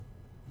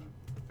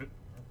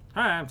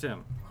Hi, I'm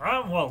Tim.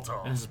 I'm Walter.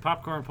 And this is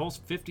Popcorn Pulse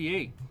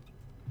 58.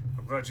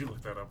 I'm glad you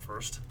looked that up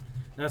first.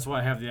 That's why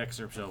I have the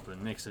excerpts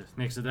open. Makes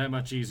it that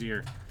much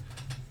easier.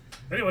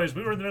 Anyways,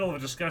 we were in the middle of a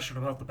discussion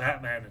about the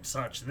Batman and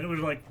such, and then we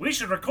were like, we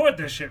should record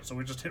this shit, so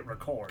we just hit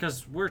record.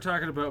 Because we're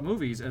talking about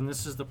movies, and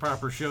this is the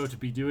proper show to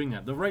be doing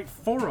that. The right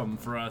forum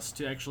for us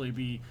to actually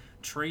be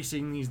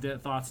tracing these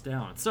thoughts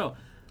down. So,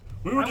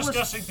 we were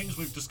discussing things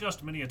we've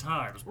discussed many a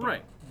times. But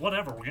right.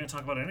 Whatever, we're going to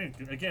talk about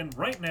anything. Again,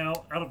 right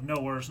now, out of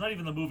nowhere, it's not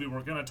even the movie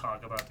we're going to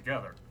talk about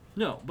together.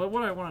 No, but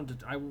what I wanted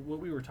to, what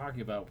we were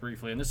talking about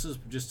briefly, and this is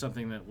just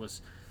something that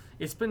was,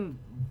 it's been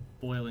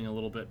boiling a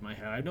little bit in my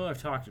head. I know I've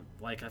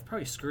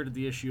probably skirted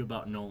the issue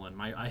about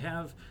Nolan. I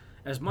have,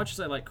 as much as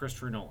I like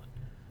Christopher Nolan,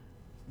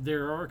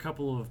 there are a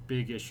couple of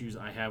big issues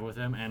I have with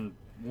him, and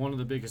one of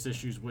the biggest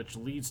issues, which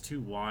leads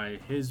to why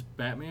his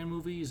Batman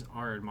movies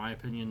are, in my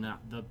opinion,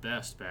 not the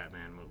best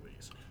Batman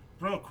movies.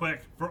 Real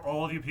quick, for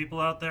all of you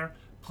people out there,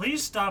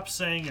 please stop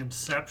saying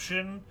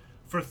Inception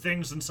for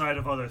things inside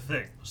of other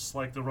things,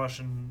 like the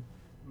Russian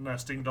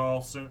nesting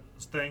doll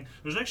thing.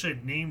 There's actually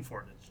a name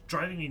for it. It's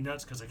driving me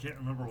nuts because I can't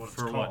remember what it's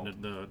called. For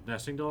what, the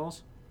nesting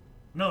dolls?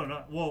 No,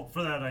 not well.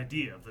 For that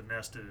idea of the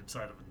nested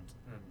inside of it.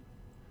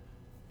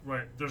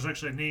 Right, there's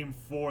actually a name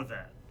for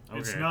that. Okay.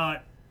 It's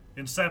not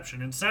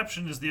Inception.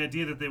 Inception is the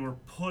idea that they were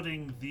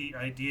putting the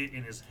idea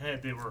in his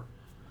head. They were,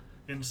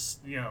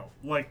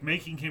 like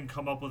making him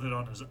come up with it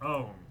on his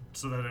own,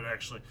 so that it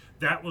actually,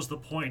 that was the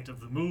point of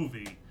the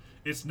movie.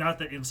 It's not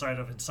the inside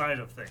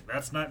of thing.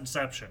 That's not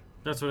Inception.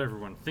 That's what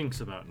everyone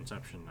thinks about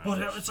Inception. Well,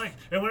 it's like,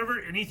 and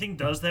whenever anything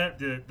does that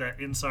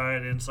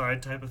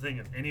inside type of thing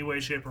in any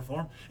way, shape, or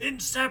form,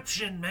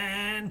 Inception,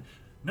 man.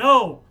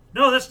 No,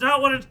 that's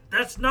not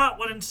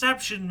what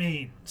Inception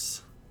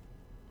means.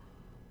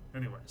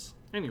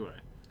 Anyway,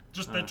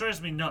 just that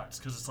drives me nuts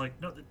because it's like,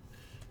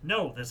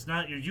 no, that's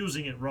not. You're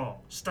using it wrong.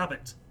 Stop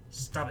it.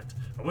 I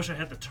wish I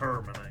had the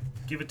term and I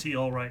give it to you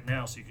all right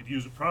now so you could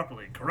use it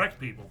properly and correct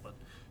people, but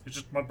it's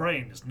just my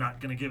brain is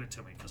not going to give it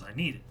to me because I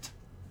need it.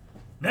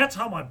 That's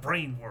how my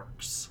brain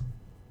works.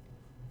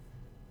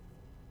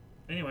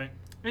 Anyway,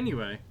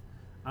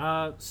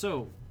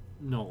 so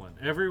Nolan,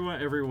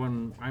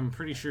 everyone, I'm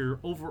pretty sure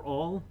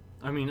overall,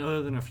 I mean,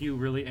 other than a few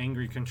really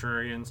angry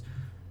contrarians,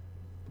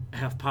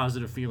 have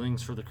positive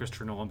feelings for the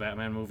Christopher Nolan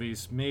Batman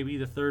movies. Maybe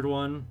the third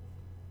one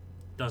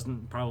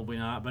doesn't, probably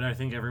not, but I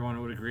think everyone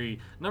would agree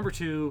number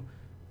 2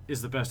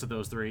 is the best of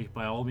those three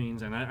by all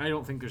means, and I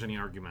don't think there's any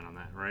argument on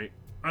that, right?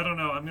 I don't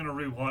know. I'm going to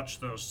rewatch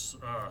those,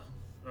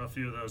 a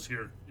few of those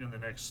here in the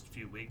next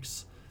few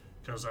weeks,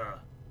 because I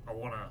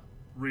want to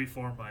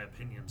reform my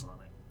opinions on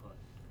it. But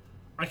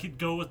I could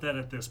go with that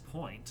at this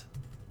point.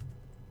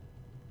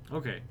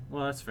 Okay,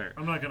 well that's fair.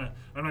 I'm not gonna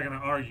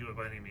argue it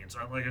by any means.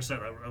 Like I said,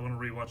 I want to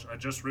rewatch. I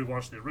just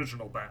rewatched the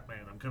original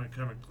Batman. I'm gonna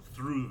kind of go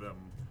through them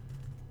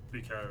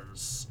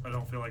because I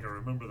don't feel like I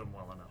remember them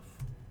well enough.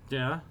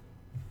 Yeah.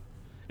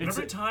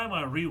 Every time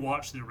I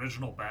rewatch the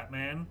original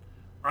Batman,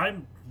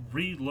 I'm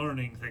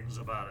relearning things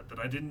about it that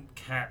I didn't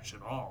catch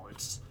at all.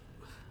 It's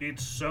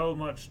so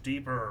much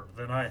deeper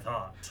than I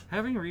thought.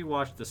 Having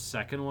rewatched the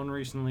second one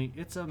recently,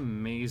 it's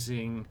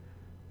amazing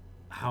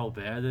how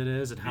bad it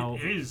is, and how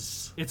it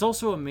is. It's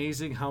also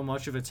amazing how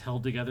much of it's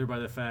held together by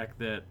the fact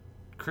that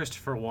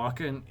Christopher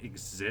Walken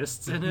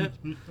exists in it,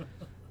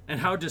 and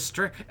how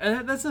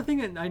and that's the thing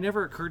that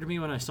never occurred to me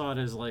when I saw it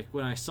as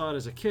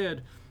a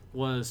kid,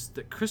 was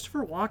that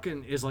Christopher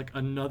Walken is like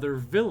another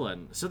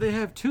villain. So they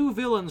have two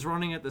villains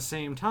running at the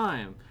same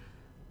time,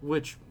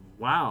 which,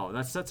 wow,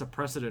 that sets a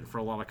precedent for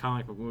a lot of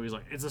comic book movies.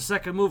 Like, it's a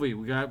second movie.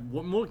 We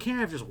can't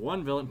have just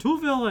one villain. Two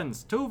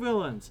villains.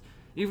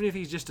 Even if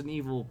he's just an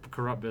evil,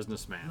 corrupt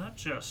businessman. Not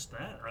just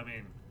that. I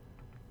mean,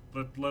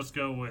 let's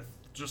go with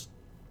just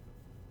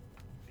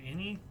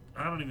any...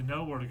 I don't even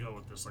know where to go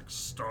with this. Like,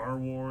 Star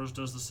Wars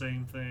does the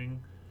same thing.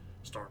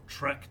 Star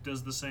Trek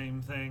does the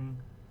same thing.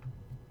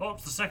 Oh,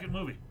 it's the second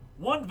movie.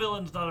 One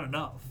villain's not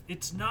enough.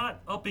 It's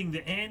not upping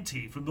the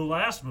ante from the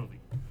last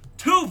movie.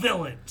 Two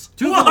villains!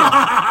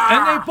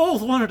 And they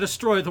both want to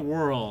destroy the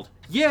world.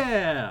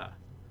 Yeah!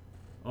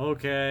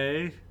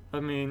 Okay. I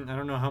mean, I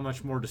don't know how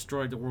much more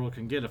destroyed the world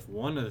can get if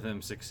one of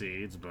them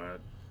succeeds, but...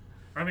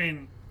 I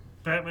mean,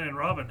 Batman and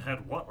Robin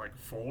had what, like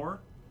 4?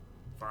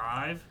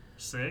 5?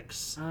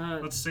 6?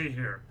 Let's see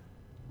here.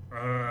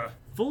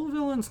 Full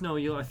villains? No,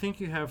 I think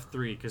you have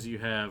 3, because you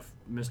have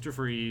Mr.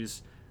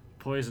 Freeze,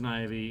 Poison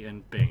Ivy,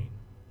 and Bane.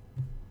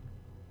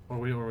 Or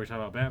were we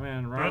talking about Batman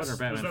and Robin, or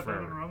Batman Forever?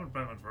 Batman and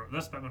Robin?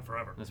 That's Batman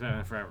Forever. That's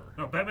Batman Forever.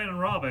 No, Batman and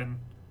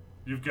Robin,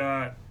 you've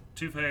got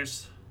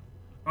Two-Face...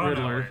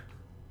 Riddler.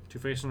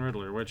 Two-Face and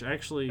Riddler, which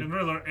actually... And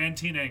Riddler and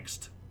Teen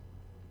Angst.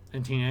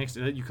 And Teen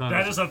Angst, you call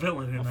that is a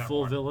villain in that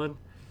full one. Villain?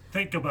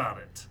 Think about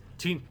it.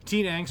 Teen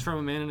Angst from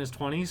a man in his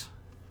 20s?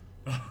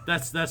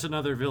 That's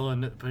another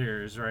villain that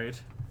appears, right?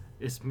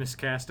 It's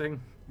miscasting.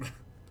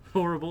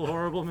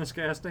 horrible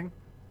miscasting.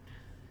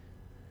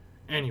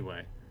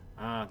 Anyway,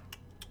 yeah.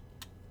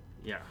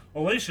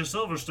 Alicia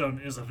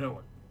Silverstone is a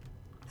villain.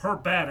 Her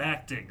bad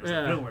acting is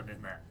a villain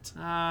in that.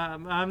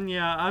 I'm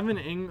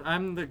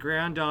the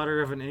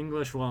granddaughter of an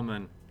English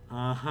woman.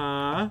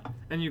 Uh-huh.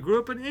 And you grew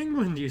up in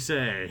England, you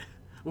say.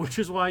 Which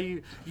is why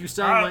you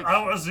sound like...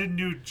 I was in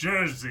New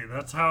Jersey.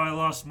 That's how I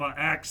lost my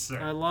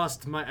accent. I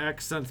lost my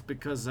accent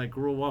because I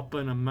grew up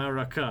in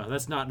America.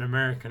 That's not an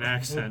American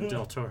accent,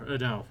 Del Toro.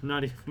 No,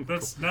 not even...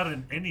 That's not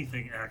an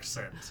anything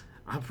accent.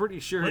 I'm pretty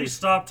sure... Please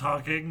stop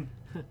talking.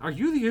 Are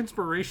you the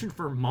inspiration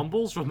for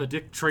Mumbles from the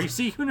Dick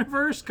Tracy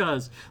universe?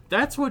 Because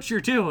that's what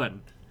you're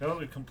doing. No,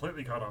 we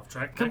completely got off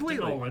track.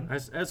 Completely. Nolan.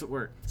 As it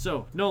were.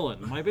 So,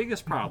 Nolan, my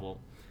biggest problem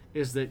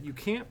is that you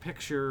can't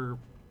picture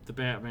the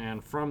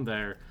Batman from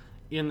there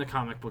in the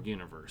comic book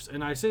universe.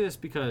 And I say this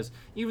because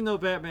even though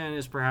Batman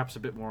is perhaps a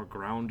bit more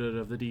grounded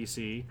of the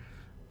DC,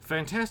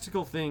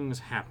 fantastical things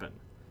happen,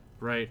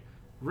 right?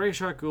 Ra's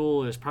al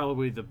Ghul is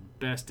probably the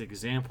best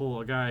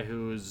example, a guy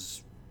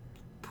who's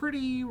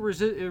pretty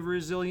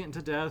resilient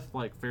to death,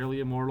 like fairly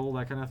immortal,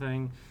 that kind of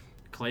thing.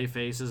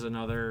 Clayface is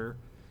another,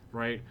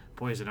 right?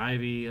 Poison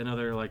Ivy,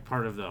 another like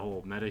part of the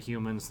whole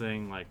metahumans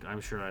thing. Like,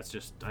 I'm sure that's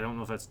just, I don't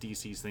know if that's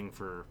DC's thing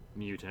for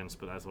mutants,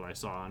 but that's what I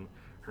saw in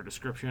her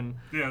description.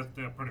 Yeah,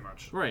 pretty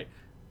much. Right.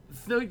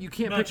 Though you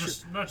can't picture...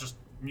 Not just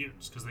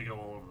mutants, because they go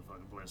all over the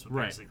fucking place, but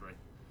right. basically.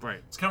 Right.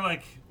 It's kind of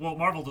like, well,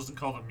 Marvel doesn't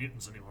call them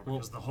mutants anymore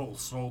because the whole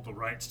sold the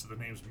rights to the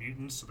names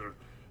mutants, so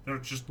they're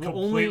just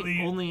completely...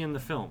 Only in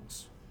the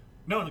films.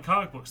 No, in the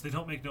comic books, they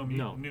don't make new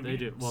No, mutants. they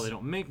do. Well, they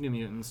don't make new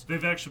mutants.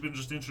 They've actually been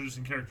just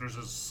introducing characters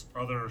as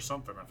other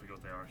something, I forget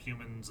what they are,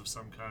 humans of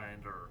some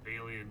kind, or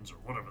aliens, or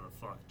whatever the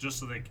fuck, just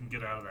so they can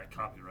get out of that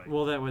copyright.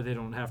 Well, that way they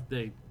don't have...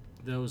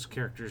 Those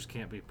characters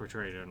can't be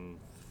portrayed in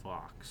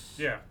Fox.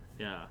 Yeah.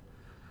 Yeah.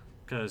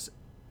 Because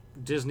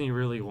Disney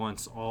really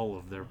wants all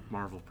of their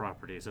Marvel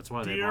properties. That's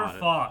why they bought it. Dear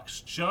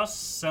Fox,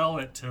 just sell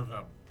it to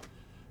them.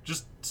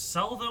 Just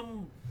sell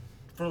them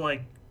for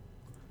like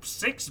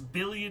 $6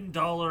 billion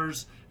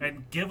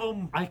and give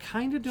them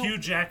Hugh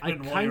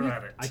Jackman while you're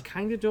at it. I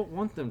kind of don't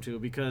want them to,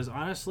 because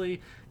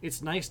honestly,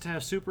 it's nice to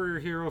have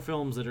superhero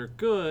films that are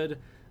good,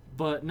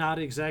 but not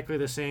exactly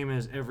the same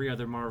as every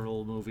other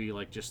Marvel movie.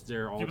 Like, just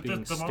they're all being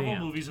the stamped.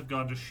 Marvel movies have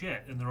gone to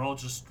shit, and they're all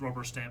just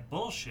rubber stamp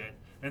bullshit,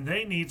 and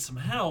they need some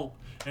help,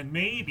 and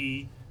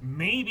maybe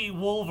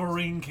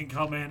Wolverine can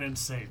come in and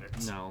save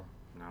it. No,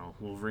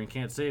 Wolverine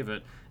can't save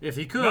it. If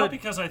he could... Not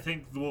because I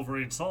think the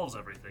Wolverine solves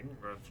everything.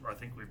 I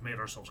think we've made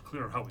ourselves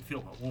clear how we feel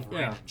about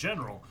Wolverine in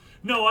general.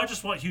 No, I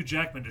just want Hugh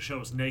Jackman to show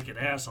his naked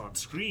ass on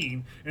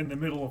screen in the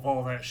middle of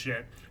all that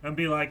shit and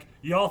be like,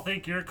 y'all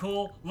think you're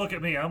cool? Look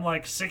at me, I'm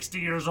like 60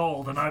 years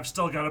old and I've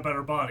still got a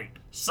better body.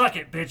 Suck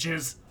it,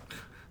 bitches!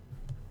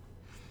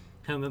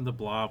 And then the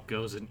Blob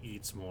goes and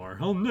eats more.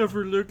 I'll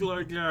never look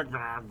like that.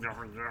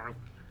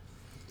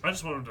 I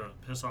just wanted to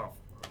piss off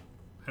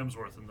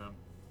Hemsworth and them.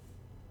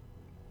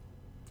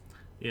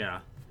 Yeah.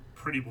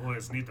 Pretty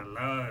boys need to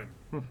learn.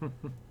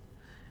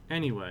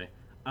 Anyway,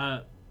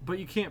 but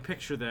you can't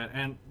picture that,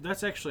 and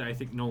that's actually, I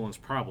think, Nolan's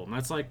problem.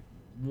 That's like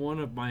one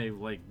of my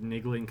like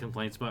niggling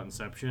complaints about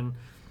Inception,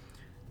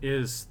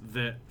 is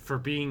that for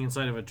being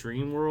inside of a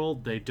dream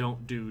world, they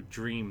don't do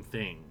dream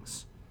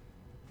things.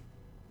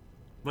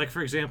 Like,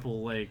 for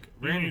example, like...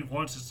 You mean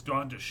once it's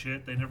gone to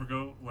shit, they never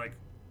go, like...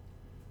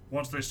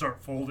 Once they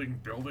start folding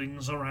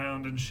buildings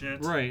around and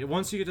shit? Right.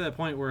 Once you get to that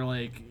point where,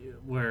 like,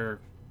 where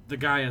the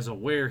guy is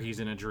aware he's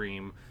in a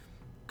dream,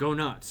 go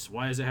nuts.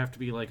 Why does it have to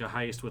be, like, a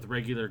heist with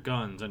regular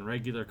guns and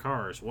regular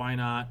cars? Why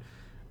not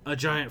a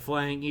giant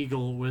flying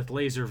eagle with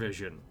laser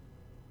vision?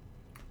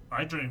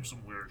 I dream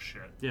some weird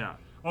shit. Yeah.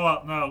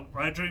 Oh, no,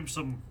 I dream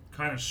some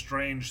kind of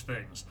strange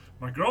things.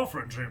 My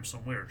girlfriend dreams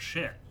some weird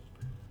shit.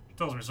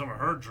 Tells me some of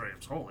her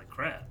dreams. Holy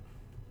crap.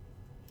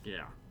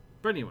 Yeah.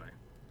 But anyway,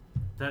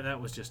 that's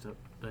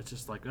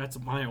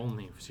my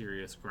only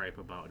serious gripe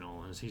about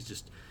Nolan. Is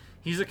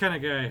he's the kind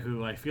of guy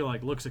who I feel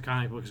like looks at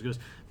comic books and goes,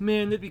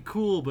 man, that'd be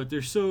cool, but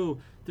they're so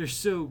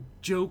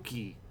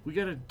jokey. We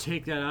gotta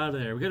take that out of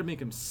there. We gotta make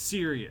them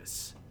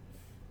serious.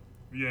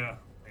 Yeah.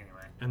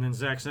 Anyway. And then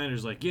Zack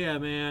Snyder's like, yeah,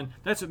 man,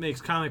 that's what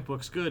makes comic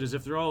books good, is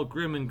if they're all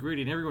grim and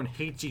gritty and everyone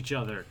hates each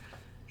other.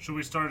 Should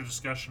we start a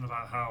discussion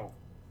about how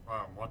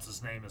what's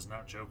his name is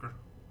not Joker?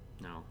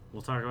 No,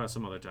 we'll talk about it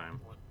some other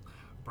time.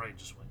 Brain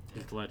just went.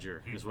 Heath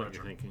Ledger is what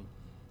you're thinking.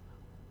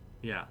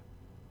 Yeah,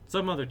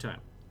 some other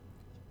time.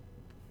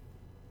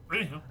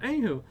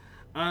 Anywho,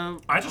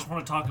 I just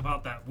want to talk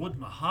about that wood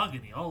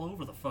mahogany all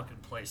over the fucking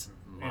place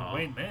in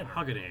Wayne Manor.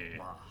 Mahogany.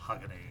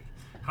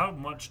 How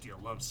much do you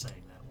love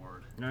saying that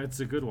word?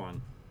 It's a good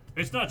one.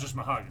 It's not just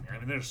mahogany.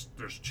 I mean,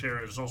 there's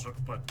chairs also,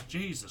 but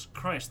Jesus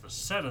Christ, the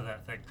set of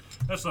that thing.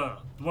 That's the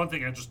one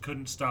thing I just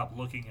couldn't stop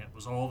looking at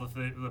was all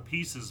the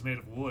pieces made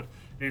of wood.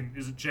 And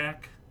is it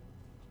Jack?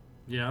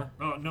 Yeah.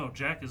 Oh no,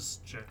 Jack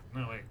is Jack.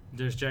 No wait.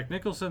 There's Jack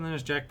Nicholson.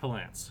 There's Jack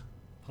Palance.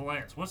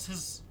 What's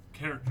his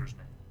character's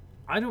name?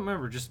 I don't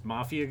remember. Just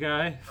mafia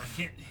guy.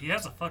 He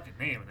has a fucking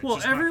name. And it's well,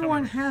 just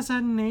everyone has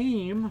a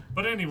name.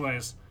 But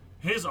anyways,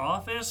 his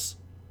office.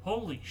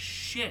 Holy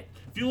shit.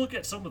 If you look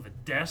at some of the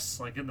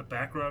desks, like in the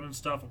background and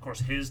stuff, of course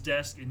his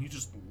desk, and you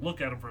just look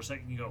at him for a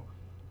second and you go,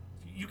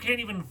 you can't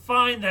even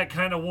find that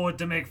kind of wood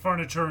to make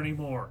furniture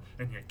anymore.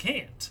 And you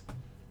can't.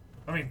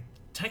 I mean,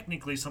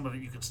 technically some of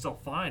it you can still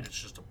find. It's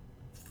just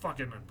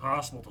fucking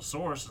impossible to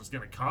source, and it's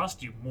going to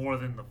cost you more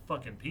than the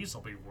fucking piece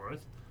will be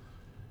worth.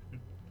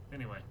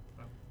 Anyway,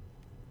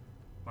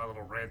 my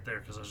little rant there,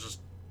 because I was just...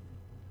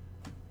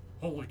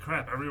 Holy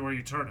crap, everywhere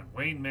you turn in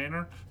Wayne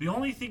Manor. The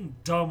only thing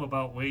dumb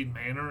about Wayne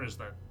Manor is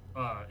that,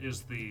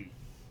 is the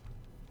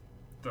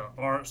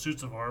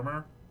suits of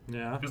armor.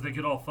 Yeah. Because they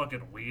get all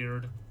fucking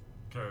weird,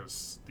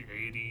 because the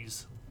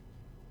 80s.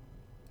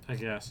 I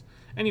guess.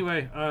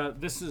 Anyway,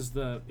 this is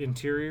the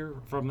interior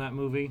from that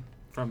movie,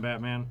 from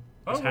Batman.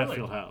 It's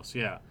Hatfield House,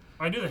 yeah.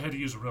 I knew they had to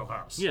use a real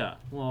house. Yeah,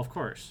 well, of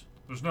course.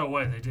 There's no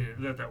way they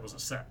did that was a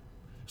set.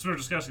 As we were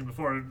discussing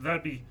before,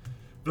 that'd be...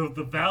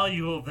 The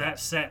value of that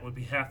set would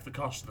be half the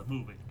cost of the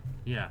movie.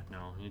 Yeah,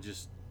 no, you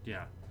just...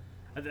 Yeah.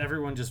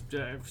 Everyone just...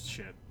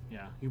 shit.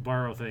 Yeah, you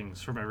borrow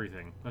things from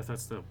everything.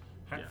 That's the...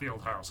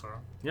 Hatfield House, huh?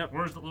 Yep.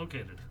 Where's it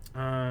located?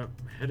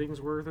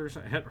 Heddingsworth or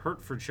something?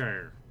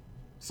 Hertfordshire.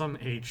 Some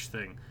H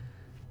thing.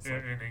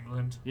 In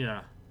England?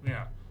 Yeah.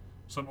 Yeah.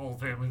 Some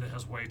old family that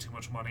has way too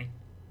much money.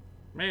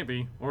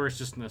 Maybe. Or it's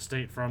just an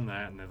estate from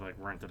that and they like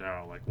rent it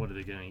out. Like, what are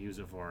they going to use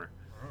it for?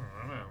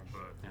 I don't know,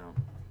 but... You know,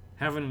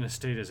 having an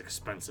estate is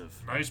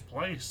expensive. Nice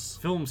place.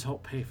 Films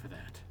help pay for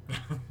that.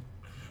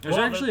 There's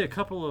actually a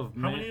couple of...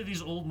 How many of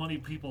these old money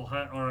people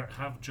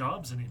have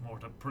jobs anymore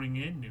to bring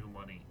in new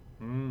money?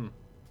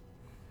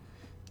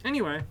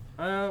 Anyway,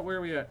 where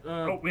are we at?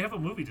 We have a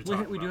movie to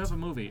talk about. We do have a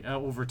movie.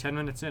 Over 10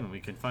 minutes in,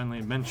 we can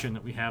finally mention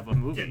that we have a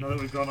movie. Yeah, now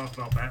that we've gone off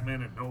about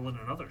Batman and Nolan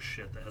and other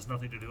shit that has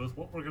nothing to do with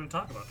what we're going to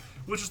talk about.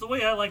 Which is the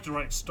way I like to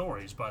write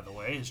stories, by the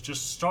way, is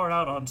just start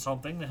out on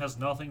something that has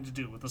nothing to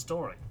do with the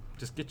story.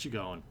 Just get you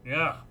going.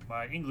 Yeah,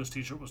 my English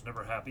teacher was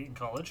never happy in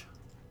college.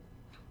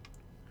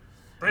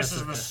 This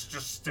is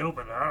just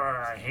stupid.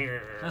 I hate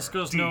it. This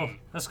goes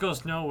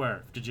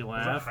nowhere. Did you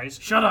laugh? Was that high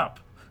school? Shut up!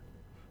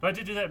 But I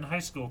did do that in high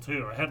school,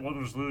 too. I had one that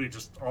was literally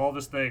just all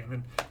this thing, and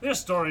then, this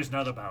story's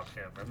not about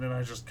him. And then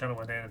I just kind of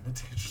went in, and the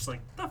teacher's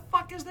like, the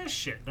fuck is this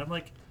shit? And I'm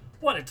like,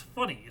 what? It's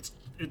funny.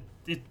 You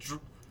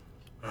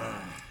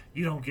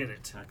don't get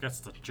it. That's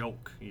the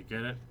joke. You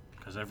get it?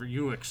 Because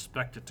you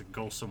expect it to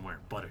go somewhere,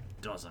 but it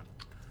doesn't.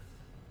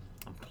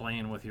 I'm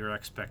playing with your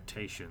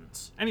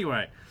expectations.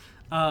 Anyway,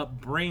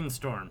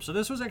 Brainstorm. So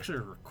this was actually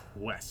a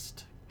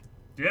request.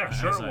 Yeah,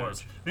 sure it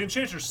was. The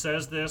Enchanter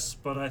says this,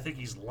 but I think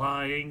he's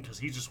lying because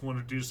he just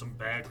wanted to do some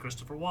bad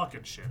Christopher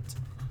Walken shit.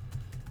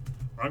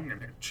 I'm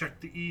going to check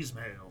the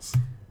emails.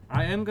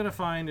 I am going to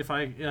find, if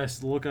I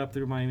look up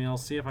through my emails,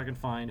 see if I can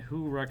find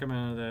who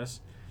recommended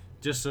this,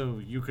 just so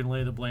you can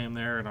lay the blame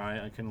there and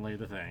I can lay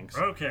the thanks.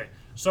 Okay,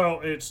 so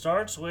it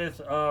starts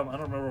with, I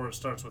don't remember what it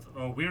starts with,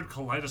 weird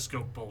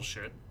kaleidoscope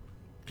bullshit.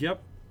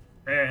 Yep.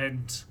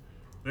 And...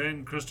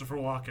 then Christopher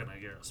Walken, I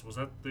guess. Was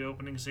that the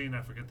opening scene?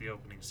 I forget the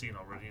opening scene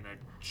already, and I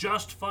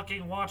just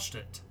fucking watched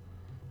it.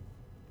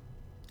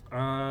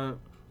 I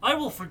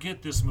will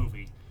forget this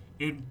movie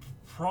in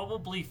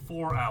probably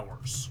 4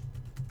 hours.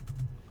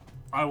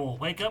 I will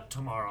wake up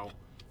tomorrow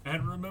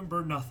and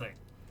remember nothing.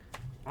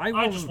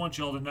 I just want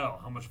you all to know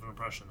how much of an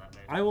impression that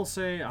made. I will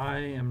say I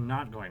am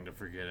not going to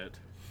forget it.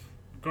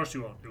 Of course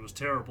you won't. It was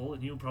terrible,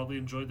 and you probably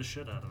enjoyed the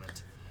shit out of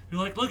it.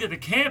 You're like, look at the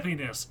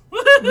campiness.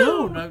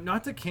 No,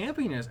 not the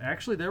campiness.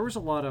 Actually, there was a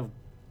lot of...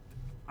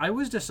 I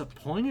was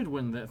disappointed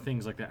when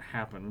things like that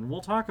happened. And we'll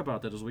talk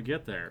about that as we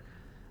get there.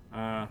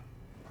 Man,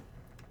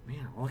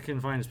 all I can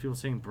find is people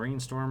saying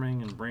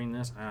brainstorming and brain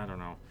this. I don't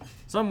know.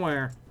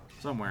 Somewhere.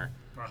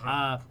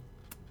 Uh-huh.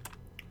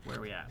 Where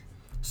are we at?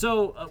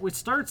 So, it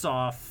starts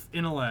off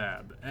in a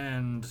lab,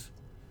 and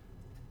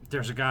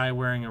there's a guy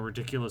wearing a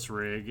ridiculous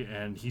rig,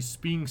 and he's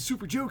being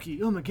super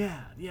jokey. Oh my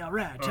god. Yeah,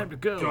 right. Time to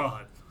go.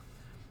 God.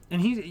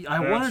 And I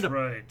wanted to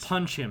right.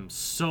 punch him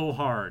so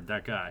hard,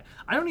 that guy.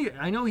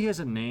 I know he has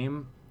a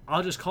name.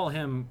 I'll just call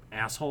him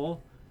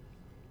Asshole.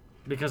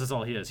 Because that's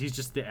all he is. He's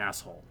just the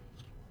asshole.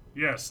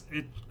 Yes,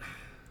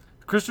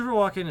 Christopher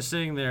Walken is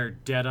sitting there,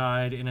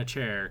 dead-eyed, in a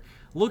chair,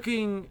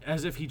 looking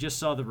as if he just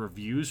saw the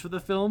reviews for the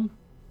film.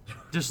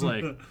 Just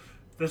like...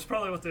 That's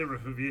probably what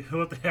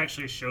they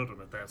actually showed him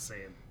at that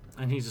scene.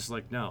 And he's just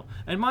like, no.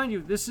 And mind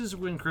you, this is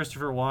when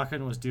Christopher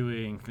Walken was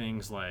doing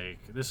things like...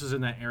 This is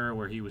in that era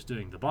where he was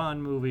doing the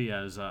Bond movie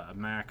as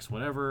Max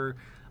whatever.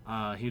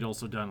 He'd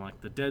also done, like,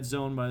 the Dead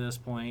Zone by this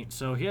point.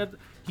 So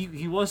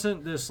he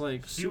wasn't this,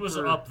 like, super... He was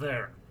up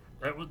there.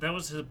 That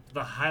was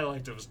the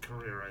highlight of his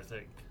career, I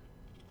think.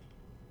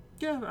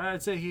 Yeah,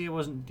 I'd say he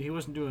wasn't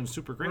doing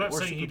super great. We're not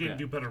saying he didn't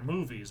do better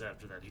movies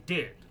after that. He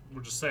did.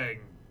 We're just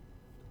saying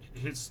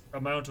his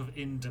amount of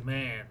in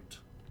demand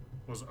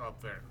was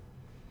up there.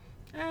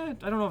 I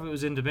don't know if it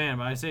was in demand,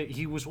 but I say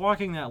he was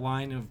walking that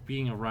line of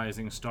being a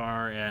rising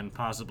star and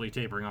possibly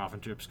tapering off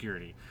into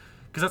obscurity.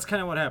 Because that's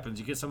kind of what happens.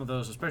 You get some of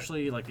those,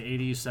 especially like the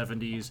 80s,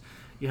 70s.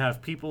 You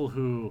have people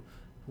who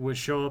would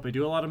show up, they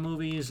do a lot of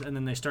movies, and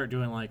then they start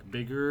doing like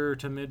bigger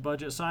to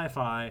mid-budget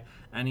sci-fi,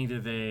 and either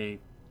they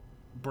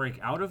break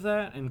out of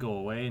that and go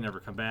away and never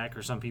come back,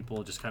 or some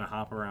people just kind of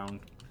hop around.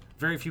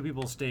 Very few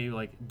people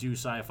do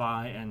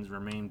sci-fi and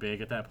remain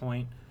big at that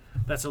point.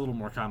 That's a little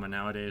more common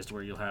nowadays, to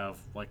where you'll have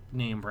like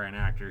name brand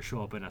actors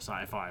show up in a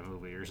sci-fi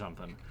movie or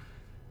something.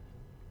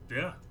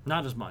 Yeah.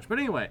 Not as much, but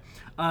anyway.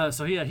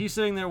 So yeah, he's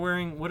sitting there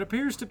wearing what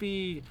appears to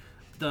be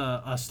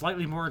a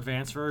slightly more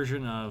advanced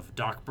version of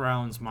Doc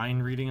Brown's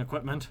mind reading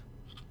equipment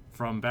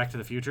from Back to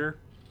the Future.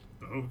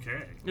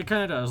 Okay. It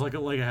kind of does. Like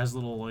it has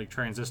little like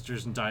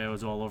transistors and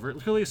diodes all over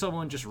it. Clearly,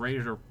 someone just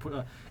raided or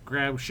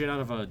grabbed shit out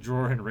of a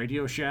drawer in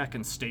Radio Shack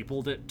and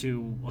stapled it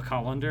to a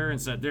colander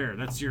and said, "There,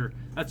 that's your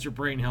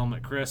brain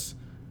helmet, Chris."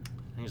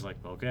 And he's like,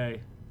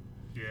 "Okay."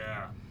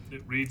 Yeah.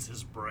 It reads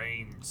his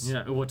brains.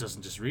 Yeah. Well, it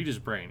doesn't just read his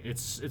brain.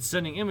 It's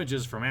sending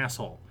images from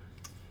asshole.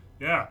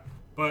 Yeah.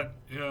 But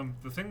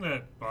the thing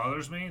that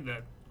bothers me,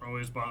 that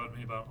always bothered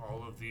me about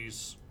all of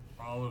these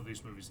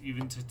movies,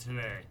 even to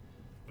today,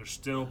 they're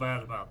still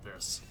bad about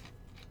this.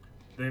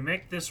 They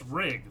make this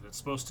rig that's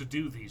supposed to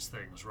do these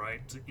things,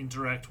 right? To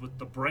interact with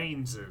the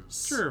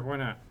brainses. Sure, why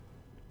not?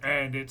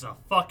 And it's a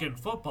fucking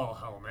football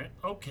helmet.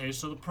 Okay,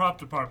 so the prop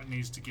department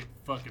needs to get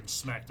fucking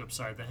smacked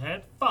upside the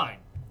head. Fine.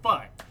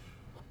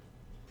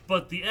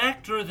 But the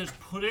actor that's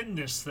put in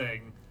this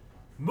thing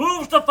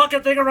moves the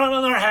fucking thing around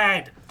on their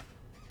head.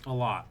 A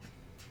lot.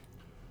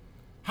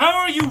 How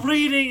are you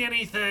reading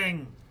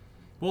anything?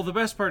 Well, the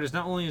best part is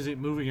not only is it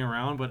moving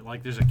around, but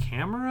like there's a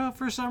camera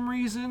for some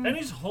reason. And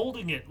he's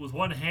holding it with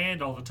one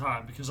hand all the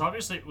time because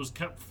obviously it was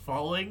kept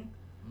falling.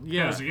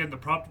 Yeah. Because again, the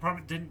prop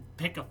department didn't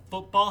pick a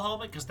football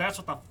helmet because that's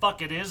what the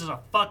fuck it is a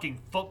fucking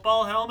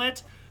football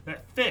helmet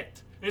that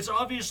fit. It's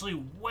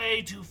obviously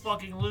way too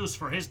fucking loose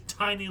for his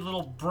tiny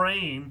little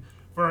brain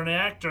for an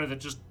actor that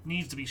just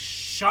needs to be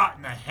shot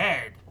in the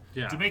head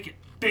to make it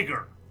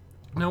bigger.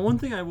 Now, one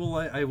thing I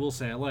will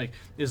say I like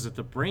is that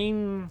the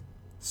brain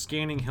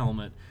scanning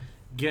helmet,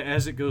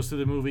 as it goes through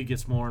the movie,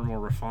 gets more and more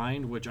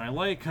refined, which I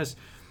like because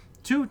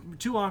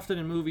too often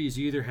in movies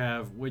you either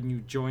have, when you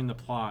join the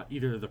plot,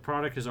 either the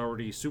product is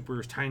already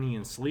super tiny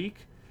and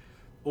sleek,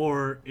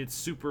 or it's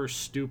super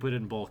stupid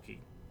and bulky.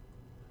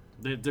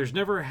 There's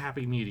never a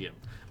happy medium.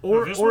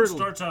 This one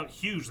starts out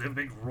huge. They have a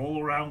big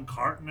roll-around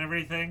cart and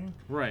everything.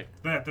 Right.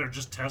 That they're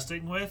just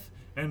testing with.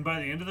 And by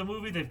the end of the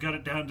movie, they've got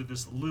it down to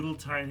this little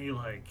tiny,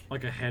 like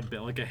a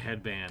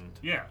headband.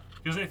 Yeah,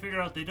 because they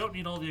figure out they don't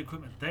need all the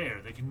equipment there.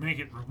 They can make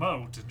it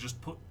remote and just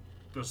put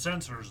the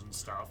sensors and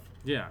stuff.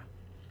 Yeah.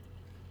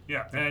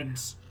 Yeah,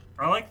 and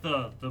I like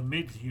the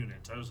mid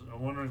unit. I was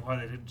wondering why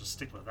they didn't just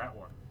stick with that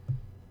one.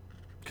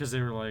 Because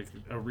they were like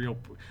a real...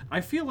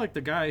 I feel like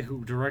the guy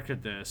who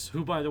directed this,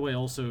 who by the way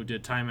also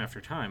did Time After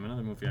Time,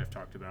 another movie I've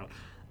talked about,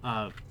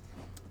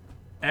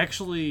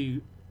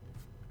 actually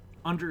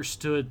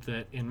understood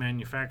that in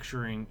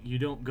manufacturing you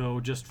don't go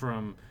just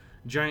from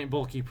giant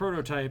bulky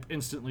prototype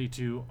instantly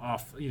to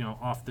off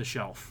the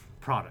shelf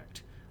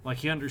product. Like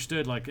he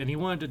understood, and he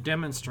wanted to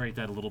demonstrate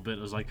that a little bit.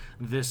 It was like,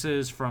 this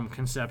is from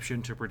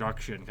conception to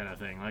production kind of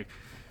thing. Like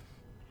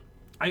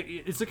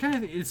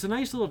it's a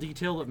nice little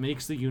detail that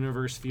makes the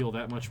universe feel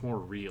that much more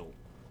real.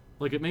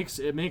 Like it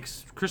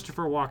makes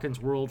Christopher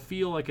Walken's world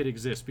feel like it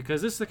exists,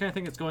 because this is the kind of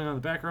thing that's going on in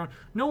the background.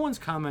 No one's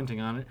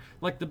commenting on it.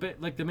 Like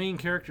the main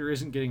character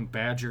isn't getting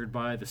badgered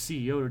by the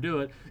CEO to do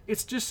it.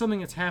 It's just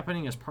something that's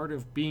happening as part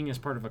of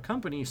a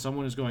company.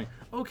 Someone is going,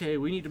 okay,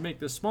 we need to make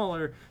this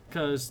smaller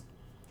because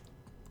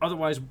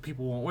otherwise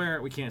people won't wear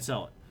it. We can't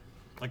sell it.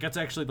 Like that's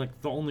actually like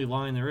the only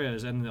line there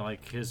is, and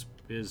like his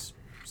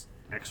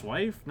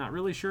ex-wife, not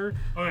really sure.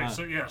 Okay,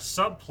 so yeah,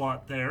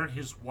 subplot there.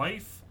 His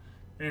wife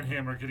and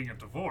him are getting a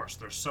divorce.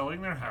 They're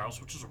selling their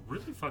house, which is a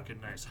really fucking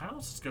nice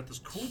house. It's got this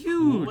cool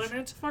pool in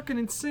it. Fucking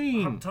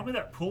insane. Tell me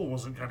that pool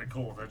wasn't kind of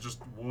cool. That just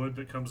wood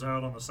that comes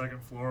out on the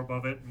second floor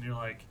above it, and you're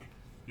like,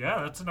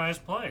 yeah, that's a nice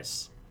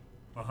place.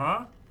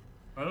 Uh-huh.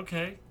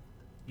 Okay.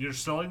 You're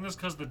selling this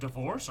because of the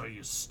divorce? Are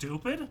you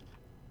stupid?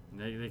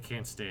 They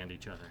can't stand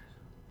each other.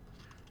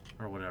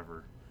 Or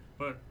whatever.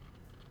 But...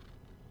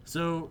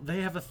 So,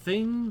 they have a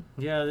thing.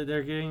 Yeah,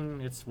 they're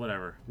getting... It's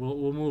whatever.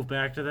 We'll move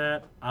back to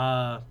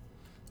that.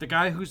 The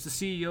guy who's the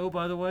CEO,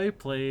 by the way,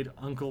 played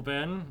Uncle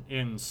Ben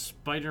in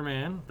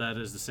Spider-Man. That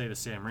is to say, the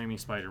Sam Raimi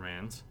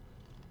Spider-Mans.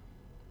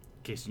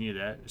 In case you knew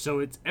that. So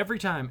it's every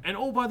time. And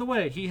oh, by the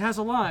way, he has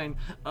a line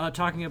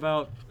talking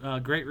about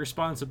great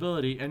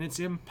responsibility. And it's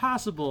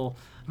impossible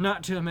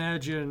not to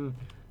imagine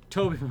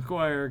Tobey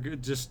Maguire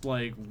just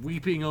like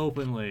weeping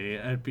openly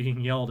at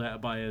being yelled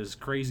at by his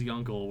crazy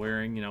uncle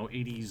wearing,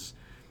 80s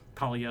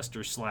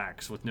polyester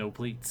slacks with no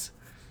pleats.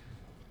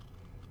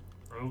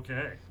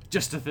 Okay.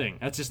 Just a thing.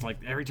 That's just like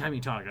every time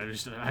you talk, I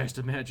just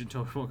imagine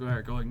Tobey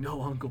Maguire going,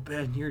 "No, Uncle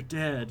Ben, you're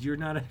dead. You're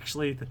not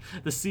actually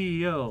the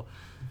CEO."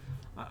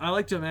 I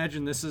like to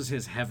imagine this is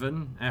his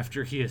heaven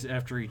after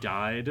he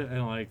died,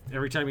 and like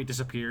every time he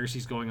disappears,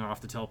 he's going off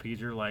to tell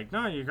Peter, like,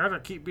 "No, you gotta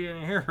keep being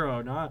a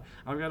hero. Not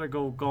I've gotta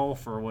go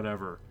golf or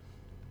whatever."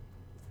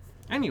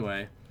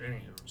 Anyway,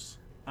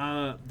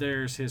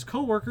 there's his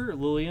coworker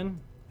Lillian.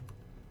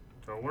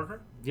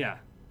 Coworker? Yeah,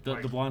 the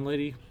blonde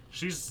lady.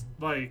 She's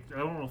like, I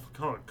don't know if we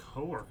call her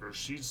coworker.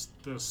 She's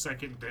the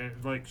second day.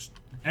 Like,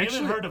 him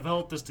and her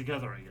developed this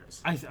together, I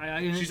guess.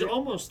 She's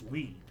almost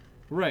lead.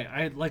 Right.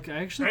 I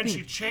actually and think...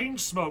 she chain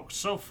smoked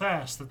so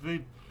fast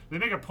that They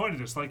make a point of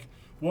this. Like,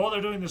 while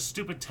they're doing this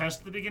stupid test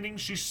at the beginning,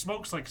 she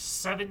smokes like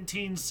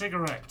 17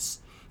 cigarettes.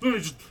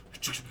 Literally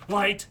just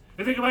light,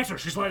 and then go back to her.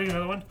 She's lighting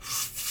another one.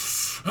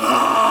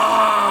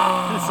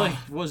 It's like,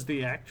 was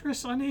the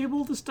actress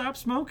unable to stop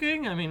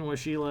smoking? I mean, was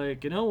she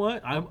like, you know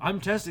what?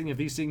 I'm testing if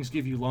these things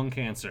give you lung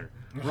cancer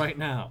right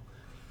now.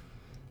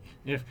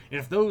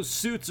 If those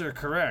suits are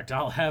correct,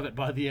 I'll have it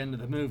by the end of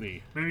the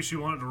movie. Maybe she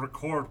wanted to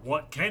record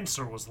what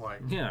cancer was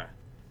like. Yeah,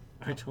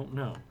 I don't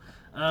know.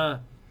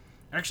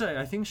 Actually,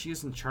 I think she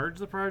is in charge of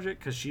the project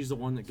because she's the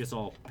one that gets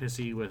all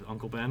pissy with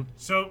Uncle Ben.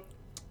 So,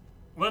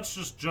 let's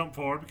just jump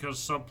forward because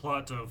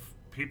subplot of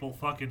people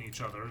fucking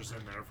each other is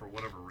in there for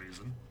whatever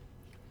reason.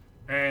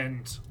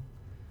 And...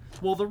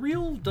 Well, the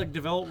real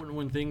development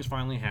when things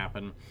finally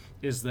happen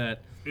is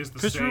that... Is the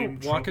Christopher same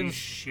Walken's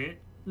shit?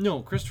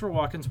 No, Christopher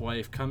Walken's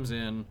wife comes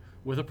in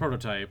with a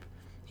prototype.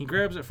 He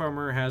grabs it from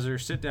her, has her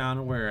sit down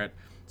and wear it,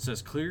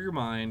 says, clear your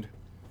mind,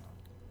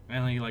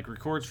 and he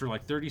records for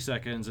 30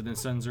 seconds and then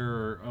sends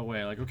her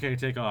away, okay,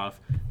 take off.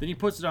 Then he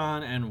puts it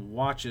on and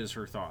watches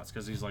her thoughts,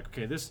 because he's like,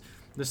 okay, this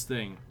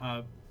thing,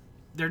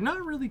 they're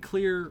not really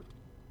clear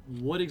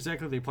what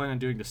exactly they plan on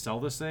doing to sell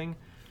this thing.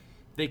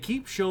 They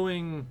keep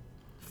showing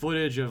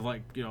footage of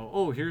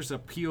here's a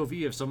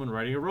POV of someone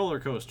riding a roller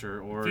coaster,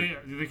 or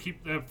they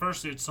keep at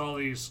first it's all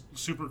these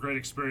super great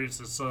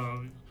experiences,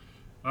 so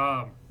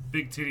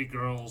big titty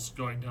girls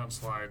going down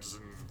slides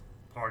and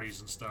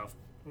parties and stuff,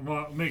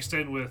 mixed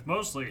in with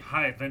mostly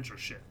high adventure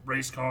shit,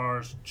 race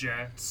cars,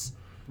 jets,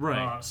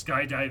 right,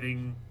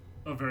 skydiving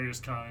of various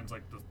kinds,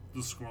 like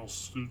the squirrel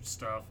suit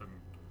stuff, and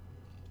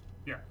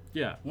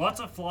yeah, lots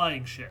of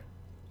flying shit.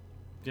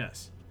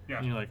 Yes. Yeah.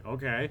 And you're like,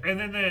 okay. And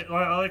then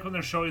I like when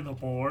they're showing the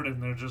board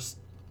and they're just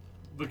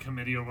the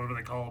committee or whatever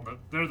they call them, but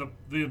they're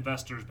the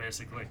investors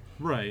basically.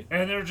 Right.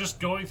 And they're just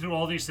going through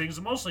all these things,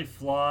 mostly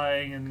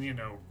flying and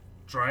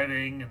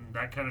driving and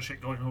that kind of shit,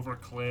 going over a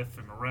cliff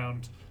and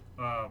around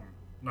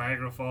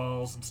Niagara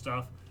Falls and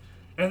stuff.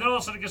 And then all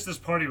of a sudden it gets this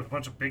party with a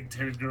bunch of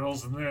big-titted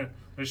girls, and then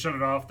they shut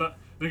it off.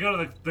 They go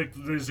to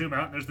they zoom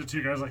out, and there's the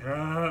two guys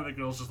the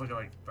girls just looking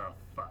like, the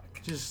fuck.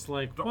 Just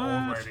like, the what?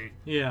 old lady.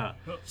 Yeah.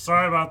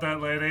 Sorry about that,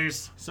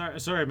 ladies.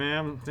 Sorry,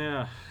 ma'am.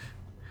 Yeah.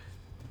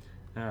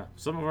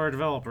 Some of our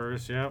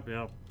developers. Yep.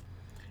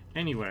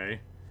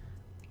 Anyway,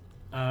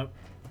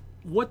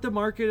 what the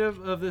market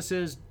of this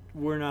is,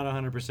 we're not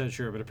 100%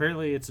 sure, but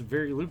apparently it's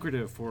very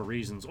lucrative for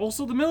reasons.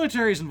 Also, the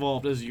military's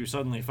involved, as you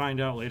suddenly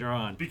find out later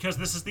on. Because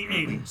this is the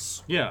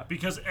 80s. Yeah.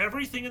 Because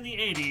everything in the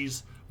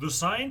 80s, the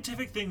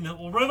scientific thing that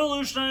will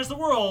revolutionize the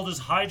world,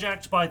 is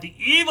hijacked by the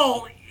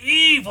evil,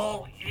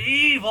 evil,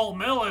 evil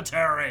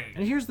military.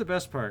 And here's the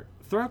best part.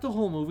 Throughout the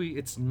whole movie,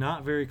 it's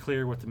not very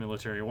clear what the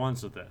military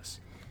wants with this.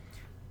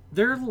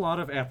 There are a lot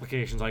of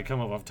applications I come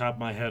up off the top of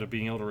my head of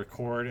being able to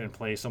record and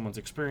play someone's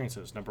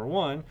experiences. Number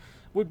one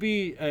would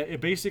be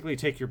basically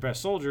take your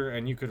best soldier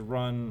and you could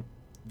run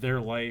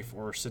their life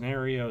or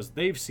scenarios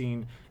they've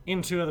seen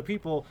into other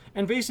people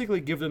and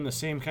basically give them the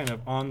same kind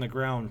of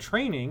on-the-ground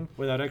training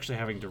without actually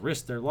having to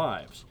risk their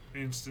lives.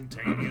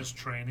 Instantaneous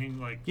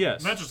training,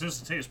 yes. Not just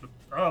instantaneous, but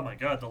oh my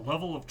god, the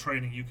level of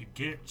training you could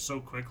get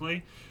so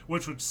quickly,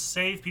 which would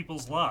save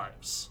people's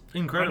lives.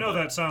 Incredible. I know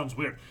that sounds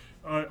weird.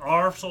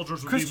 Our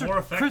soldiers would be more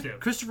effective.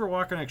 Christopher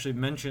Walken actually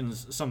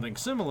mentions something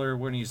similar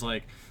when he's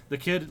like, the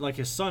kid,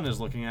 his son is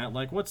looking at,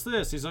 what's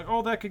this? He's like,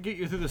 oh, that could get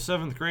you through the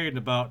 7th grade in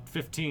about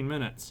 15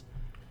 minutes.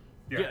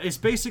 Yeah, it's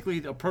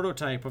basically a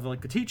prototype of the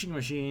teaching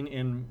machine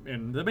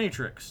in The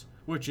Matrix,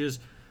 which is,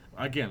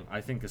 again,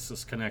 I think this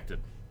is connected.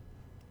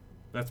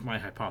 That's my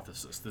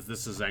hypothesis, that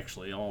this is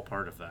actually all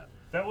part of that.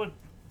 That would...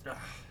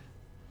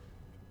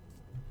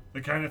 the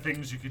kind of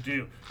things you could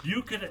do.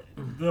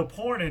 The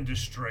porn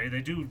industry,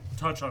 they do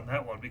touch on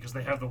that one because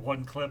they have the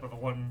one clip of the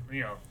one,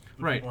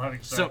 right. people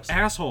having sex. So,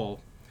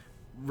 asshole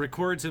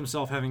records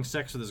himself having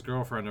sex with his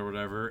girlfriend or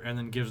whatever, and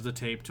then gives the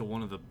tape to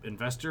one of the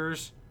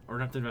investors, or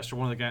not the investor,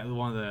 one of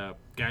the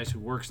guys who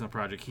works in the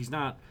project. He's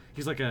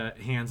like a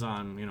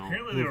hands-on,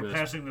 Apparently they were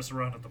passing this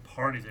around at the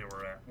party they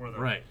were at, where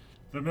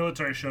the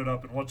military showed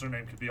up, and what's her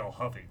name could be all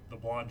huffy, the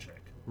blonde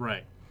chick.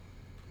 Right.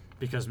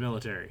 Because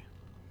military.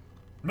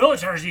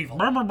 Military's evil.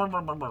 They're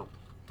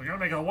gonna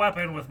make a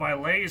weapon with my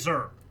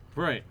laser.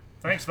 Right.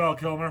 Thanks, Val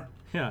Kilmer.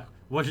 Yeah.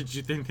 What did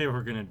you think they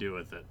were gonna do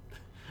with it?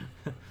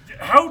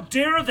 How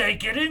dare they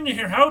get in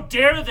here? How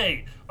dare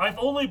they? I've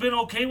only been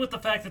okay with the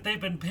fact that they've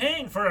been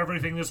paying for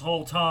everything this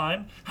whole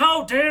time.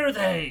 How dare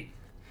they?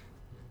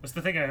 That's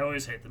the thing I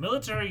always hate. The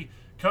military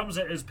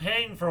is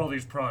paying for all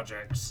these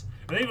projects.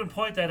 And they even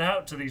point that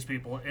out to these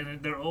people,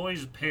 and they're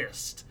always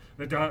pissed.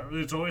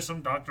 There's always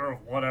some doctor or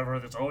whatever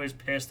that's always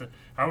pissed that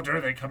how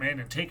dare they come in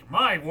and take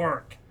my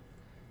work.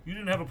 You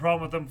didn't have a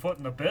problem with them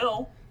footing the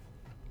bill.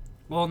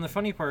 Well, and the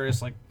funny part is,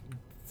 the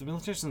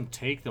military doesn't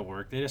take the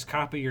work. They just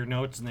copy your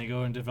notes and they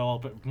go and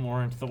develop it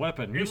more into the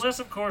weapon. Unless,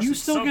 of course, you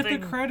still get the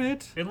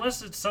credit.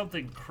 Unless it's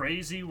something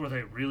crazy where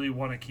they really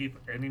want to keep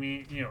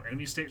enemy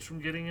states from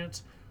getting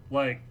it,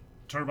 like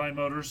turbine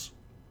motors.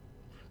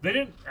 They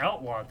didn't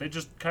outlaw it. They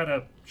just kind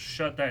of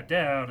shut that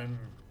down and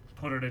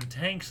put it in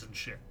tanks and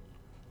shit.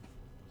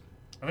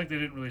 I think they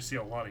didn't really see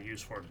a lot of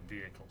use for it in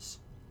vehicles,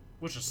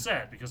 which is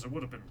sad because it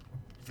would have been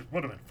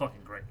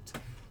fucking great.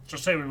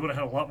 Just say we would have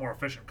had a lot more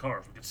efficient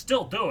cars. We could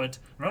still do it,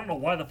 and I don't know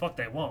why the fuck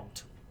they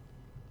won't.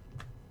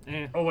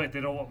 Oh wait,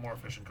 they don't want more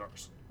efficient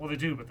cars. Well, they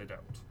do, but they don't.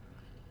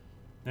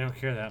 They don't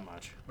care that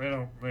much. They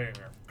don't.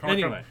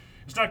 Anyway,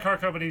 it's not car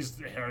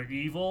companies are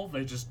evil.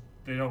 They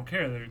don't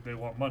care. They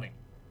want money,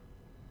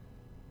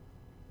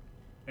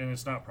 and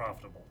it's not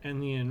profitable.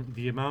 And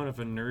the amount of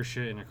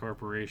inertia in a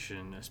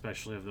corporation,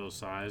 especially of those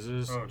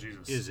sizes,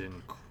 is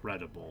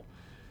incredible.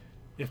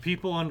 If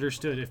people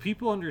understood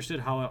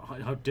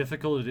how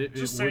difficult it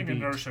just would saying be.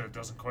 Inertia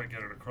doesn't quite get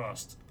it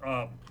across.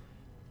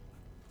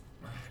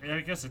 Yeah,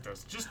 I guess it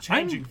does. Just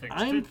changing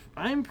things.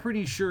 I'm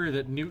pretty sure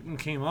that Newton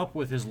came up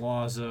with his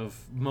laws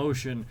of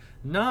motion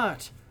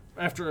not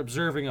after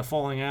observing a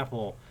falling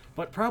apple,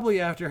 but probably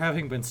after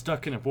having been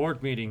stuck in a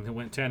board meeting that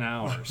went 10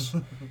 hours.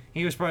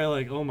 He was probably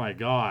like, oh my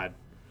god,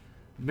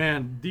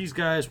 man, these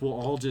guys will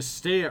all just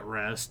stay at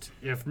rest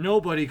if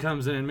nobody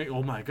comes in and make,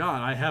 oh my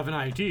god, I have an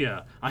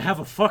idea. I have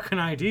a fucking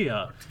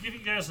idea. To give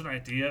you guys an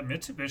idea,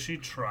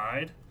 Mitsubishi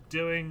tried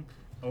doing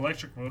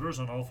electric motors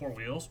on all four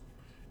wheels.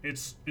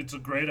 It's a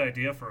great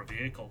idea for a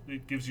vehicle.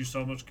 It gives you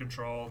so much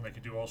control, and they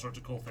can do all sorts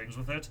of cool things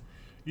with it.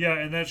 Yeah,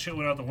 and that shit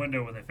went out the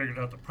window when they figured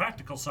out the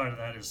practical side of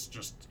that is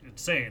just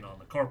insane on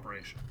the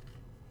corporation.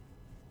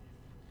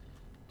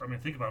 I mean,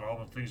 think about all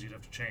the things you'd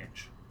have to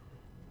change.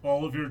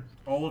 All of your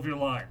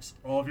lines,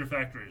 all of your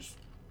factories.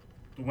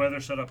 The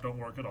weather setup don't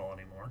work at all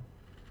anymore.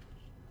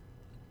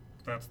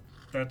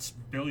 That's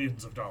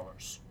billions of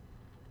dollars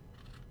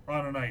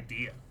on an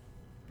idea.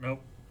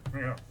 Nope.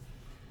 Yeah.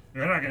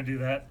 You're not gonna do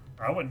that.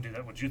 I wouldn't do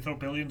that. Would you throw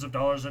billions of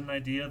dollars at an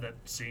idea that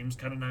seems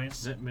kind of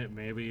nice? That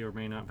maybe or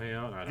may not pay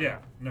out. I don't know. Yeah,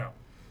 no.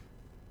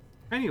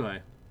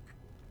 Anyway.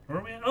 Where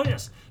are we at? Oh,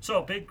 yes.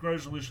 So, big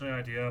revolutionary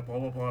idea, blah,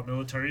 blah, blah.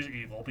 Military is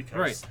evil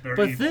because they're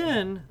but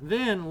evil.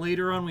 then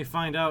later on we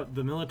find out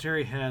the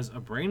military has a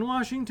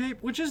brainwashing tape,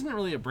 which isn't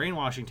really a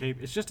brainwashing tape.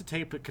 It's just a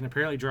tape that can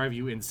apparently drive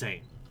you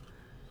insane.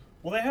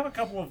 Well, they have a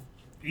couple of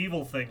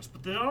evil things,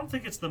 but I don't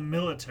think it's the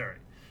military.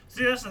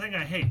 See, that's the thing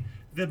I hate.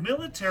 The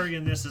military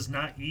in this is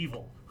not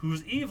evil.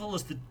 Who's evil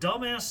is the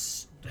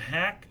dumbass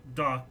hack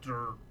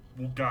doctor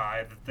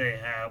guy that they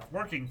have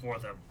working for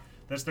them.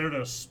 That's there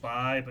to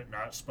spy but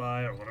not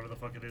spy or whatever the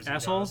fuck it is.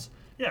 Assholes?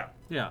 Yeah.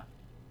 Yeah.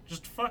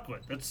 Just fuck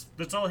with.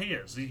 That's all he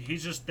is.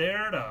 He's just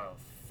there to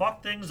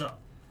fuck things up.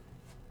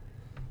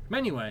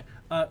 Anyway,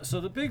 so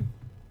the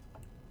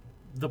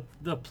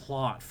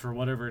plot for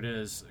whatever it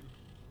is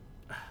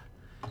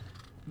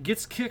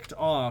gets kicked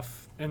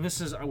off, and this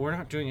is we're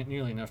not doing it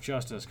nearly enough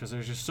justice because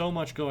there's just so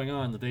much going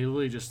on that they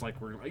literally just like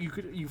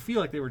you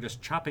feel like they were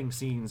just chopping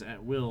scenes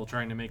at will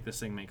trying to make this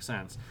thing make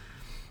sense.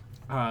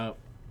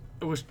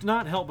 It was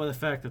not helped by the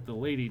fact that the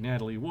lady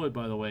Natalie Wood,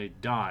 by the way,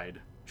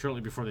 died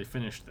shortly before they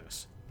finished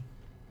this.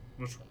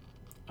 Which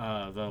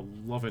one? The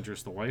love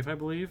interest, the wife, I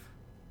believe.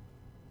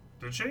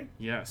 Did she?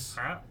 Yes.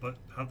 But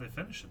how'd they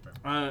finish it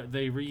then?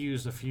 They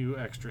reused a few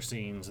extra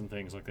scenes and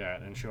things like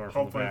that and show her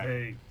from the back.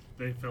 Hopefully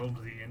they filmed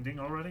the ending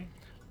already?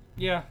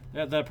 Yeah,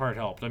 that part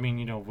helped. I mean,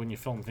 you know, when you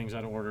film things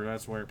out of order,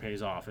 that's where it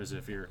pays off, is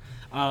if you're...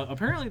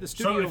 apparently the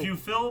studio... So if you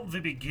film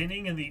the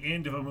beginning and the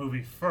end of a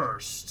movie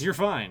first... You're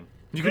fine.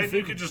 You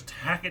could just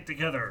hack it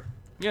together.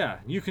 Yeah,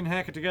 you can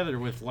hack it together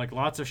with, like,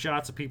 lots of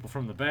shots of people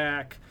from the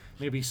back,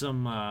 maybe a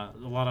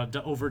lot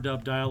of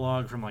overdub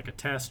dialogue from, like, a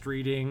test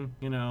reading,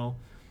 you know,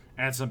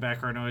 add some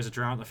background noise to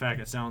drown out the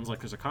fact it sounds like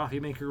there's a coffee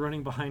maker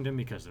running behind him,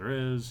 because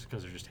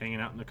they're just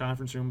hanging out in the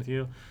conference room with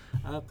you.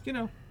 You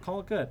know, call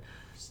it good.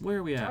 Where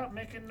are we at? Stop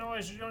making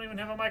noise. You don't even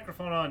have a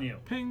microphone on you.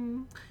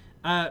 Ping.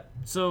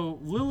 So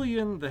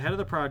Lillian, the head of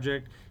the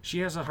project, she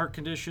has a heart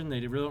condition. They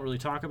don't really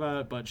talk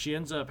about it, but she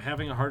ends up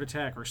having a heart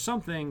attack or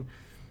something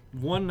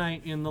one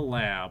night in the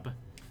lab,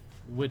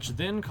 which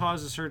then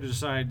causes her to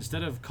decide,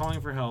 instead of calling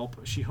for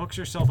help, she hooks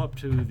herself up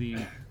to the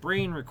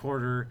brain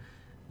recorder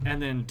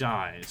and then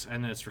dies.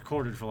 And it's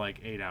recorded for like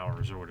 8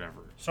 hours or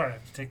whatever. Sorry, I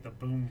have to take the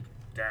boom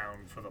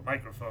down for the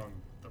microphone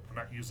that we're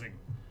not using.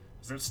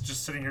 It's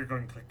just sitting here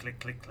going click, click,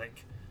 click,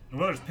 click. And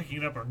whether it's picking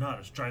it up or not,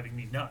 it's driving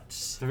me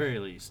nuts. At the very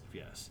least,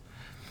 yes.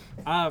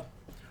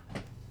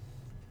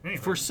 Anyway.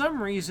 For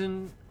some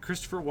reason,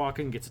 Christopher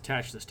Walken gets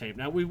attached to this tape.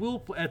 Now,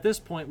 at this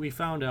point, we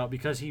found out,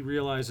 because he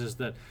realizes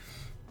that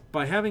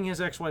by having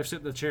his ex-wife sit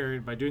in the chair,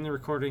 by doing the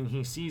recording,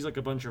 he sees like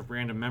a bunch of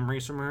random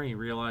memories from her. He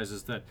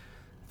realizes that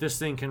this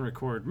thing can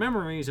record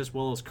memories as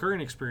well as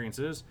current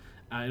experiences.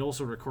 It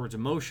also records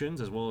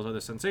emotions as well as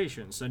other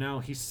sensations. So now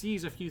he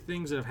sees a few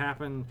things that have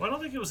happened. Well, I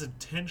don't think it was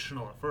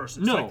intentional at first.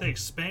 It's like they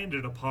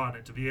expanded upon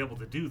it to be able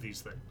to do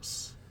these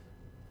things.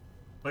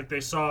 Like they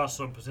saw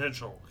some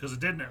potential, because it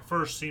didn't at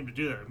first seem to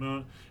do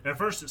that. At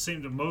first it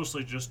seemed to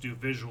mostly just do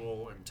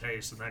visual and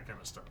taste and that kind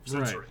of stuff,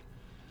 sensory. Right.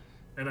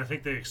 And I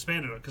think they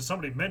expanded it, because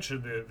somebody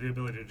mentioned the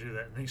ability to do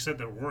that, and he said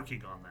they're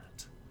working on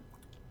that.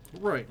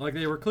 Right, like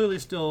they were clearly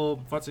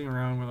still futzing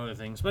around with other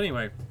things. But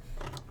anyway,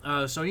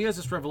 so he has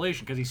this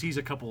revelation, because he sees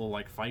a couple of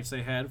like fights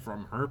they had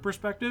from her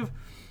perspective.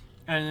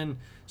 And then,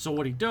 so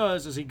what he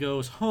does is he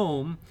goes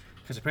home,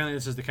 Because apparently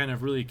this is the kind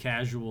of really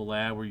casual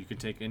lab where you can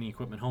take any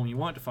equipment home you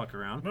want to fuck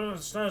around. No,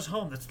 it's not his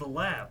home. That's the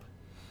lab.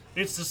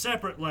 It's the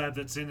separate lab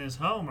that's in his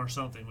home or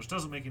something, which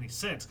doesn't make any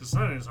sense because it's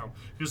not in his home.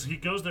 Because he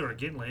goes there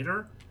again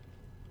later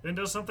and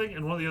does something,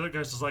 and one of the other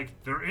guys is like,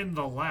 they're in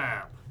the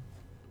lab.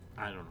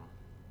 I don't know.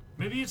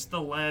 Maybe it's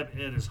the lab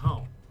at his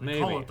home. They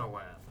call it the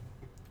lab.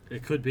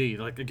 It could be.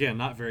 Like, again,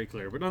 not very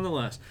clear. But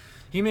nonetheless,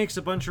 he makes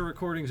a bunch of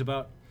recordings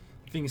about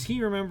things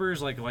he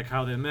remembers, like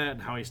how they met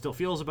and how he still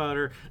feels about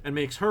her, and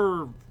makes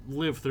her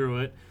live through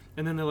it.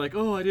 And then they're like,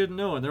 oh, I didn't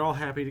know. And they're all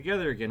happy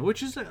together again,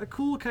 which is a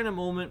cool kind of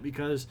moment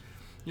because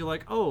you're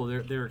like,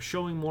 oh, they're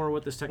showing more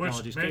what this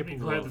technology is capable of. Which made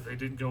me glad that they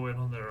didn't go in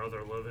on their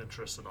other love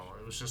interests and all.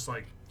 It was just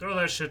like, throw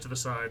that shit to the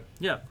side.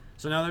 Yeah.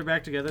 So now they're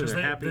back together.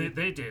 They're happy.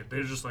 They did.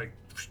 They're just like...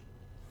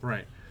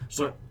 Right.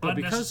 So but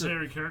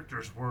unnecessary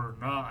characters were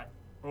not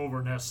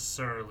over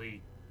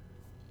necessarily...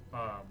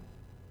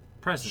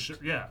 present.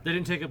 Yeah. They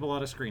didn't take up a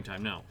lot of screen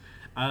time, no.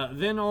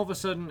 Then all of a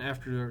sudden,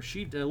 after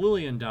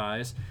Lillian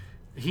dies,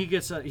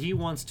 he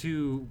wants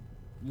to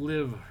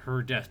live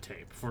her death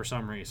tape for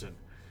some reason.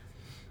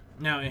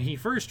 Now, and he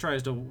first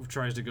tries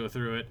to go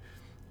through it,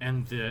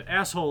 and the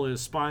asshole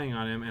is spying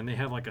on him, and they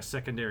have like a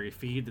secondary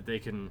feed that they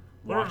can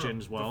watch in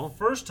as well. The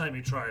first time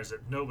he tries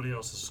it, nobody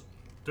else is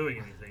doing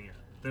anything yet.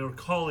 They were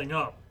calling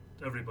up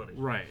everybody.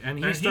 Right, and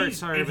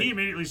he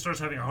immediately starts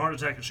having a heart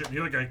attack and shit, and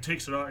the other guy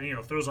takes it off,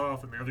 throws it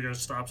off, and the other guy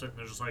stops it, and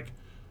they're just like,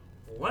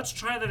 let's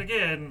try that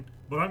again,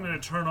 but I'm going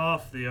to turn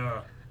off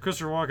the...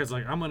 Christopher Walken's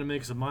like, I'm going to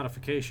make some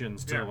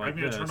modifications to like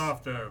this. I'm going to turn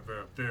off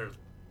the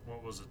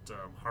what was it,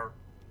 heart,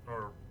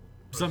 or...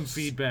 Some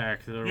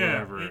feedback or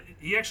whatever.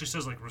 He actually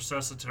says like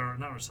resuscitator,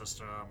 not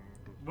resuscitator,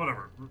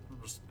 whatever.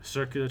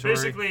 Circulatory.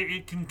 Basically,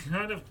 it can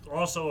kind of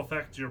also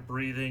affect your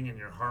breathing and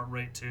your heart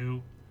rate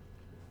too.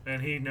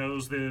 And he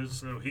knows this,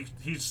 so he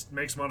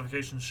makes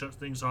modifications, shuts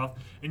things off.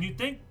 And you'd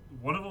think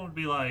one of them would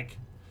be like,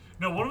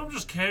 no, one of them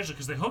just casual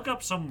because they hook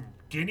up some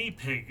guinea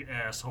pig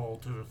asshole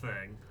to the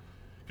thing.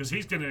 Because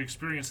he's going to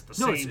experience it the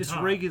same time. No, it's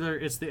regular.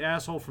 It's the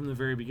asshole from the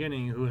very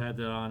beginning who had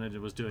that on it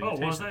and was doing it. Oh,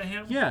 was that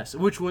him? Yes,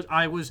 which was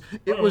It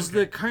was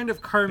the kind of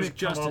karmic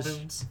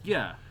justice.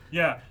 Yeah.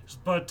 Yeah,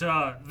 but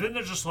then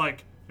they're just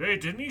like, hey,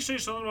 didn't he say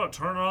something about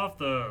turning off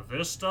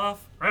this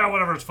stuff? Yeah,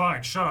 whatever, it's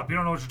fine. Shut up. You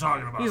don't know what you're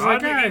talking about. He's I'm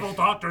like, the evil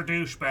Dr.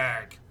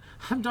 Douchebag.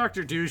 I'm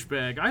Dr.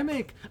 Douchebag. I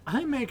make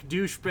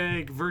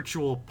douchebag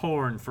virtual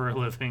porn for a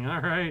living,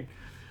 all right?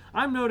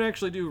 I'm known to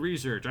actually do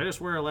research. I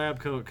just wear a lab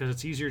coat because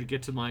it's easier to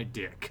get to my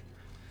dick.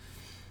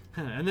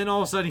 And then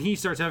all of a sudden he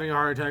starts having a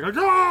heart attack. Like,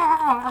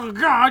 oh,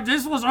 God,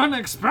 this was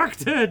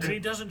unexpected. And he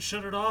doesn't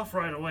shut it off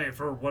right away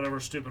for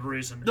whatever stupid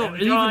reason. No,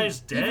 and the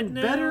guy's dead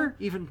now?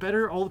 Even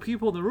better, all the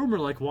people in the room are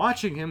like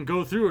watching him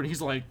go through and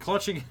he's like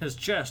clutching his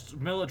chest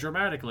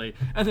melodramatically.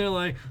 And they're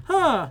like,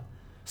 huh,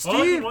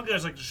 Steve? Well, one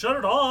guy's like, shut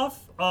it off.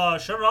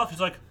 Shut it off.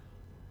 He's like,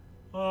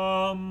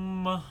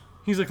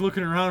 He's like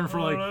looking around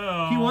for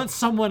he wants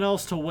someone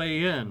else to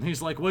weigh in.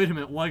 He's like, wait a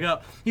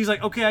minute, he's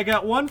like, okay, I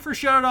got one for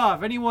shut it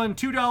off. Anyone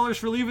 $2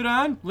 for leave it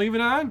on? Leave it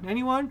on?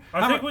 Anyone?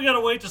 I think we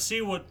gotta wait to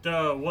see what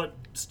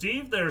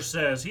Steve there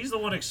says. He's the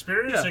one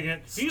experiencing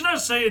it. He's not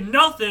saying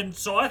nothing,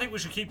 so I think we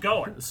should keep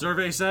going. The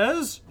survey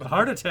says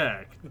heart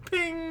attack.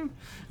 Ping.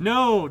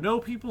 No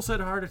people said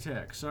heart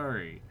attack.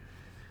 Sorry.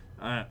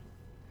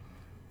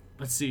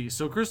 Let's see.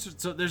 So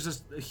there's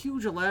this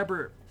huge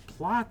elaborate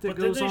plot that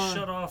goes on. But did they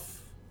shut off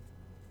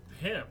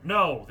him?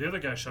 No, the other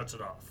guy shuts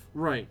it off.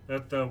 Right.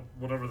 At the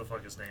whatever the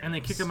fuck his name is. And they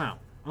kick him out.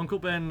 Uncle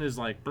Ben is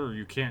like, Burr,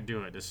 you can't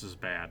do it. This is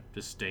bad.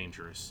 This is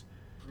dangerous.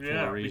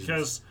 Yeah,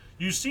 because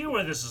you see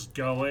where this is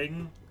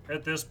going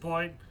at this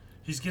point.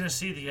 He's going to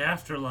see the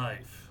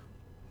afterlife.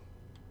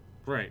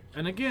 Right.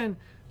 And again,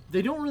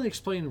 they don't really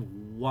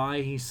explain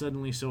why he's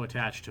suddenly so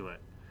attached to it.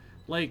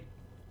 Like,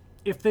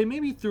 if they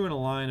maybe threw in a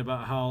line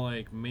about how,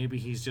 like, maybe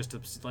he's just,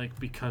 like,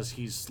 because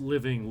he's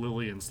living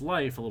Lillian's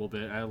life a little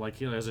bit, like,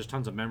 there's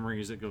tons of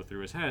memories that go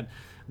through his head,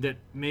 that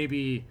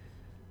maybe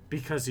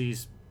because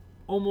he's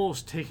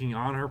almost taking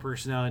on her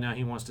personality now,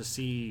 he wants to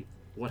see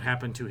what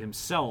happened to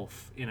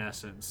himself, in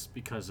essence,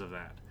 because of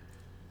that.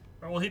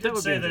 Well, he did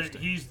say that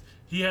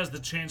he has the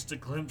chance to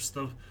glimpse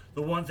the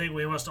one thing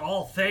we must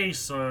all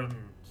face on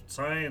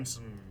science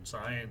and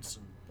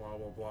blah,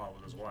 blah, blah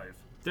with his wife.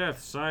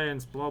 Death,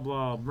 science, blah,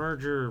 blah,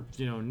 merger,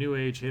 new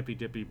age,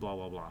 hippy-dippy, blah,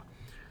 blah,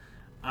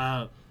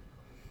 blah.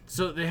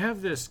 So they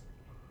have this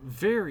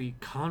very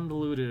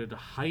convoluted,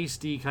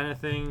 heisty kind of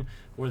thing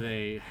where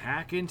they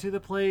hack into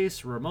the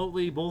place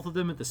remotely, both of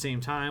them at the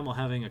same time while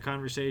having a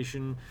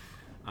conversation,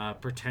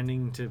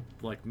 pretending to,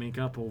 like, make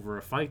up over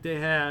a fight they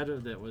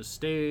had that was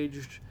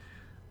staged.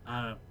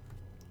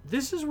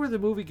 This is where the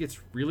movie gets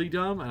really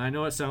dumb, and I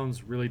know it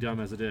sounds really dumb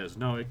as it is.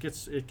 No, it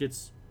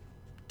gets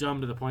dumb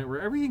to the point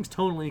where everything's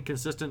tonally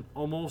consistent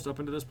almost up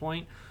until this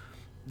point.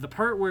 The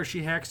part where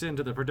she hacks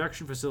into the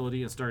production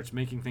facility and starts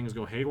making things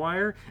go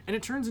haywire, and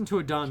it turns into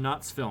a Don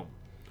Knotts film.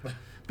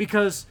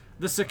 Because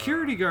the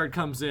security guard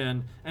comes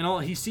in, and all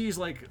he sees,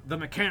 like, the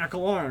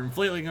mechanical arm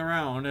flailing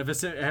around, if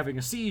it's having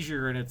a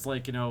seizure, and it's,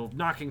 like,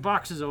 knocking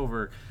boxes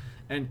over.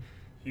 And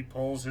he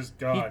pulls his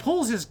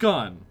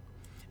gun.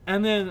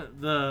 And then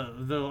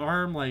the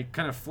arm like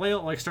kind of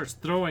starts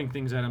throwing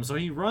things at him. So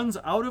he runs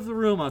out of the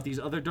room out these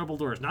other double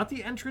doors, not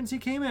the entrance he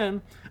came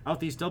in, out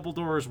these double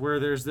doors where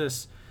there's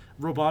this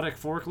robotic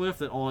forklift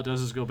that all it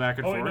does is go back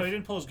and forth. Oh wait, no, he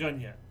didn't pull his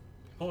gun yet.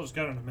 Pull his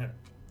gun in a minute.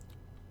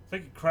 I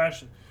think it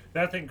crashes.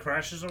 That thing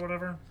crashes or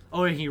whatever.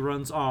 Oh, and he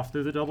runs off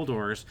through the double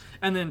doors,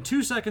 and then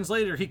 2 seconds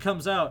later he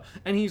comes out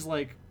and he's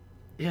like,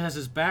 he has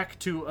his back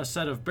to a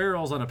set of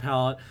barrels on a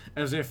pallet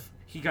as if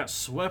he got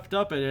swept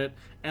up in it,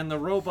 and the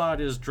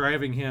robot is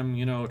driving him,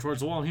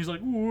 towards the wall, and he's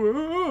like,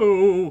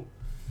 whoa!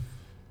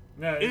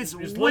 Yeah, it's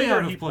way way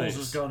out of he place.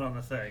 Pulls his gun on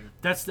the thing.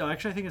 Actually, I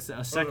think it's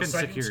a second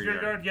security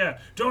guard. Yeah,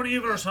 don't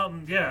even or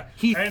something. Yeah,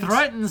 he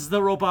threatens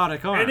the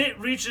robotic arm, and it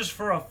reaches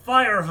for a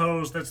fire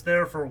hose that's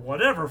there for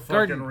whatever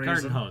fucking reason.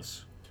 Garden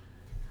hose.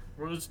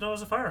 Well, it's known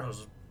as a fire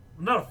hose.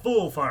 Not a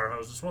full fire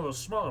hose. It's one of those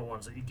smaller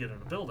ones that you get in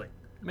a building.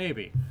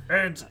 Maybe.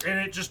 And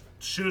it just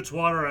shoots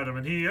water at him,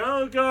 and he,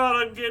 oh god,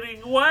 I'm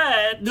getting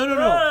wet.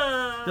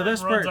 No. The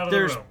best part,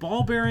 there's room.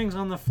 ball bearings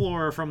on the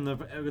floor from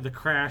the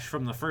crash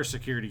from the first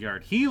security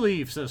guard. He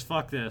leaves, says,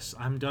 fuck this,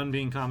 I'm done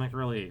being comic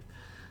relief.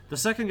 The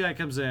second guy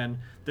comes in,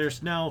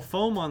 there's now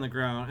foam on the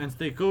ground, and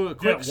they go a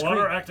quick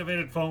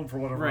water-activated foam for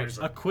whatever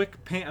reason. A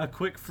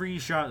quick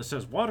freeze shot that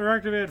says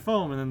water-activated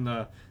foam, and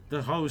then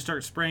the hose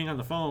starts spraying on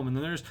the foam, and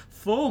then there's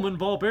foam and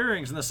ball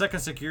bearings, and the second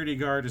security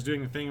guard is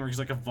doing the thing where he's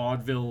like a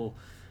vaudeville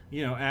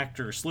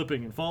actor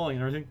slipping and falling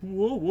and everything.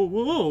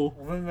 Whoa.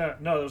 Well, then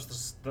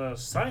the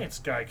science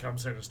guy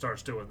comes in and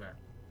starts doing that.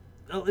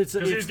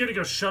 Because he's going to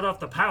go shut off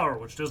the power,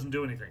 which doesn't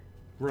do anything.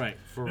 Right.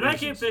 And I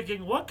keep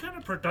thinking, what kind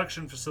of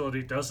production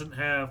facility doesn't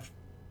have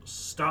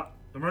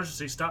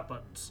emergency stop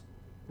buttons?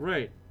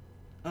 Right.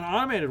 An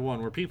automated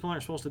one where people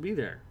aren't supposed to be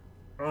there.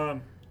 Yeah,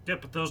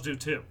 but those do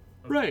too.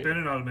 Right. I've been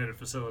in automated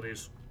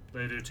facilities.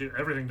 They do too.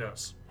 Everything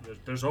does.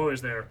 There's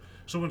always there.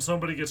 So when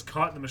somebody gets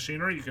caught in the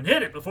machinery, you can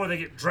hit it before they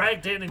get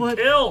dragged in and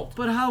killed.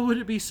 But how would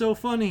it be so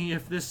funny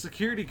if this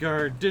security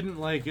guard didn't,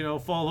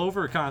 fall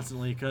over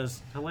constantly?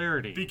 Because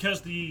hilarity.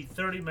 Because the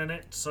 30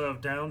 minutes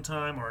of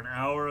downtime or an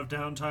hour of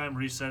downtime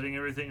resetting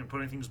everything and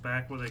putting things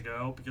back where they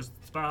go, because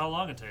it's about how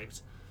long it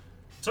takes.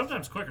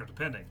 Sometimes quicker,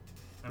 depending.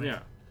 Yeah.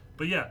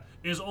 But yeah,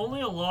 is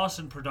only a loss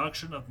in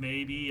production of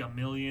maybe $1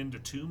 million to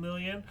 $2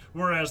 million,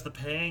 whereas the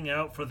paying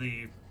out for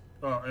the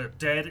a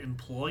dead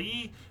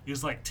employee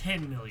is like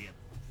 $10 million.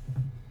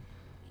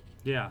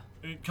 Yeah.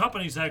 And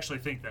companies actually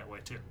think that way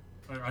too.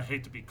 I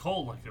hate to be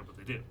cold like that, but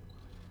they do.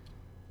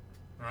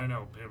 I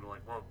know people are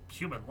like, well,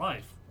 human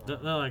life. Well,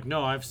 they're like,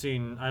 no, I've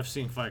seen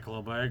Fight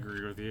Club. I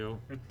agree with you.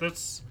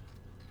 It's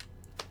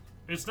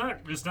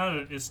not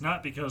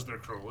because they're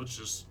cruel. It's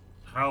just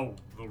how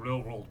the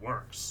real world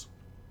works.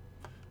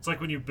 It's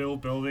like when you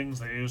build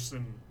buildings,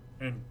 and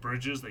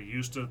bridges, they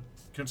used to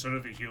consider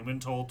the human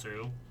toll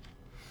too,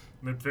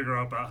 and then figure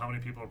out about how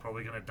many people are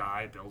probably going to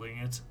die building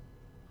it.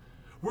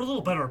 We're a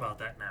little better about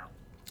that now.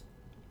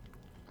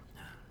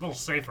 A little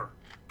safer.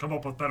 Come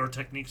up with better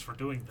techniques for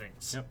doing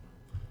things. Yep.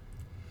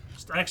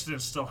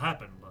 Accidents still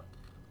happen, but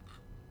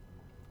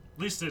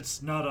at least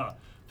it's not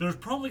there's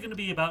probably going to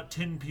be about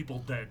 10 people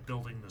dead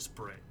building this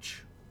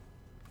bridge.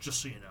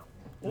 Just so you know.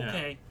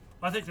 Okay. Yeah.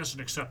 I think that's an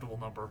acceptable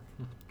number.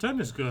 10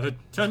 is good.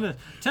 10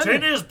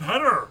 is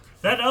better.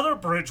 That other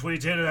bridge we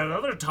did at that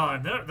other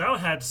time, that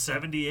had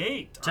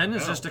 78. 10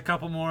 is just a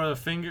couple more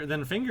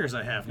fingers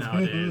I have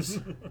nowadays.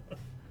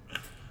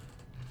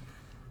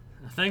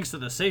 Thanks to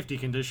the safety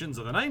conditions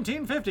of the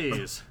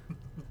 1950s.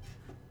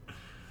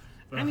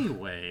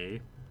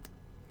 Anyway,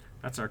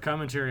 that's our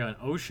commentary on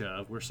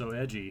OSHA. We're so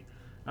edgy.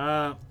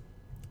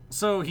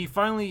 So he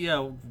finally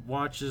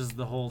watches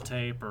the whole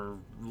tape or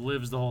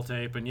lives the whole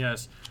tape, and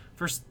yes,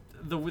 if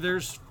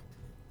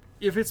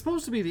it's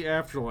supposed to be the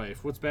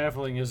afterlife, what's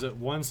baffling is that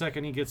 1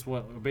 second he gets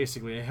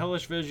basically a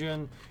hellish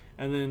vision,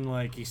 and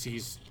then he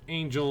sees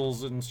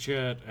angels and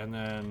shit, and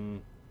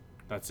then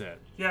that's it.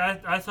 Yeah,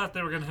 I thought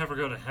they were gonna have her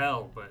go to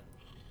hell, but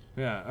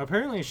yeah,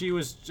 apparently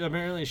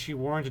she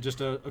warranted just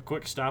a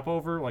quick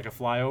stopover, like a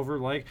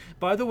flyover,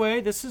 by the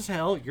way, this is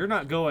hell, you're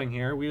not going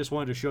here, we just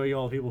wanted to show you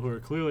all the people who are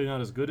clearly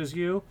not as good as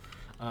you.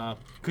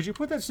 Could you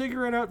put that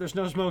cigarette out? There's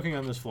no smoking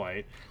on this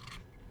flight.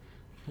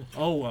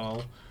 Oh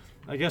well,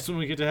 I guess when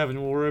we get to heaven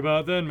we'll worry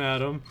about it then,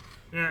 madam.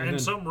 Yeah, and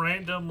some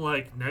random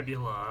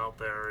nebula out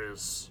there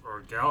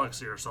or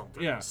galaxy or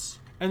something. Yes.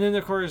 And then,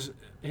 of course,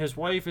 his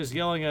wife is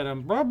yelling at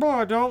him,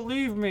 Bubba, don't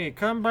leave me.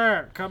 Come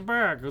back.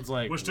 It's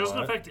like, which doesn't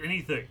affect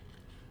anything.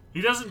 He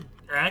doesn't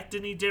act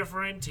any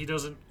different. He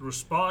doesn't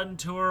respond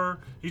to her.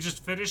 He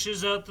just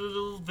finishes out the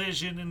little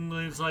vision and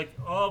is like,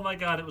 oh my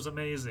god, it was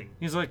amazing.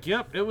 He's like,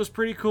 yep, it was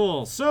pretty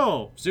cool.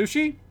 So,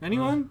 sushi?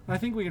 Anyone? I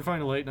think we can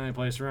find a late night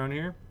place around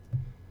here.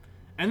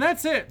 And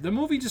that's it. The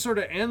movie just sort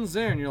of ends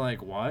there, and you're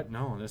like, what?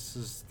 No,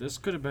 this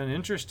could have been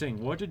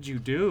interesting. What did you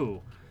do?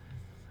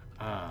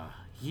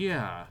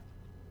 Yeah.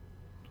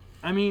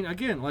 I mean,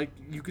 again,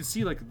 you could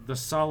see, the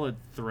solid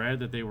thread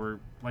that they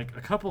were, a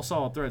couple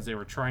solid threads they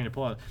were trying to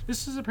pull out.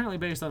 This is apparently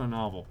based on a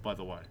novel, by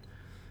the way.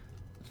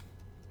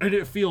 And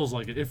it feels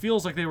like it. It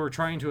feels like they were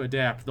trying to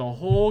adapt the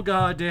whole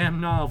goddamn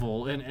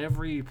novel and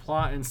every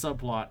plot and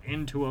subplot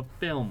into a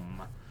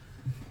film.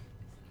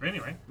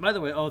 Anyway. By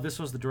the way, this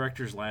was the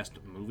director's last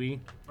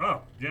movie.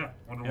 Oh, yeah.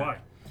 Wonder why.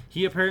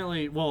 He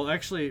apparently,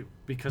 actually,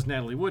 because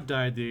Natalie Wood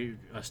died, the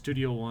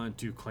studio wanted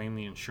to claim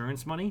the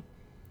insurance money.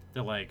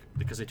 They're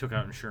because they took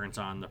out insurance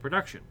on the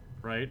production,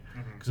 right?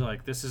 Because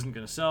this isn't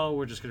going to sell.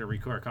 We're just going to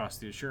recoup our cost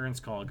of the insurance,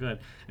 call it good.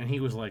 And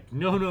he was like,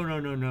 no,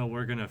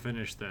 we're going to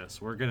finish this.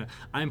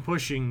 I'm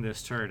pushing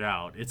this turd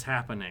out. It's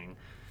happening.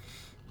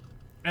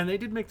 And they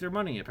did make their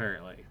money,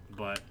 apparently.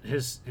 But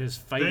his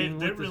fighting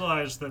They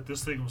realized that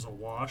this thing was a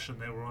wash,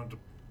 and they were on to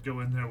go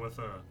in there with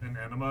an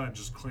enema and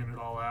just clean it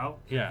all out.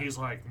 Yeah. He's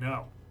like,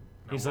 no.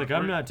 He's like,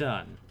 I'm not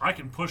done. I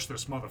can push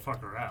this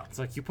motherfucker out. It's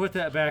like, you put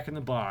that back in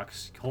the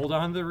box, hold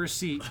on to the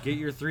receipt, get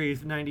your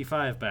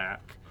 $3.95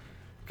 back.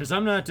 Because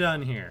I'm not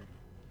done here.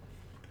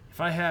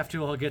 If I have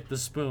to, I'll get the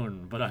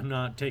spoon, but I'm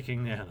not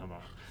taking the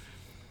enema.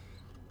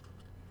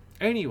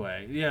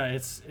 Anyway, yeah,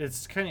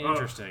 it's kind of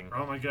interesting.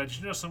 Oh my god, did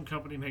you know some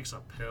company makes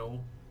a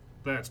pill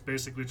that's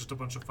basically just a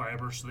bunch of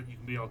fibers so that you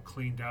can be all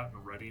cleaned out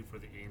and ready for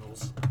the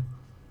anals?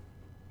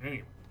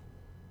 Anyway.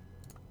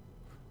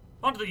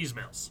 On to the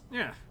emails.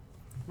 Yeah.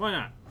 Why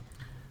not?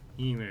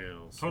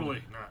 Emails.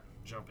 Totally not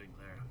jumping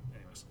there.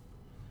 Anyways.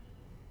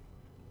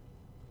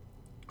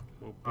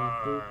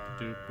 Oh,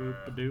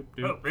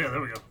 yeah,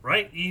 there we go.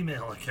 Right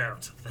email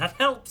account. That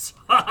helps.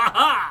 Ha ha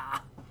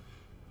ha!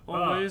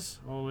 Always.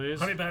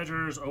 Honey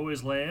Badgers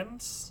always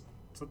lands.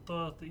 Is that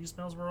the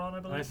emails we're on,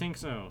 I believe? I think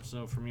so.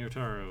 So from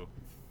Yotaro.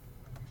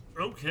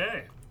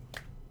 Okay.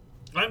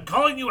 I'm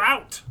calling you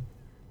out!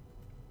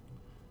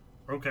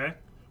 Okay.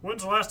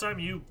 When's the last time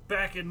you,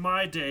 back in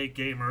my day,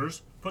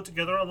 gamers, put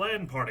together a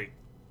LAN party?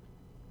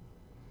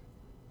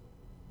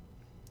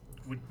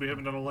 We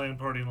haven't done a LAN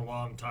party in a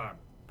long time.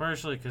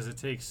 Partially because it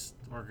takes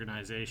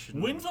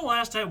organization. When's the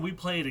last time we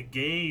played a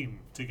game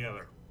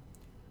together?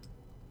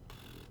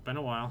 Been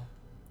a while.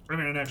 I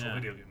mean, an actual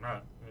video game.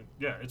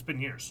 It's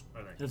been years,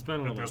 I think. It's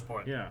been a at little. this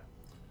point. Yeah.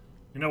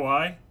 You know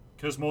why?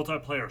 Because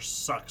multiplayer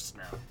sucks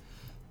now.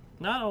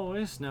 Not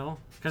always, no.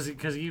 Because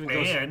he even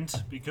goes... And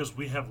because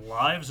we have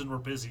lives and we're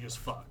busy as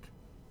fuck.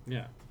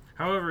 Yeah.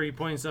 However, he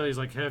points out, he's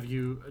like, have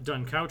you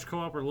done couch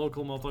co-op or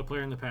local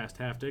multiplayer in the past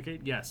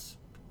half-decade? Yes,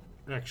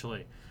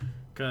 actually.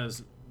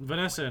 Because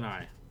Vanessa and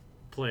I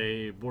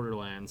play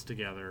Borderlands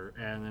together,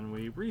 and then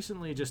we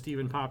recently just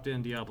even popped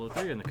in Diablo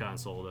 3 in the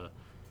console to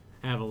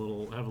have a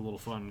little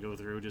fun, go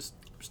through, just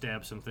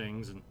stab some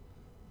things, and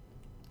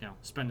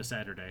spend a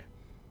Saturday.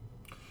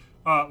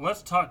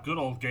 Let's talk good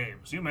old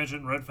games. You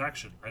mentioned Red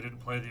Faction. I didn't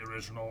play the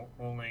original,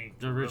 only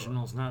the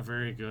original's not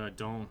very good.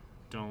 Don't.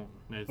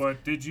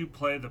 But did you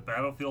play the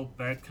Battlefield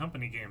Bad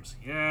Company games?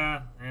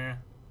 Yeah,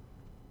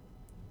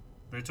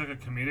 They took a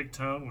comedic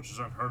tone, which is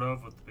unheard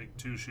of with the big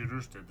two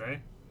shooters, did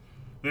they?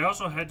 They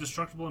also had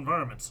destructible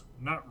environments.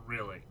 Not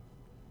really.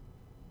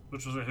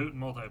 Which was a hoot in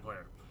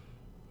multiplayer.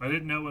 I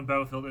didn't know when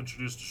Battlefield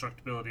introduced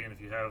destructibility and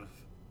if you have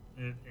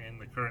it in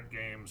the current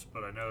games,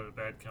 but I know that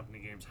Bad Company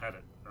games had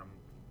it,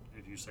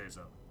 if you say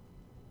so.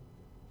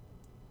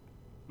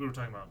 We were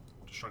talking about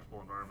destructible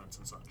environments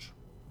and such.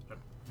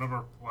 Remember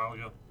a while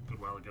ago? A good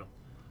while ago.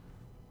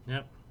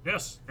 Yep.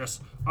 Yes.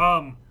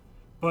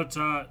 But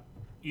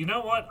you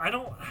know what? I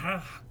don't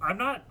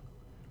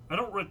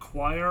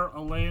require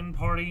a LAN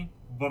party,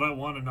 but I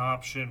want an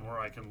option where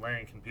I can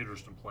LAN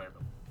computers and play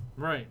them.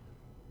 Right.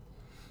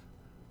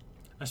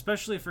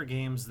 Especially for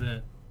games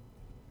that,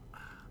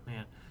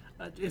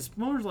 it's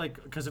more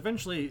like, because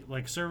eventually,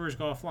 servers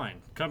go offline.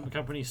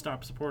 Companies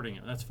stop supporting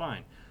it. That's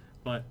fine.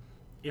 But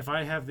if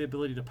I have the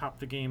ability to pop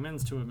the game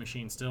into a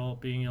machine still,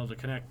 being able to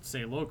connect,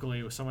 say,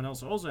 locally with someone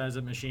else who also has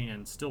a machine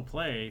and still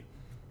play,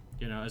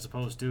 as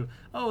opposed to,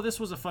 oh, this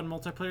was a fun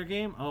multiplayer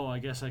game. Oh, I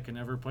guess I can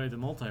never play the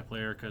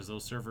multiplayer because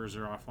those servers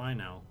are offline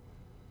now.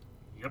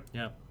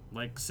 Yep.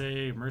 Like,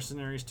 say,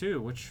 Mercenaries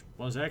 2, which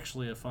was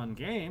actually a fun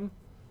game.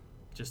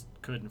 Just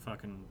couldn't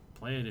fucking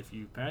play it if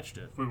you patched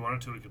it. If we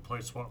wanted to, we could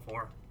play SWAT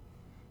 4.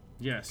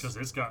 Yes. Because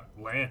it's got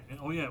LAN.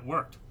 Oh, yeah, it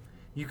worked.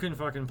 You can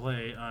fucking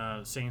play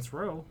Saints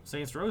Row.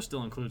 Saints Row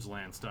still includes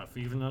LAN stuff,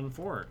 even on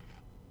 4.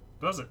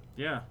 Does it?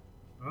 Yeah.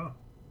 Oh.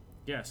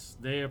 Yes.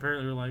 They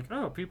apparently were like,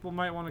 oh, people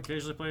might want to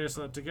occasionally play us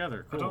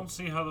together. Cool. I don't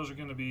see how those are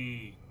going to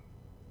be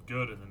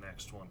good in the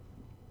next one.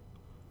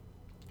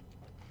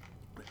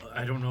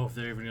 I don't know if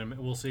they're even going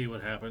to... We'll see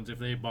what happens if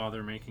they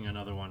bother making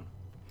another one.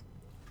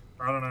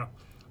 I don't know.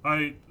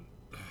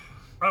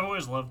 I've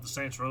always loved the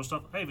Saints Row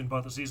stuff. I even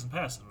bought the season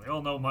pass, and we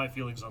all know my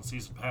feelings on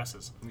season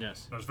passes.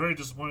 Yes. I was very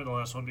disappointed in the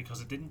last one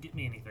because it didn't get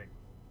me anything.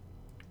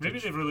 Maybe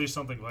they've released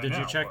something by now. Did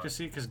you check to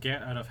see? Because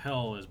Get Out of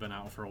Hell has been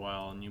out for a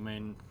while, and you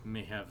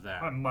may have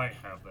that. I might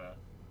have that.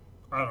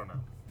 I don't know.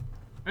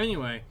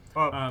 Anyway.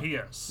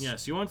 P.S.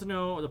 Yes, you want to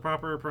know what the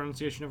proper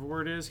pronunciation of a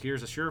word is?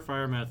 Here's a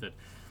surefire method.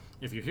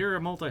 If you hear a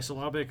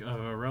multisyllabic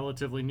of a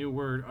relatively new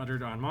word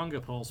uttered on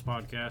Manga Pulse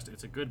podcast,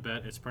 it's a good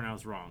bet it's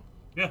pronounced wrong.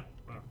 Yeah.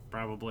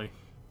 Probably.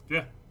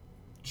 Yeah.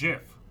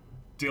 Jiff.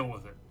 Deal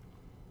with it.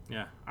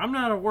 Yeah. I'm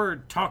not a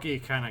word talky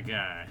kind of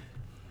guy.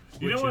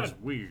 You know is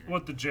weird.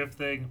 What the GIF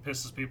thing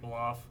pisses people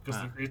off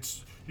because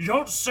it's you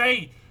don't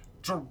say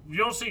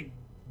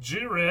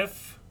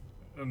GIF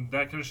and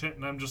that kind of shit,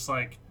 and I'm just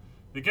like,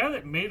 the guy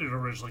that made it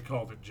originally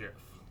called it GIF.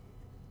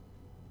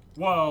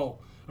 Well,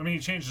 I mean, he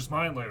changed his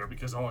mind later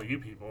because all you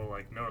people are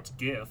like, no, it's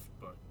GIF,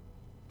 but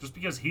just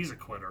because he's a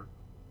quitter.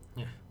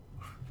 Yeah.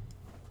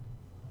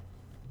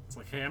 It's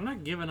like, hey, I'm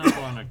not giving up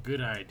on a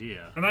good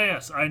idea. And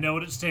I know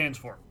what it stands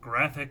for.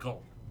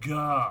 Graphical.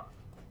 Gah.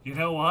 You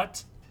know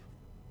what?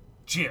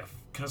 GIF,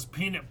 'cause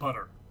peanut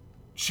butter.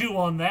 Chew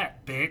on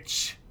that,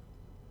 bitch.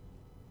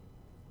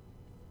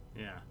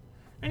 Yeah.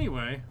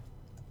 Anyway.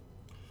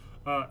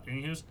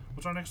 Anywho's,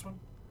 what's our next one?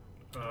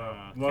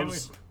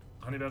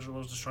 Honey Badger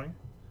loves destroying.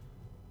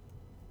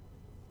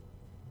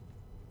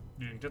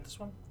 You didn't get this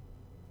one?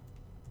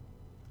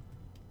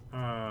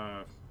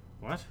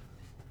 What?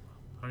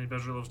 Honey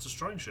Badger loves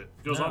destroying shit.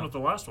 It goes on with the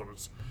last one.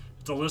 It's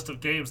a list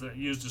of games that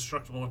use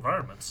destructible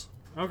environments.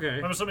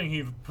 Okay. I'm assuming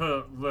he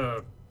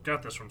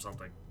got this from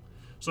something.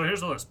 So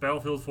here's the list.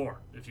 Battlefield 4,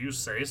 if you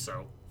say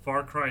so.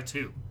 Far Cry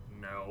 2,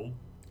 no.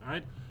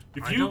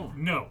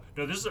 No,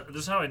 this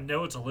is how I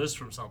know it's a list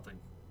from something.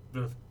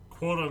 The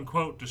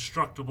quote-unquote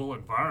destructible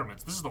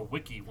environments. This is the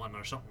wiki one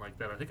or something like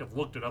that. I think I've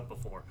looked it up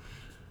before.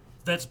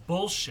 That's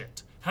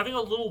bullshit. Having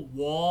a little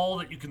wall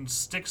that you can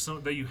stick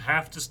that you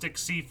have to stick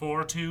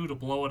C4 to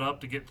blow it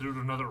up to get through to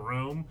another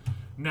room.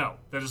 No,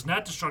 that is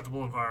not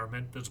destructible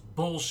environment. That's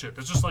bullshit.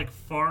 That's just like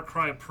Far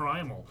Cry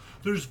Primal.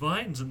 There's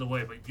vines in the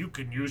way, but you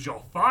can use your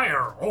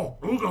fire. Oh,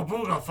 ooga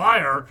booga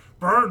fire,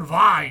 burn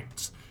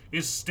vines.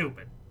 It's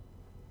stupid.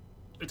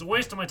 It's a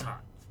waste of my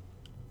time.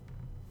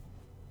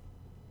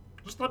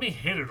 Just let me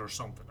hit it or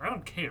something. I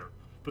don't care.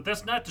 But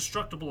that's not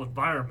destructible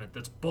environment.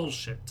 That's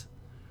bullshit.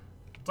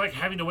 It's like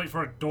having to wait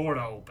for a door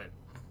to open.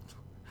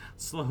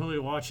 Slowly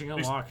watching a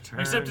lock turn.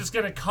 Except it's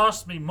going to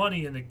cost me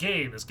money in the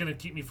game. It's going to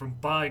keep me from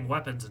buying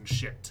weapons and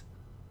shit.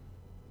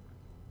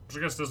 Which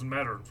I guess doesn't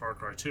matter in Far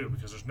Cry 2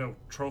 because there's no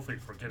trophy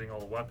for getting all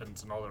the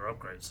weapons and all their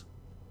upgrades.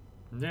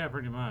 Yeah,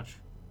 pretty much.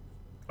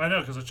 I know,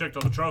 because I checked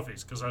all the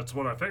trophies, because that's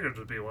what I figured it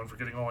would be one for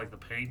getting all like the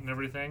paint and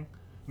everything.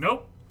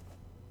 Nope.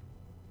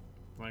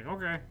 Like,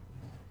 okay.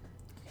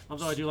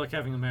 Although I do like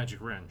having the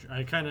magic wrench.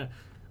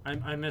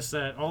 I miss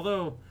that.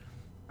 Although,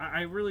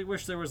 I really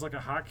wish there was like a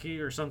hotkey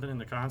or something in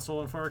the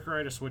console in Far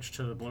Cry to switch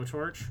to the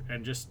blowtorch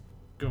and just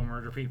go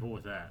murder people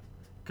with that.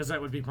 Because that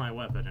would be my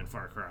weapon in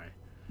Far Cry.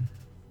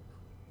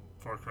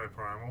 Far Cry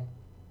Primal?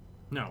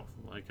 No,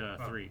 like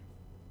 3.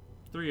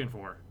 3 and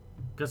 4.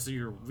 Because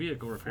your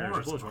vehicle repairs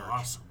blowtorch.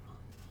 Awesome.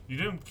 You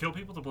didn't kill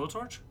people with a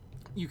blowtorch?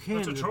 You can.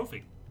 That's a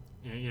trophy.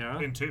 Yeah.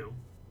 In 2.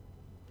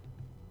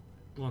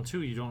 Well, in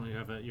 2 you don't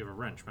have you have a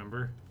wrench,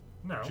 remember?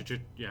 No.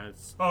 Yeah,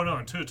 it's... Oh, no,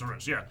 in 2 it's a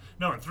wrench, yeah.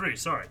 No, in 3,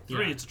 sorry.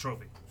 3 it's a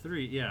trophy.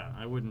 3, yeah,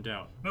 I wouldn't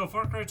doubt. No,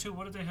 Far Cry 2,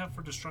 what did they have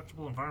for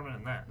destructible environment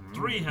in that?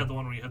 3 had the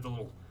one where you had the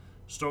little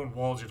stone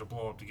walls you had to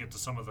blow up to get to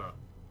some of the...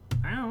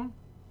 I don't know.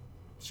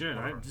 Shit,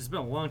 it's been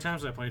a long time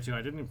since I played 2. I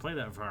didn't even play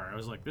that far. I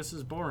was like, this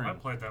is boring. I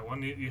played that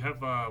one. You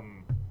have,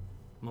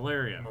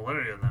 Malaria in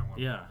that one.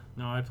 Yeah.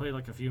 No, I played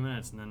like a few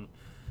minutes, and then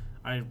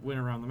I went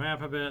around the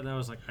map a bit, and I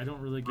was like, I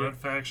don't really get... Red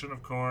Faction,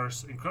 of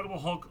course. Incredible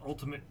Hulk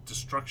Ultimate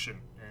Destruction.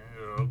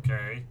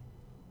 Okay.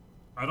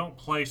 I don't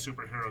play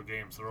superhero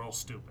games. They're all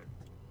stupid.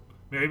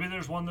 Maybe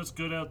there's one that's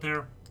good out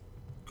there.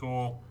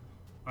 Cool.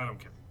 I don't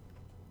care.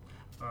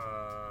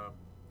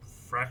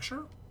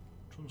 Fracture?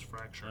 Which one's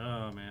Fracture?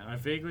 Oh, man. I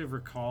vaguely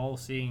recall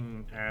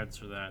seeing ads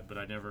for that, but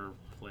I never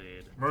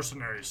played.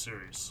 Mercenaries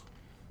series.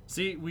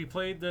 See, we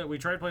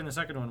tried playing the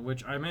second one,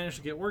 which I managed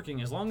to get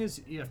working as long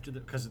as you have to,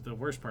 because the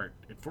worst part,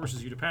 it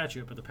forces you to patch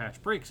it, but the patch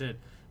breaks it,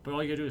 but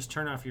all you gotta do is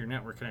turn off your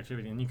network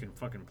connectivity and you can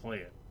fucking play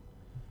it.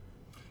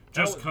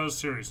 Just Cause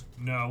series.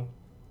 No.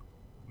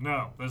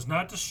 No. There's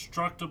not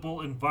destructible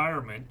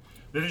environment.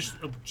 There's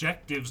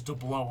objectives to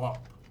blow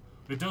up.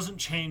 It doesn't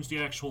change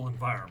the actual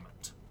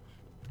environment.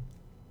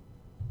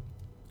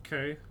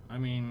 Okay, I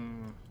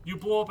mean... You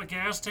blow up a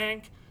gas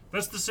tank?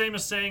 That's the same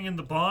as saying in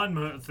the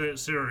Bond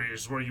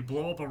series where you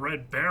blow up a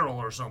red barrel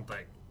or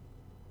something.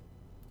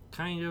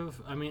 Kind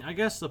of. I mean, I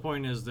guess the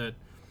point is that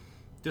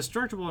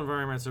destructible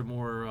environments are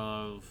more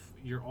of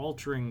you're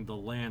altering the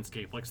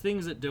landscape, like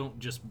things that don't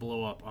just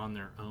blow up on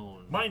their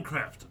own.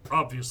 Minecraft,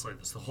 obviously,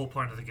 that's the whole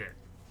point of the game.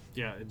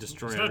 Yeah, it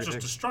destroys everything. It's not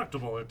just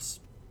destructible, it's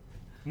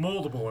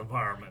moldable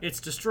environment. It's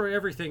destroy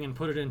everything and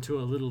put it into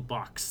a little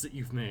box that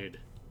you've made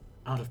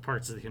out of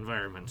parts of the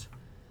environment.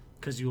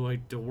 Because you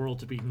like the world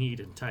to be neat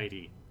and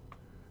tidy.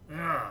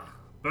 Yeah.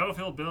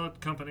 Battlefield Billet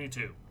Company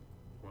 2.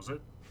 Was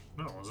it?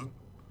 No, it wasn't.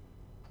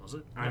 Was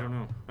it? I don't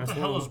know. What the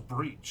hell is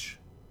Breach?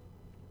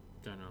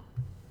 Don't know.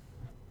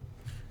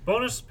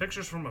 Bonus,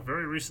 pictures from a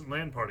very recent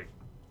LAN party.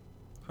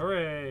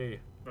 Hooray!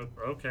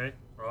 Okay,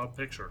 raw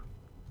picture.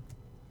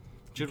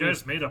 You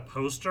guys made a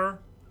poster?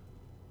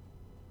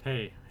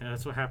 Hey,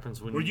 that's what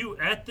happens when... Were you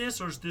at this,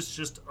 or is this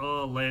just a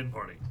LAN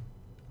party?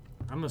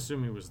 I'm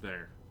assuming he was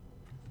there.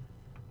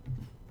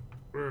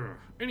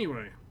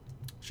 Anyway,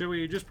 should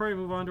we just probably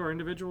move on to our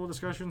individual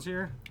discussions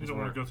here? You don't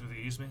want to go through the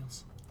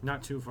emails?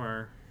 Not too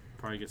far.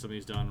 Probably get some of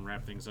these done and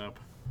wrap things up.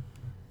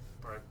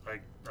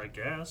 I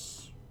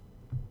guess.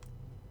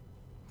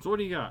 So what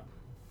do you got?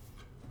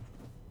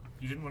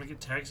 You didn't want to get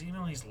Tag's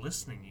email? He's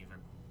listening even.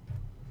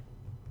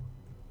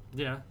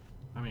 Yeah,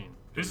 I mean...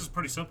 This is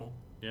pretty simple.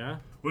 Yeah?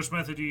 Which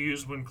method do you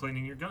use when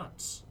cleaning your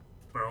guns?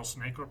 Barrel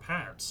snake or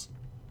pads?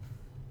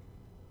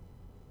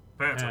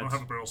 Pads. I don't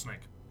have a barrel snake.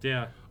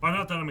 Yeah. Well,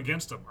 not that I'm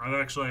against them.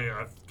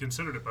 I've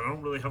considered it, but I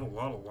don't really have a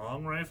lot of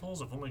long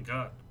rifles. I've only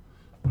got...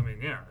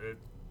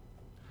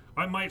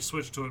 I might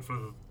switch to it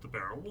for the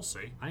barrel. We'll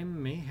see. I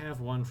may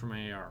have one from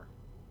AR.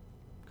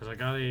 Because I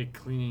got a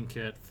cleaning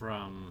kit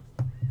from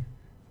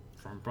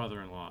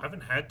brother-in-law. I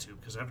haven't had to,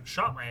 because I haven't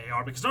shot my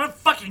AR, because I don't have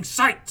fucking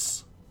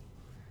sights!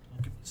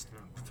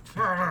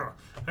 I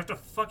have to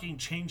fucking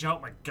change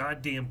out my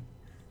goddamn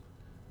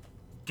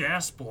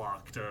gas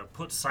block to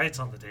put sights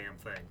on the damn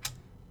thing.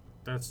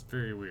 That's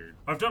very weird.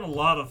 I've done a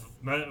lot of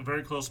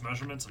very close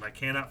measurements, and I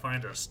cannot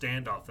find a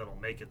standoff that'll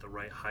make it the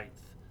right height,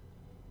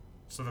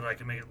 so that I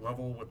can make it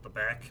level with the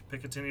back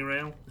Picatinny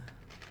rail.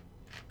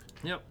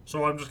 Yep.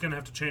 So I'm just going to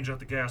have to change out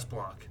the gas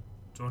block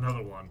to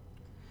another one,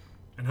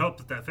 and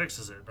hope that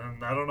fixes it.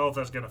 And I don't know if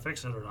that's going to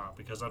fix it or not,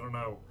 because I don't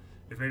know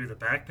if maybe the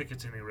back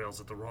Picatinny rail's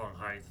at the wrong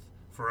height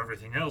for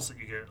everything else that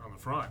you get on the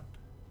front.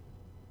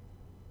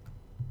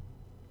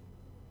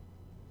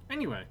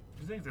 Anyway.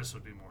 You think this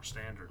would be more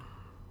standard?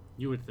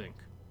 You would think.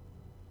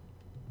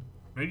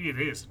 Maybe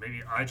it is.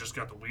 Maybe I just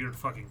got the weird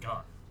fucking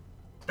gun.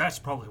 That's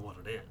probably what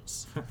it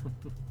is.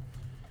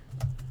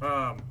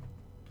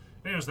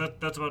 Anyways,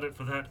 that's about it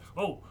for that.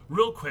 Oh,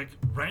 real quick,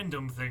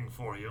 random thing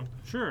for you.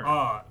 Sure.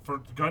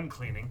 For gun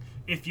cleaning,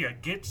 if you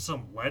get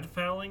some lead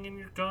fouling in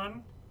your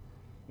gun,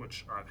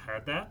 which I've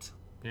had that.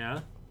 Yeah.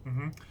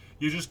 Mm-hmm.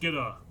 You just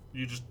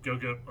go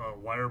get a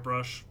wire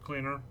brush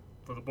cleaner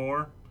for the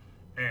bore,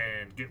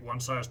 and get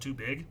one size too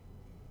big.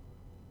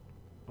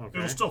 Okay.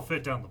 It'll still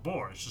fit down the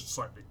bore. It's just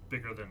slightly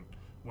bigger than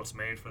what's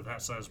made for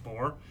that size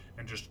bore,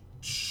 and just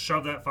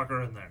shove that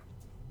fucker in there.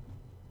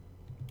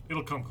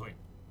 It'll come clean.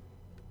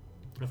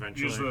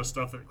 Eventually. Use the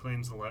stuff that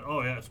cleans the lead.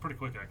 Oh yeah, it's pretty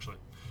quick actually.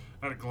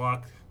 I had a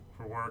Glock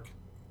for work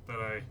that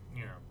I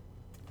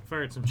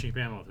fired some cheap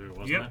ammo through,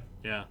 wasn't it?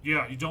 Yeah.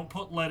 Yeah, you don't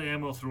put lead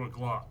ammo through a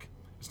Glock.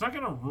 It's not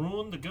going to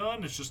ruin the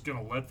gun, it's just going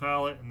to lead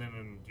foul it, and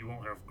then you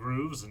won't have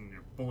grooves, and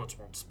your bullets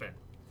won't spin.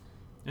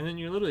 And then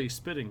you're literally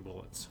spitting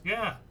bullets.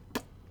 Yeah.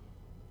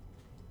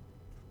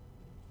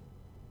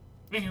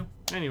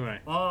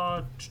 Anyway.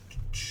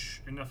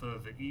 Enough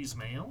of the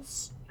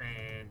mails,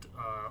 and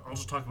I'll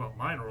just talk about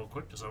mine real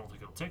quick, because I don't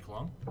think it'll take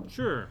long.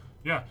 Sure.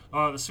 Yeah,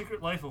 The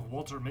Secret Life of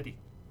Walter Mitty.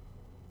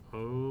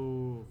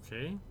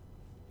 Okay.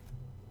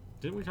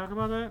 Didn't we talk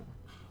about that?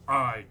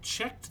 I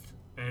checked,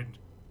 and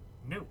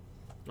no.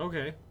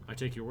 Okay, I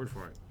take your word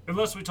for it.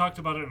 Unless we talked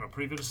about it in a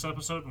previous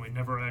episode, and we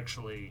never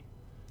actually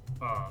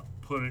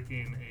put it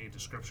in a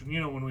description. You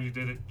know, when we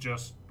did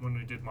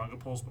manga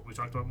polls, but we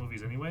talked about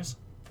movies anyways.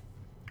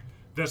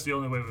 That's the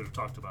only way we would have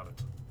talked about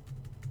it.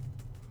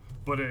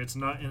 But it's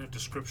not in a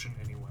description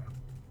anywhere.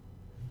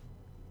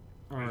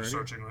 Are you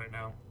searching right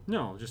now?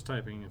 No, just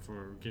typing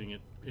for getting it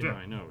in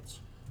my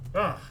notes.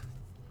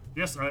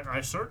 Yes,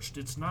 I searched.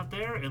 It's not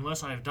there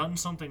unless I've done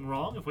something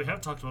wrong. If we have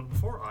talked about it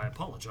before, I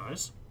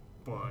apologize.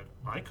 But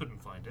I couldn't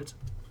find it.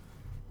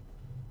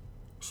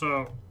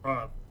 So,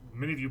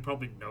 many of you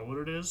probably know what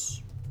it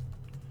is.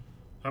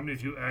 How many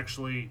of you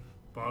actually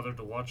bothered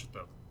to watch it,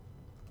 though?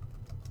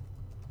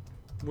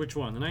 Which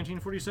one? The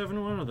 1947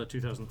 one or the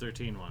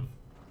 2013 one?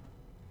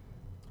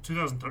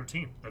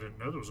 2013. I didn't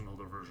know there was an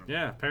older version.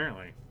 Yeah,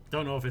 apparently.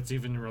 Don't know if it's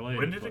even related.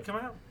 When did it come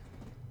out?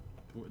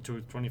 To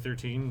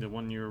 2013, the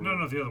one year...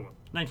 No, the other one.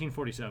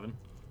 1947.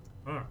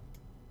 Oh.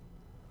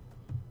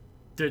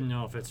 Didn't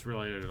know if it's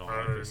related at all.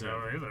 I didn't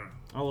know either.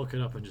 I'll look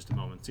it up in just a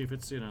moment. See if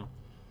it's, Written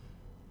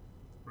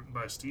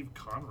by Steve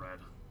Conrad.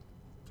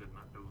 Did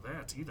not know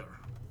that either.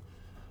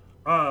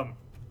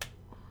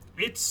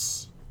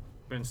 It's...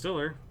 Ben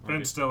Stiller.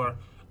 Ben Stiller.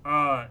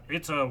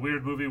 It's a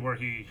weird movie where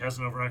he has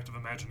an overactive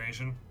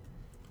imagination,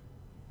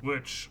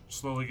 which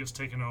slowly gets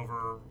taken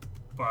over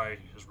by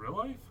his real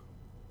life.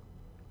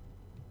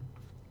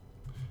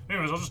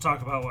 Anyways, I'll just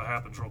talk about what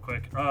happens real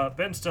quick.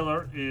 Ben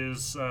Stiller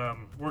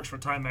works for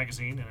Time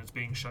Magazine, and it's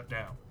being shut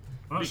down.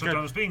 Well, not shut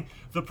down. It's being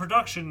the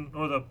production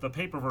or the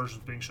paper version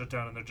is being shut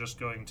down, and they're just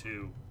going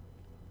to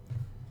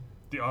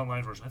the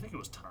online version. I think it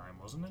was Time,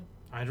 wasn't it?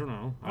 I don't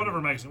know. Whatever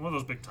magazine, one of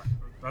those big time.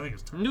 I think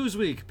it's Time.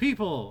 Newsweek,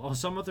 People. Oh,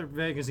 some other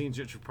magazines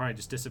that should probably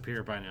just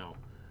disappear by now.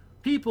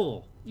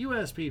 People,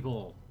 U.S.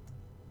 People.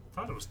 I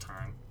thought it was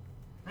Time.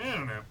 I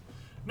don't know.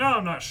 No,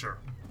 I'm not sure.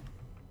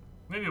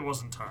 Maybe it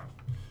wasn't Time.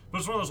 But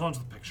it's one of those ones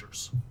with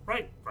pictures.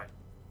 Right.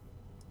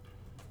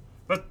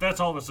 But that's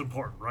all that's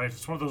important, right?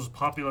 It's one of those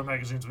popular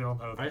magazines we all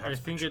know. That I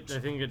think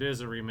it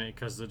is a remake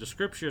because the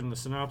description, the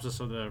synopsis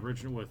of the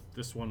original with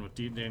this one with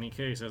Danny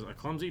Kaye says a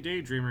clumsy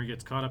daydreamer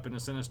gets caught up in a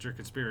sinister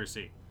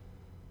conspiracy.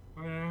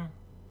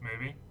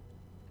 Maybe.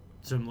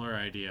 Similar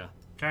idea.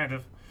 Kind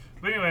of.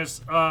 But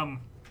anyways,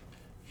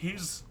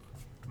 he's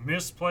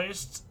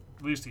misplaced.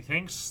 At least he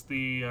thinks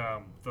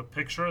the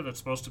picture that's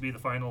supposed to be the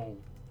final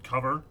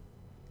cover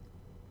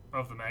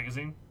of the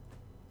magazine.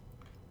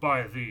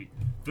 by the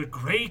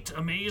great,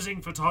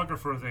 amazing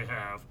photographer they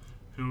have,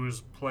 who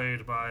is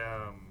played by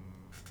I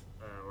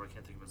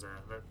can't think of his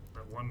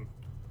that one.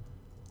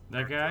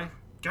 That guy?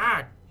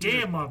 God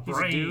damn my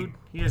brain! He's a dude.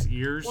 He has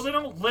ears. Well, they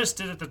don't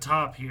list it at the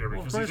top here Well,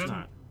 because of he course doesn't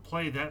not.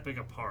 play that big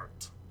a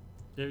part.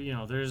 You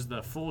know, there's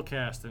the full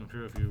cast and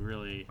crew if you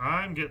really.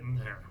 I'm getting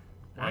there.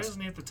 Why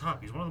isn't he at the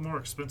top? He's one of the more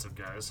expensive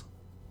guys.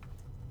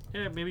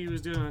 Yeah, maybe he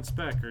was doing it on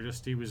spec, or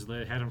just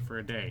they had him for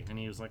a day, and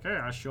he was like, "Hey,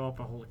 I show up,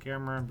 I hold a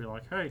camera, and be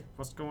like, hey,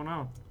 what's going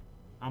on?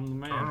 I'm the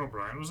man." Arnold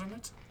O'Brien was in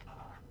it.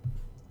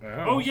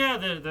 Oh yeah,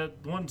 that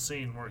one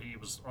scene where he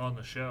was on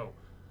the show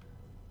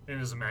in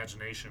his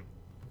imagination.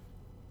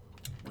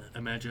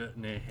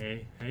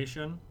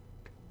 Imagination?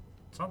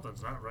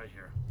 Something's not right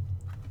here.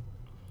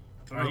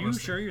 Are you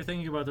sure you're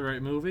thinking about the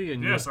right movie?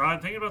 And yes, I'm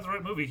thinking about the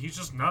right movie. He's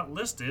just not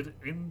listed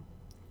in.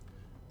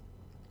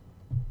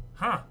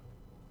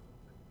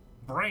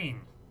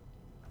 Brain.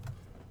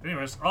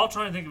 Anyways, I'll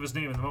try and think of his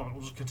name in a moment.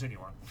 We'll just continue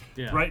on.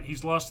 Yeah. Right?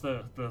 He's lost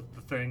the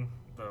thing,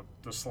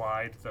 the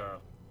slide, the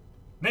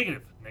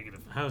negative.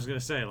 I was gonna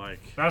say, like,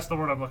 that's the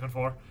word I'm looking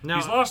for. No,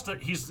 he's lost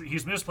it.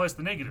 He's misplaced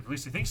the negative. At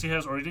least he thinks he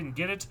has, or he didn't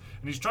get it,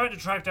 and he's trying to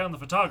track down the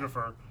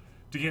photographer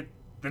to get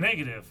the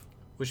negative.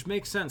 which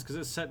makes sense because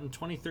it's set in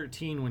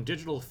 2013 when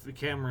digital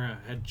camera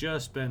had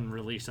just been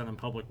released on the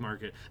public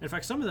market. In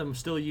fact, some of them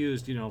still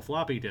used,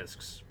 floppy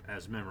disks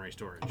as memory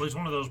storage. Well, he's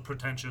one of those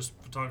pretentious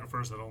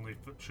photographers that only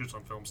shoots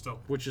on film still.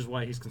 Which is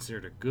why he's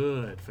considered a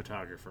good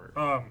photographer.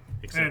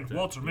 And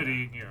Walter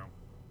Mitty,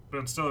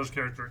 Ben Stiller's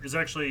character, is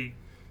actually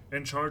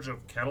in charge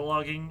of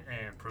cataloging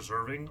and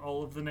preserving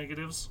all of the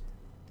negatives.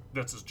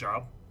 That's his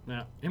job.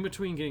 Yeah, in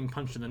between getting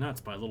punched in the nuts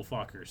by little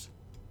fuckers.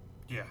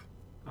 Yeah.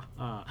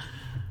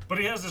 But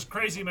he has this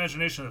crazy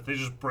imagination that they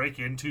just break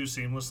into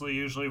seamlessly,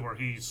 usually, where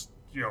he's,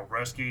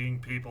 rescuing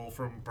people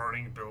from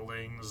burning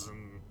buildings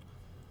and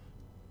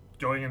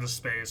going into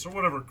space, or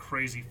whatever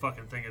crazy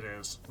fucking thing it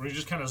is. Where he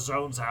just kind of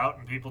zones out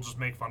and people just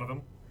make fun of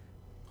him.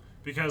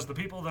 Because the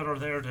people that are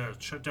there to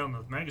shut down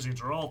the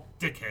magazines are all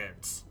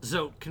dickheads.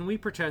 So, can we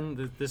pretend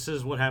that this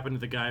is what happened to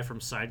the guy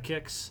from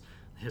Sidekicks?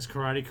 His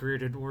karate career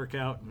didn't work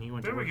out, and he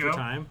went to work for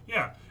Time?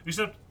 Yeah,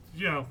 except,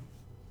 yeah.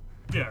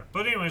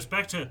 But anyways,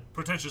 back to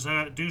pretentious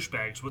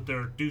douchebags with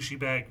their douchey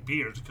bag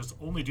beards, because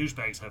only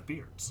douchebags have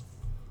beards.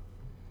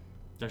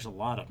 There's a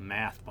lot of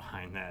math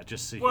behind that,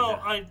 just so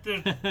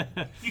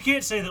you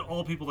can't say that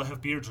all people that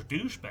have beards are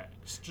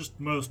douchebags. Just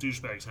most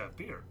douchebags have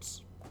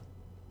beards.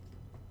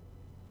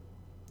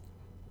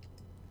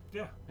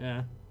 Yeah.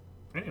 Yeah.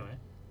 Anyway.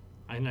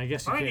 And I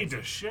guess I need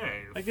to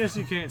shave. I guess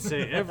you can't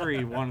say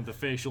every one of the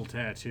facial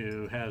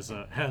tattoo has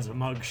a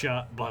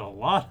mugshot, but a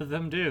lot of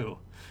them do.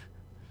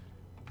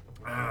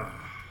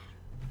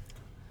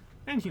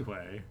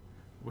 Anyway,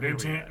 the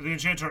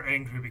enchanter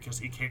angry because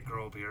he can't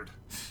grow a beard.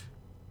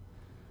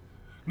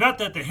 Not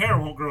that the hair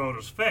won't grow out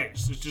his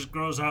face; it just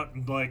grows out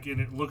and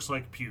it looks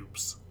like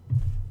pubes.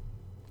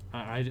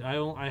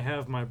 I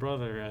have my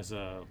brother as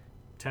a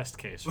test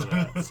case for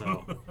that,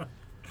 so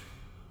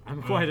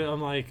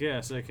I'm like,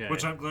 yes, okay.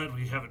 Which I'm glad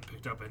we haven't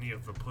picked up any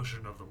of the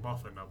pushing of the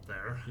muffin up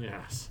there.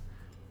 Yes.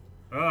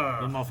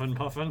 The muffin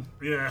puffin.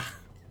 Yeah,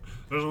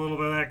 there's a little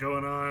bit of that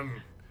going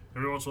on.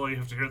 Every once in a while you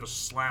have to hear the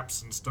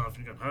slaps and stuff.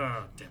 You go,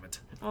 damn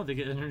it. Oh, they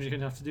get energy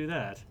enough to do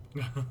that.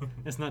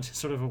 It's not just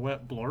sort of a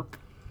wet blorp.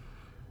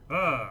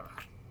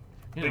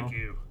 Thank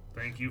you.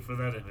 Thank you for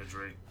that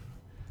imagery.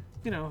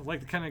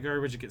 Like the kind of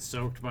garbage that gets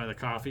soaked by the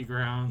coffee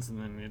grounds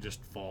and then it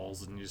just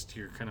falls and you just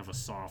hear kind of a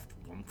soft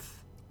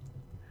woomph.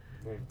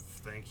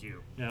 Thank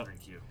you. Yep.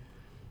 Thank you.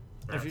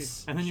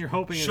 And then you're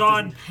hoping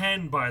Sean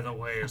Penn, by the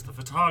way, is the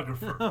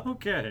photographer.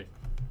 Okay.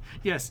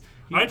 Yes.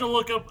 I had to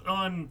look up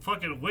on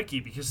fucking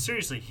Wiki because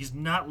seriously, he's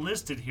not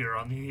listed here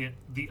on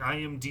the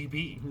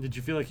IMDb. Did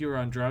you feel like you were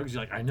on drugs?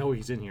 You're like, I know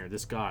he's in here.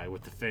 This guy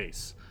with the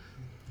face.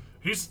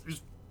 He's a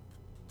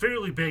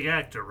fairly big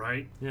actor,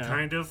 right? Yeah.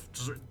 Kind of.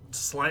 Just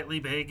slightly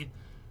big.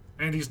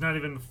 And he's not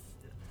even...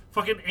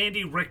 Fucking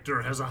Andy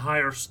Richter has a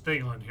higher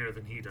thing on here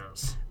than he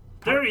does.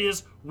 There he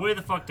is, way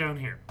the fuck down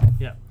here.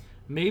 Yeah.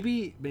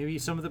 Maybe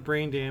some of the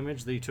brain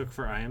damage they took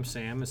for I Am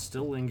Sam is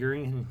still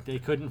lingering, and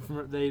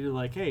they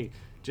like, hey,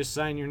 just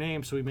sign your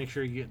name so we make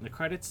sure you get in the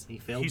credits. He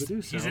failed to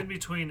do so. He's in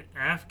between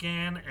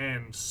Afghan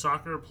and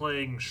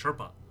soccer-playing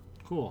Sherpa.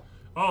 Cool.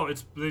 Oh,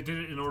 they did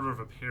it in order of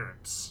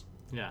appearance.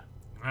 Yeah.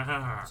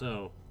 Ah.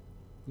 So,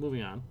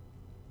 moving on.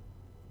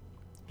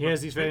 He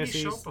has these fantasies. Did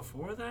he show up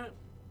before that?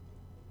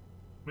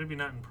 Maybe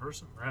not in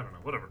person. I don't know.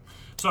 Whatever.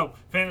 So,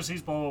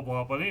 fantasies, blah, blah,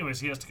 blah. But anyways,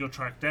 he has to go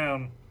track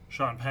down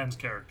Sean Penn's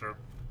character,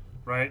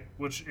 right?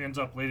 Which ends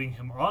up leading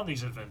him on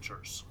these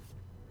adventures.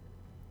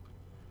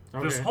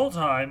 Okay. This whole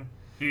time,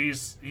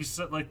 he's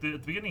at the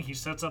beginning, he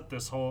sets up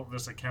this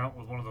account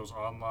with one of those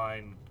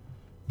online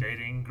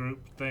dating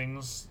group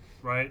things,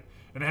 right?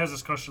 And it has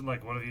this question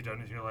like, what have you done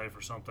with your life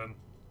or something?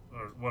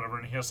 Or whatever,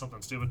 and he has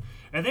something stupid.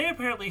 And they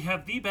apparently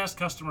have the best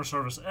customer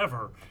service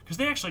ever, because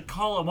they actually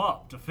call him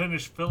up to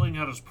finish filling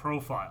out his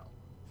profile.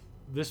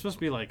 This must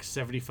be like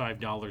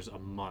 $75 a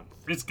month.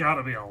 It's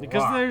gotta be a lot.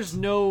 Because there's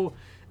no...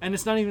 And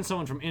it's not even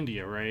someone from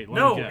India, right?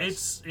 No,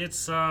 it's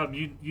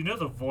you know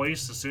the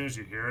voice as soon as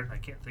you hear it. I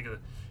can't think of it.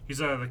 He's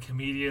the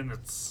comedian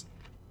that's.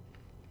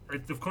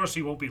 Of course,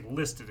 he won't be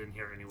listed in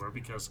here anywhere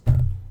because.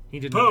 He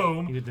didn't.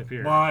 Boom! He didn't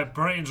appear. My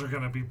brains are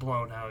gonna be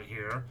blown out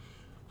here.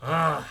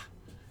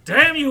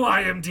 Damn you,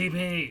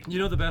 IMDb! You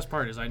know the best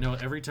part is I know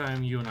every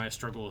time you and I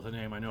struggle with a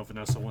name, I know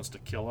Vanessa wants to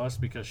kill us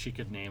because she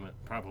could name it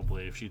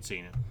probably if she'd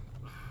seen it.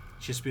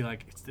 She'd just be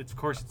like, "Of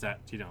course it's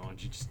that," and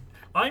she just.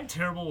 I'm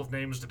terrible with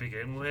names to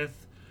begin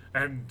with,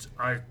 and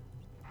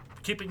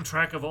keeping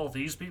track of all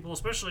these people,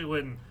 especially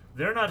when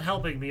they're not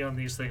helping me on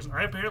these things.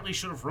 I apparently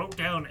should have wrote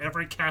down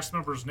every cast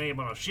member's name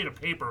on a sheet of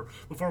paper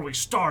before we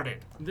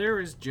started. There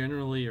is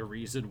generally a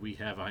reason we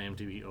have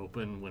IMDb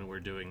open when we're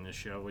doing this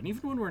show, and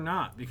even when we're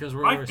not, because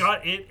I've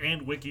got it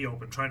and Wiki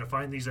open trying to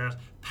find these ass.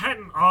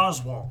 Patton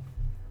Oswalt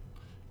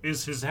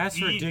is his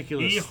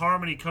ridiculous.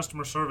 eHarmony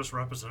customer service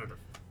representative.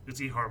 It's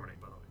eHarmony,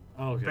 by the way.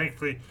 Oh,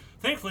 okay.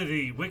 Thankfully,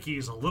 the Wiki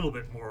is a little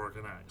bit more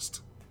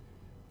organized.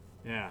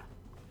 Yeah.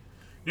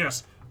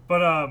 Yes,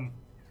 but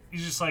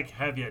he's just like,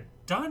 have you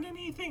done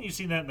anything? You've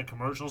seen that in the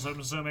commercials, I'm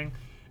assuming.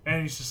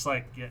 And he's just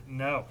like, yeah,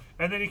 no.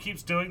 And then he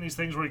keeps doing these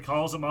things where he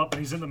calls him up and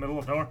he's in the middle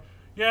of nowhere.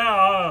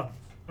 Yeah,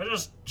 I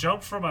just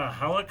jumped from a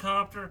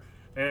helicopter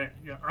and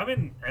I'm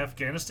in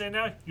Afghanistan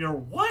now. You're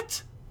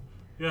what?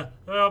 Yeah,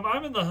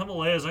 I'm in the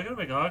Himalayas. I gotta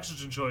make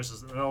oxygen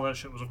choices. And all that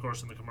shit was, of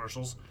course, in the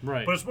commercials.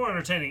 Right. But it's more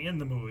entertaining in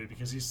the movie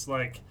because he's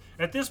like,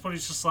 at this point,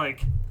 he's just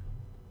like,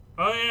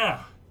 oh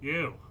yeah,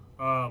 you.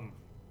 I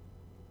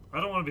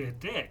don't want to be a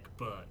dick,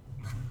 but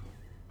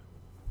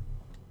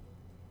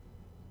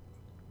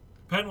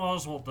Patton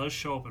Oswalt does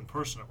show up in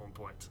person at one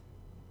point.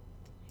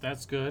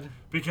 That's good.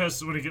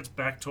 Because when he gets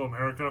back to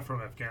America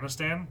from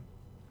Afghanistan,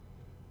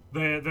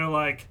 they're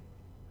like,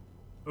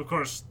 of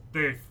course,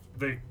 they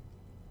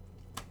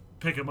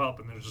pick him up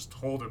and they just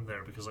hold him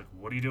there because, like,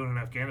 what are you doing in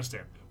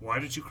Afghanistan? Why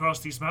did you cross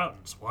these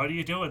mountains? What are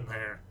you doing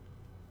there?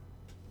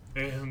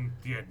 And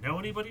do you know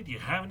anybody? Do you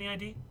have any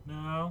ID?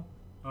 No.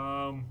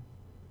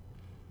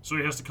 So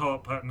he has to call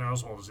up Patton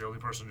Oswalt as the only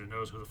person who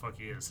knows who the fuck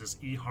he is, his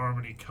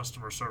eHarmony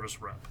customer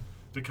service rep,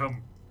 to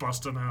come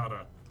bust him out.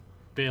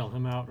 Bail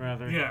him out,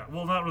 rather. Yeah,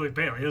 well, not really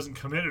bail. He hasn't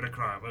committed a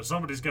crime, but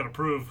somebody's got to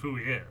prove who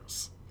he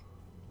is.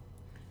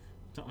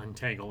 To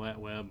untangle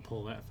that web,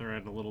 pull that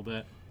thread a little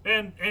bit.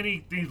 And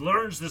he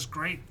learns this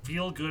great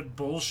feel-good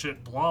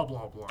bullshit, blah,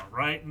 blah, blah,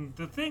 right? And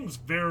the thing's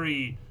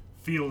very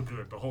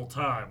feel-good the whole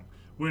time,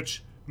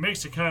 which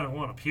makes you kind of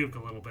want to puke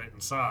a little bit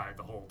inside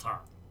the whole time.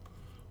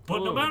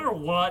 But no matter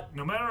what,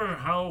 no matter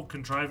how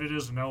contrived it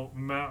is, no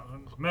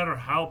matter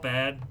how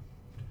bad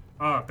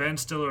Ben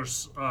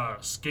Stiller's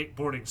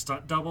skateboarding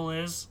stunt double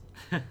is,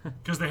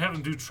 because they have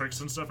him do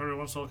tricks and stuff every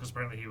once in a while, because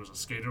apparently he was a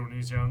skater when he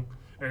was young,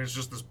 and it's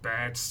just this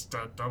bad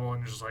stunt double,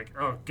 and you're just like,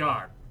 oh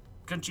god,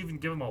 couldn't you even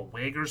give him a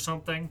wig or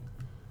something?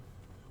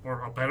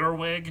 Or a better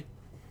wig?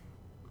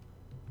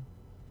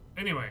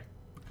 Anyway,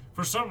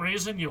 for some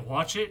reason you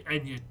watch it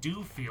and you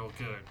do feel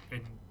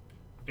good,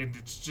 and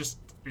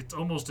it's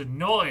almost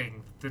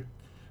annoying that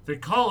they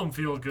call them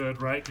feel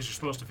good, right? Because you're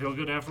supposed to feel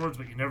good afterwards,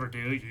 but you never do.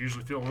 You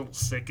usually feel a little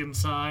sick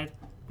inside.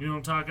 You know what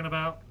I'm talking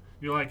about?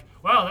 You're like,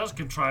 wow, that was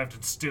contrived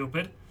and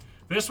stupid.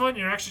 This one,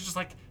 you're actually just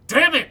like,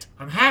 damn it,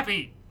 I'm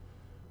happy.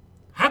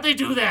 How'd they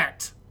do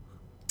that?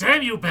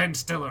 Damn you, Ben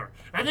Stiller.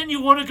 And then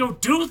you want to go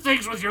do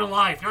things with your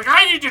life. You're like,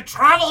 I need to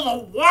travel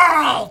the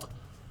world.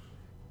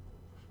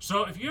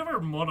 So if you ever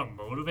want to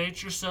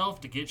motivate yourself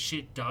to get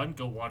shit done,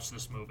 go watch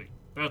this movie.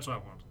 That's what I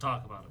want to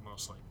talk about it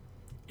mostly.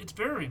 It's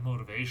very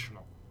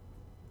motivational.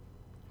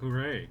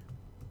 Hooray.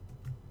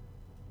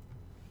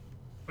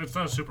 It's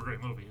not a super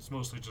great movie. It's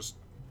mostly just...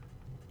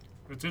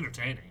 It's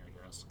entertaining,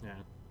 I guess. Yeah.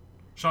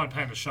 Sean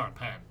Penn is Sean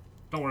Penn.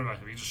 Don't worry about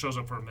him. He just shows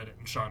up for a minute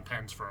and Sean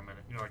Penn's for a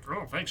minute. And you're like,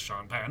 oh, thanks,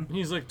 Sean Penn.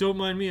 He's like, don't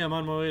mind me. I'm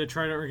on my way to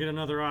try to get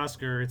another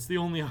Oscar. It's the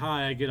only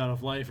high I get out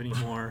of life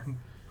anymore.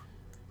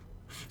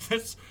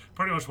 That's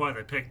pretty much why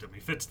they picked him. He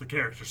fits the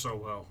character so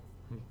well.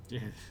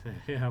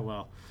 Yeah,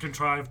 well.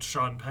 Contrived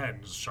Sean Penn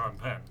is Sean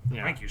Penn.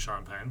 Yeah. Thank you,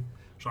 Sean Penn.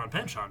 Sean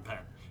Penn.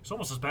 He's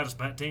almost as bad as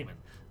Matt Damon.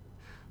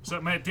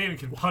 Except Matt Damon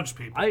can punch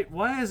people.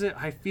 Why is it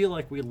I feel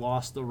like we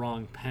lost the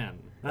wrong Penn?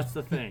 That's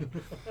the thing.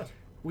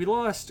 We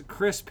lost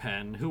Chris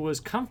Penn, who was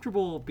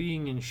comfortable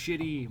being in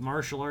shitty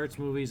martial arts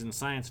movies and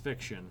science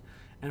fiction,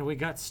 and we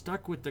got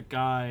stuck with the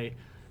guy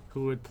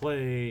who would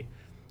play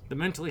the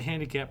mentally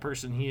handicapped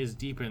person he is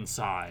deep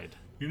inside.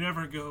 You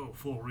never go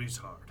full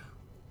retard.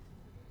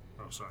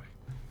 Oh, sorry.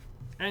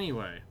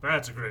 Anyway.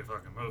 That's a great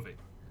fucking movie.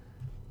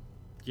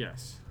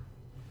 Yes.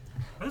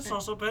 That's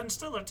also Ben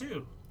Stiller,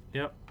 too.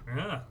 Yep.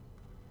 Yeah.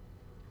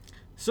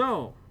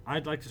 So,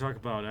 I'd like to talk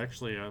about,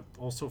 actually, a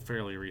also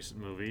fairly recent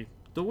movie,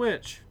 The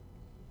Witch.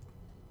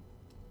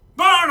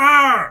 Burn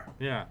her!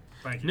 Yeah.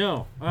 Thank you.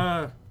 No.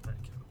 Thank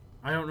you.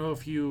 I don't know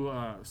if you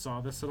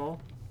saw this at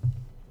all.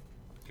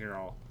 Here,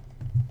 I'll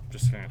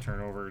just kind of turn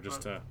over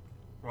just to...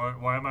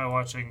 Why am I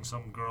watching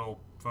some girl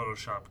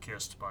Photoshop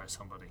kissed by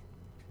somebody?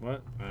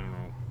 What? I don't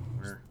know.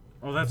 Where?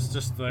 Oh, that's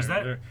just the... Is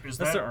that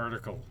the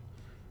article.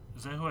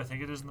 Is that who I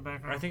think it is in the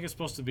background? I think it's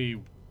supposed to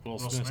be Will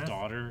Smith's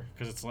daughter,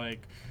 because it's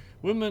like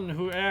women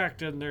who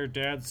act and their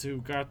dads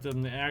who got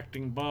them the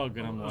acting bug,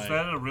 and I'm Was like,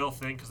 that a real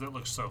thing? Because that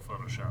looks so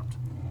photoshopped.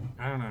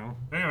 I don't know.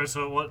 Anyway,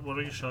 so what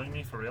are you showing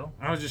me for real?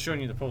 I was just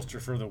showing you the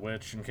poster for The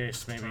Witch in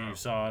case maybe you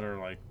saw it, or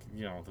like,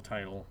 you know, the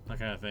title, that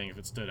kind of thing, if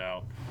it stood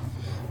out.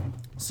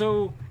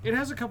 So it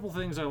has a couple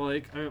things I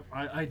like.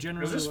 I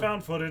generally Is this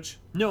found footage?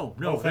 No,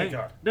 Oh, thank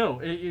God. No,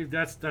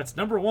 that's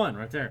number one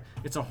right there.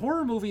 It's a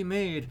horror movie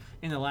made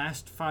in the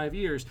last 5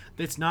 years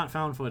that's not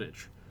found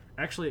footage.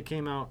 Actually, it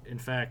came out, in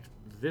fact,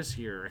 this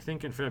year, I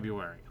think in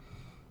February.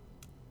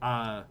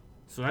 So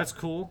that's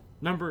cool.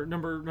 Number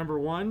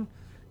one,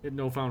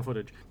 no found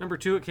footage. Number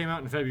two, it came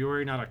out in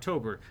February, not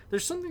October.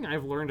 There's something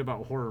I've learned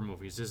about horror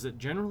movies, is that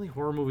generally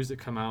horror movies that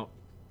come out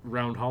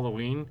around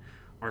Halloween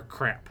are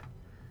crap.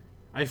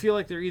 I feel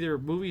like they're either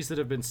movies that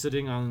have been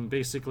sitting on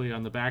basically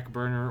on the back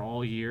burner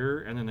all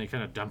year, and then they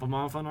kind of dump them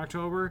off on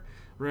October,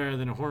 rather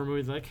than a horror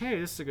movie like, hey,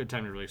 this is a good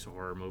time to release a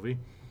horror movie.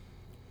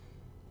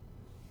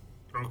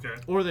 Okay.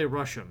 Or they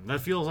rush them.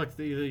 That feels like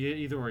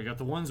either way. You got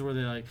the ones where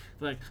they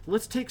like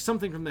let's take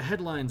something from the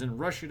headlines and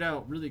rush it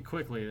out really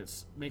quickly.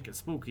 Let's make it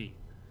spooky.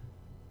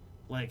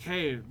 Like,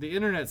 hey, the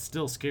internet's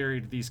still scary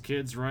to these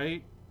kids,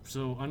 right?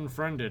 So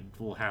Unfriended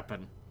will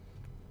happen.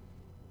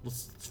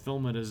 Let's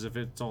film it as if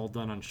it's all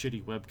done on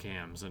shitty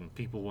webcams and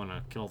people want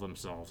to kill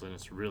themselves and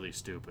it's really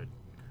stupid.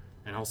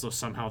 And also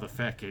somehow the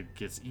fat kid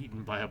gets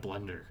eaten by a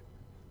blender.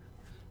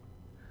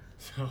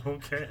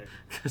 Okay.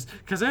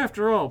 Because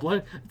after all,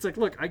 it's like,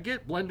 look, I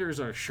get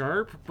blenders are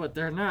sharp, but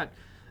they're not...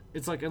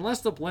 It's like, unless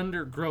the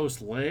blender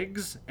grows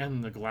legs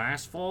and the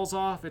glass falls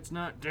off, it's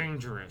not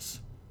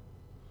dangerous.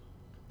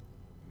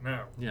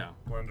 No. Yeah.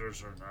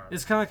 Blenders are not.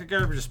 It's kind of like a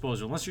garbage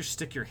disposal. Unless you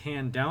stick your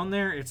hand down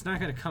there, it's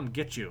not going to come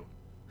get you.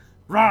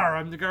 Rawr,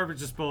 I'm the garbage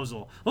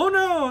disposal. Oh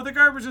no, the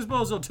garbage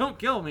disposal, don't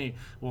kill me.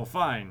 Well,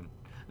 fine.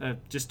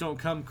 Just don't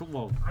come...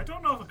 Well, I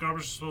don't know if a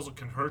garbage disposal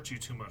can hurt you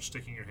too much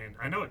sticking your hand.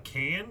 I know it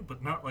can,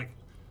 but not like...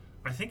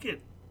 I think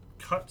it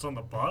cuts on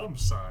the bottom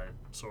side,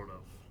 sort of.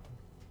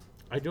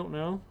 I don't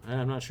know.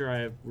 I'm not sure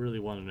I really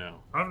want to know.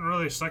 I haven't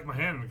really stuck my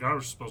hand in a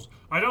garbage disposal.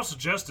 I don't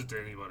suggest it to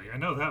anybody. I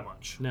know that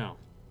much. No.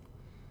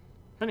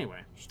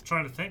 Anyway. Just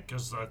trying to think,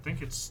 because I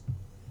think it's...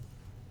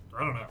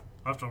 I don't know.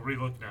 I have to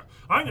relook now.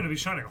 I'm going to be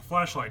shining a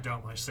flashlight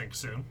down my sink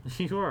soon.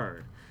 You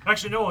are.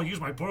 Actually, no, I'll use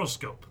my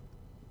boroscope.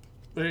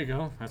 There you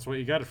go. That's what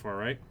you got it for,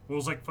 right? Well, it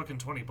was like fucking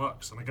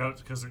 $20, and I got it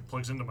because it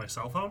plugs into my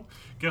cell phone.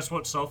 Guess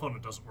what cell phone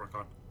it doesn't work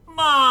on?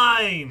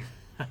 Mine!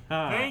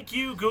 Thank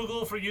you,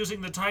 Google, for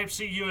using the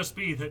Type-C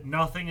USB that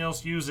nothing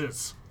else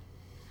uses.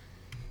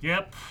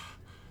 Yep.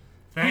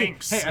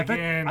 Thanks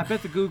again. I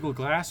bet the Google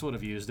Glass would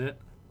have used it.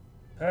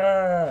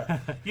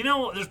 You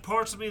know, there's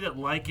parts of me that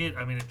like it.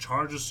 I mean, it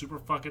charges super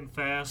fucking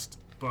fast,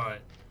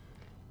 but...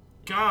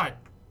 God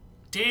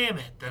damn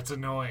it, that's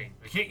annoying.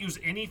 I can't use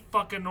any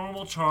fucking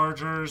normal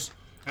chargers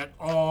at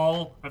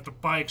all. I have to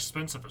buy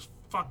expensive as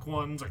fuck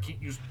ones. I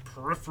can't use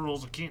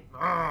peripherals. I can't...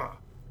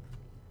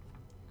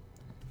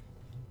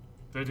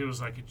 The idea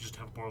was I could just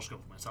have a boroscope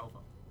with my cell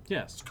phone.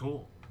 Yes. It's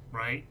cool,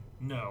 right?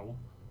 No.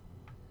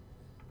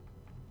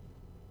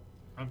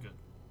 I'm good.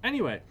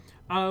 Anyway,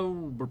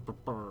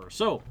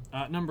 so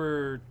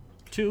number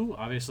two,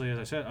 obviously, as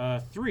I said,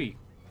 three.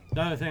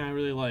 The other thing I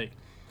really like.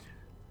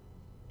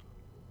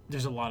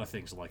 There's a lot of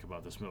things to like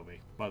about this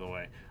movie, by the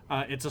way.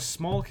 It's a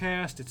small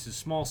cast. It's a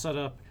small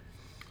setup.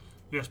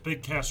 Yes,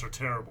 big casts are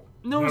terrible.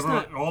 No, it's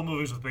not. All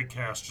movies with big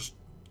casts just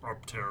are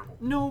terrible.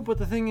 No, but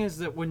the thing is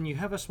that when you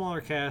have a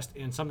smaller cast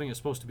in something that's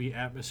supposed to be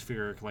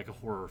atmospheric, like a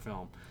horror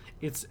film,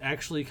 it's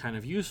actually kind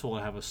of useful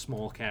to have a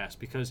small cast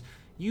because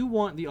you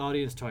want the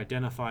audience to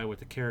identify with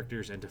the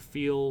characters and to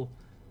feel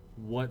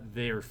what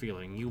they're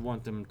feeling. You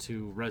want them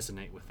to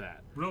resonate with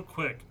that. Real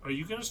quick, are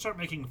you going to start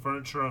making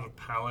furniture out of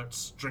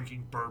pallets,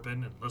 drinking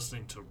bourbon, and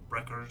listening to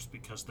records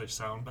because they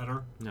sound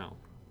better? No.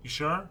 You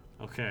sure?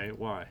 Okay,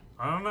 why?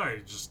 I don't know. You're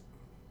just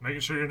making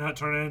sure you're not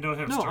turning into a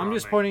hipster. No, I'm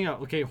just pointing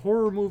out, okay,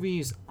 horror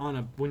movies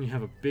when you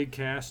have a big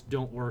cast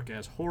don't work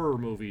as horror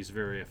movies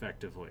very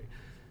effectively.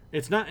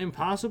 It's not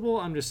impossible.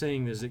 I'm just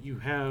saying is that you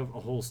have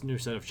a whole new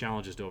set of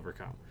challenges to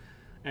overcome.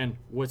 And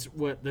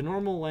what the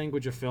normal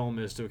language of film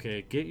is to,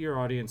 okay, get your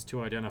audience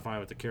to identify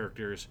with the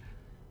characters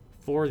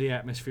for the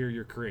atmosphere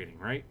you're creating,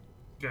 right?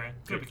 Okay,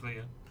 typically,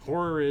 yeah.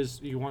 Horror is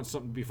you want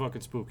something to be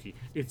fucking spooky.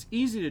 It's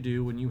easy to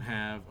do when you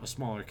have a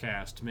smaller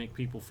cast to make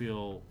people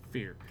feel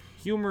fear.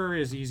 Humor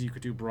is easy. You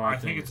could do broad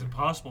things. I think it's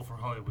impossible for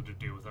Hollywood to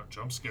do without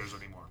jump scares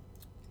anymore.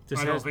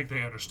 I don't think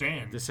they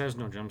understand. This has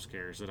no jump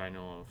scares that I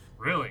know of.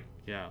 Really?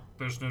 Yeah.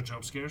 There's no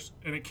jump scares?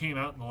 And it came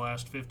out in the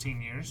last 15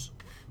 years?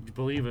 You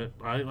believe it.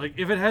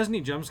 If it has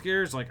any jump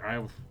scares,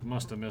 I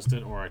must have missed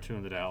it or I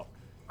tuned it out.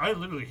 I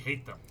literally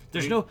hate them.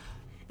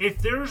 If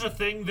there's a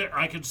thing that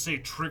I could say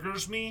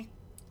triggers me,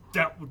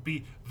 that would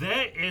be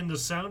that and the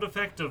sound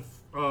effect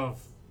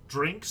of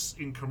drinks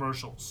in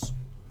commercials.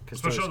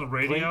 Especially on the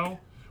radio, clink.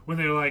 When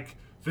they're like,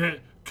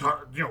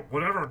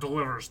 whatever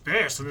delivers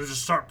this, and they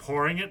just start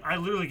pouring it. I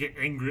literally get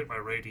angry at my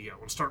radio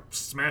and start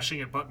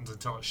smashing at buttons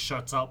until it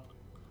shuts up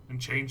and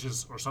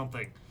changes or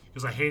something.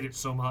 because I hate it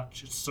so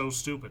much. It's so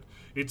stupid.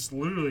 It's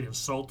literally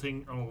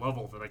insulting on a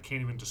level that I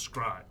can't even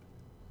describe.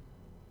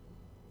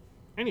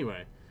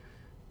 Anyway,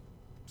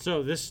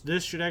 so this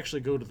should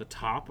actually go to the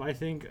top, I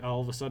think,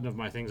 all of a sudden, of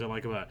my things I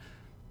like about it.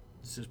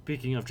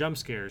 Speaking of jump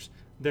scares,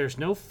 there's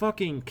no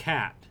fucking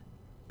cat.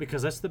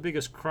 Because that's the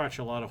biggest crutch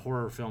a lot of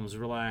horror films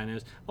rely on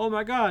is, oh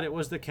my god, it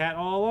was the cat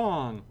all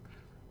along.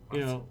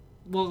 You know,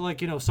 well,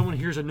 like, you know, someone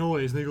hears a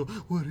noise and they go,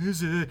 what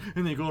is it?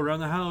 And they go around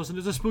the house and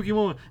it's a spooky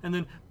moment. And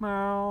then,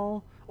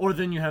 meow. Or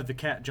then you have the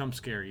cat jump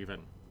scare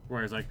even.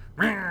 Where it's like,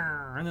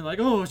 meow. And then like,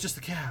 oh, it's just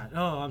the cat.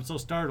 Oh, I'm so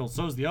startled.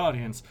 So's the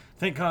audience.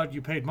 Thank God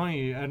you paid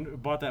money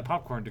and bought that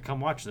popcorn to come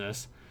watch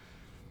this.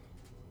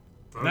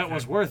 Okay. That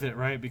was worth it,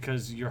 right?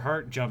 Because your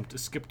heart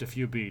skipped a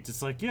few beats.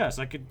 It's like, yes,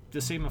 I could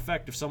the same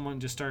effect if someone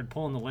just started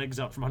pulling the legs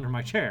out from under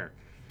my chair.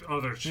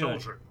 Oh, there's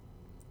children.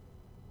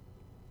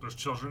 There's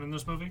children in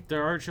this movie?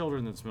 There are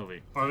children in this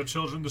movie. Are the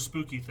children the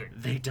spooky thing?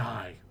 They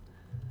die.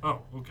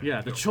 Oh, okay.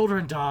 Yeah, the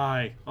children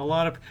die.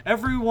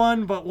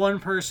 Everyone but one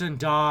person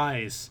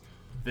dies.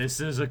 This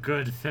is a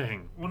good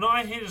thing. Well, no,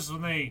 I hate is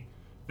when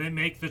they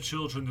make the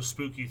children the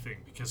spooky thing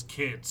because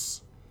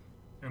kids,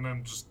 and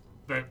I'm just.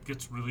 That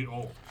gets really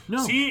old.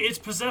 No. See, it's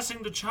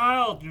possessing the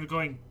child. You're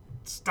going,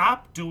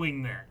 stop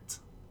doing that.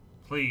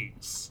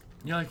 Please.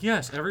 You're like,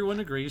 yes, everyone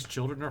agrees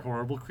children are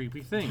horrible,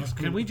 creepy things.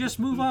 Can we just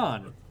move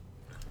on?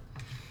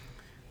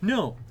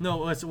 No.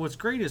 What's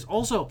great is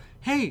also,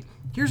 hey,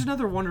 here's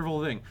another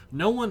wonderful thing.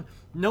 No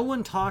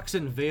one talks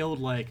in veiled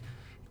like,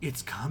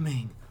 it's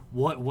coming.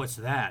 What's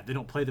that? They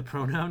don't play the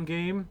pronoun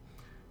game,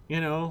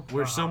 you know,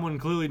 where someone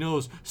clearly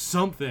knows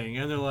something,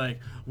 and they're like,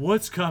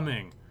 what's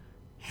coming?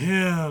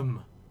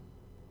 Him.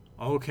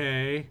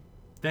 Okay.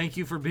 Thank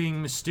you for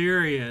being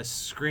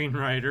mysterious,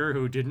 screenwriter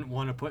who didn't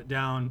want to put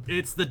down,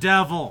 it's the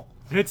devil.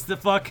 It's the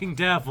fucking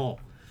devil.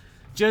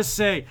 Just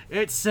say,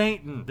 it's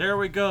Satan. There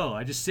we go.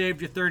 I just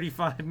saved you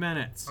 35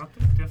 minutes. Aren't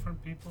they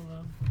different people,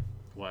 though?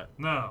 What?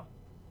 No.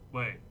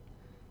 Wait.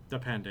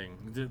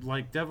 Depending.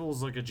 Like,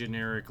 devil's like a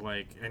generic,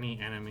 like,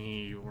 any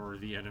enemy or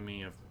the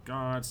enemy of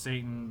God.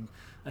 Satan,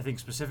 I think,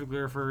 specifically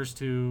refers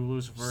to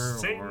Lucifer.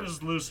 Satan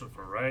is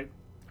Lucifer, right?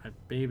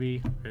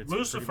 Baby.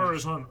 Lucifer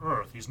is on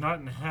Earth. He's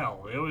not in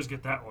hell. They always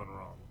get that one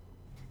wrong.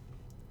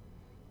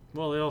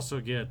 Well, they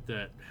also get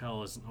that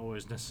hell isn't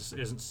always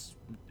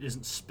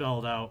isn't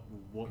spelled out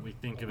what we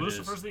think of it as.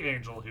 Lucifer's the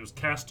angel. He was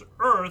cast to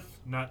Earth,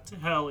 not to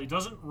hell. He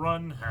doesn't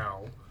run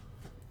hell.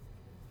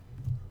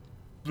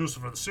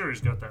 Lucifer the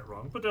series got that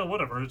wrong, but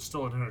whatever. It's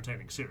still an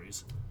entertaining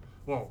series.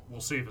 Well,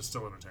 we'll see if it's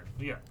still entertaining.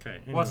 But yeah, okay,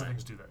 anyway. Lots of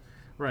things do that.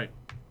 Right.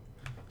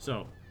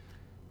 So,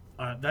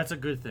 that's a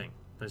good thing.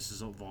 This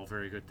is all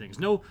very good things.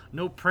 No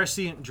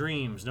prescient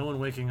dreams. No one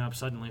waking up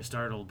suddenly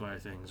startled by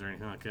things or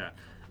anything like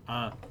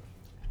that.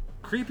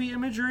 Creepy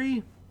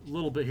imagery, a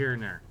little bit here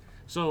and there.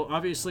 So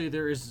obviously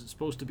there is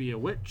supposed to be a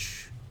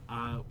witch.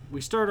 We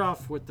start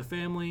off with the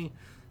family,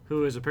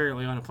 who is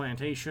apparently on a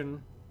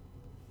plantation.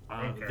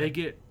 Okay. They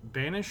get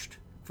banished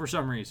for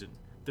some reason.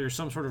 There's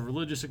some sort of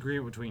religious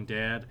agreement between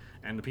Dad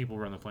and the people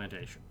who run the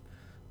plantation.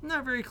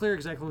 Not very clear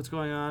exactly what's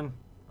going on.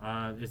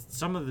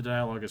 Some of the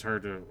dialogue is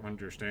hard to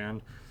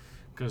understand,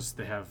 because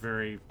they have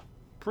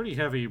pretty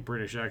heavy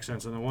British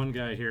accents. And the one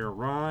guy here,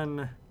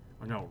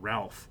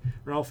 Ralph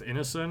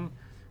Ineson,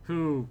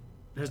 who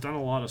has done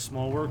a lot of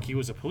small work. He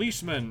was a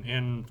policeman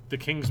in The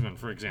Kingsman,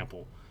 for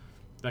example.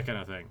 That kind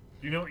of thing.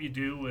 You know what you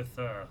do with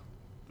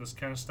this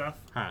kind of stuff?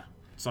 Huh.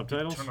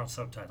 Subtitles? Turn on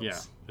subtitles. Yeah,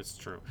 it's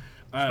true.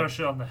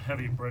 Especially on the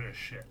heavy British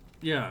shit.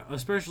 Yeah,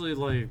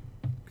 especially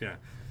yeah.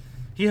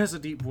 He has a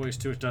deep voice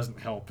too, it doesn't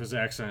help. His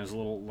accent is a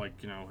little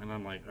and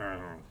I'm like, I don't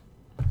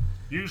know.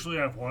 Usually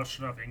I've watched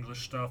enough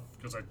English stuff,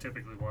 because I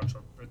typically watch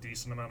a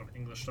decent amount of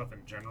English stuff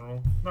in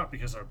general. Not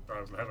because I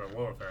have a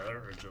love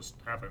affair, it just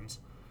happens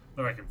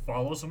that I can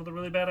follow some of the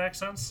really bad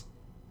accents.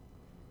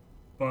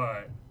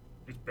 But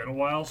it's been a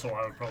while, so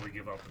I would probably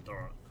give up and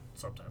throw it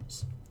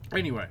sometimes.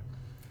 Anyway,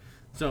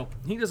 so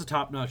he does a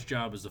top-notch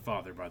job as the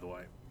father, by the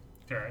way.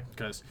 Okay.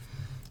 Because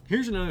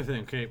here's another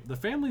thing, okay? The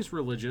family's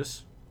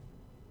religious,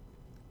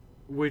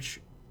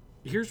 which,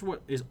 here's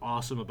what is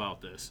awesome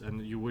about this,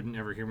 and you wouldn't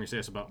ever hear me say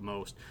this about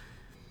most.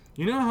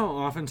 You know how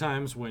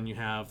oftentimes when you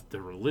have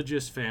the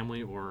religious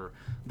family, or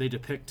they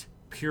depict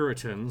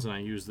Puritans, and I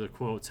use the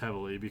quotes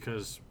heavily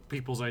because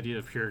people's idea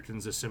of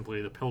Puritans is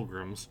simply the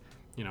Pilgrims,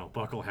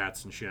 buckle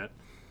hats and shit,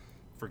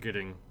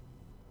 forgetting,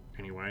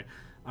 anyway.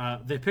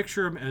 They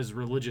picture them as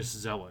religious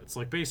zealots,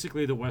 like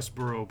basically the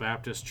Westboro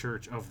Baptist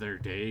Church of their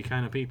day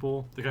kind of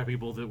people. The kind of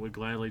people that would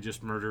gladly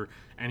just murder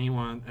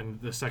anyone,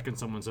 and the second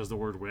someone says the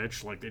word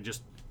witch, like they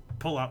just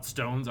pull out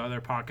stones out of their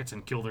pockets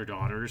and kill their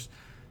daughters.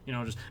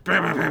 Just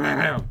bam, bam, bam, bam,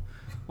 bam.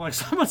 Like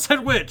someone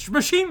said witch,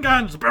 machine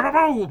guns, bam,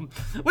 bam, boom.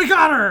 We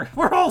got her.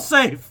 We're all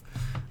safe.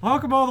 How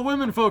come all the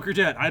women folk are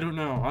dead? I don't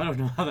know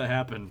how that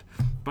happened.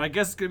 But I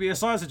guess it's going to be a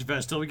sausage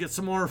fest till we get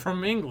some more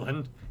from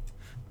England.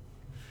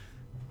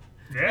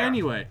 Yeah.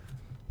 Anyway,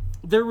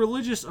 they're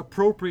religious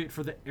appropriate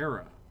for the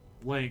era.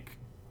 Like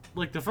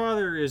the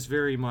father is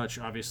very much,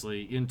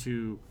 obviously,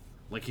 into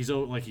Like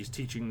he's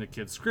teaching the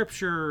kids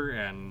scripture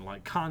and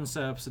like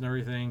concepts and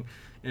everything.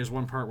 There's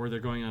one part where they're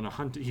going on a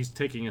hunt. He's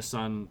taking his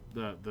son,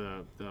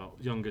 the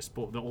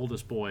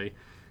oldest boy,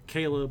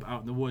 Caleb,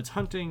 out in the woods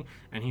hunting,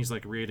 and he's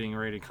like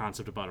reiterating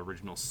concept about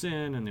original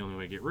sin and the only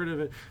way to get rid of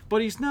it.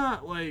 But he's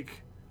not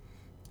like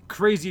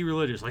crazy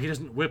religious. Like he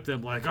doesn't whip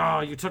them like, oh,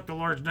 you took the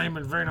Lord's name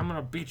in vain, I'm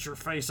gonna beat your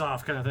face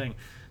off, kind of thing.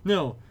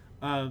 No,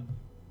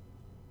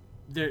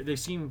 they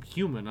seem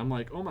human. I'm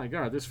like, oh my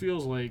god, this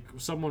feels like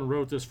someone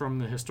wrote this from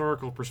the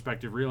historical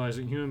perspective,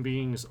 realizing human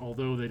beings,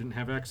 although they didn't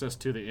have access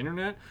to the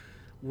internet,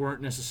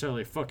 weren't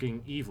necessarily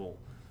fucking evil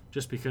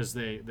just because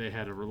they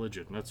had a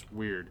religion. That's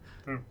weird.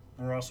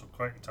 We're also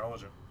quite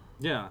intelligent.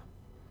 Yeah.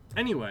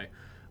 Anyway,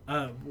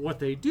 what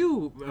they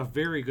do a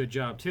very good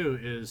job too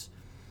is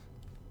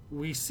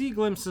we see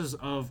glimpses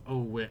of a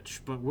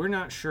witch, but we're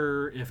not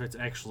sure if it's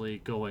actually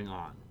going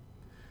on.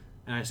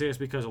 And I say this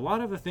because a lot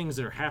of the things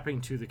that are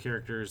happening to the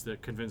characters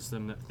that convince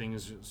them that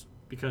things,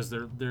 because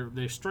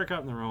they strike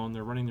out on their own,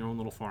 they're running their own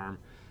little farm.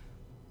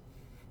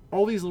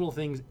 All these little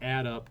things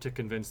add up to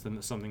convince them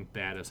that something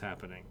bad is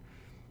happening.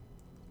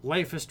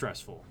 Life is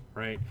stressful,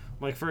 right?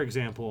 Like, for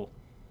example,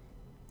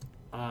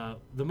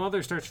 the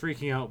mother starts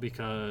freaking out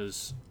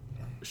because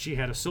she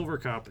had a silver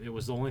cup. It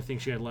was the only thing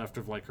she had left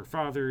of, like, her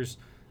father's,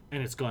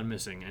 and it's gone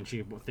missing. And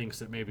she thinks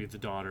that maybe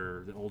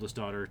the oldest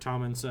daughter,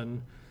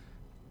 Tomlinson,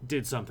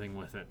 did something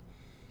with it.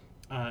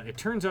 It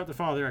turns out the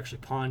father actually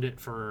pawned it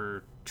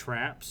for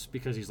traps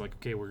because he's like,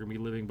 okay, we're going to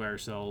be living by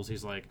ourselves.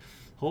 He's like,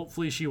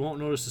 hopefully she won't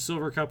notice the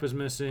silver cup is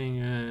missing,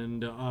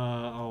 and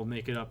I'll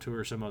make it up to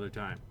her some other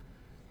time.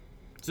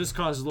 So this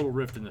causes a little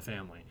rift in the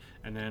family.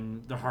 And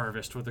then the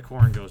harvest with the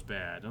corn goes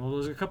bad. And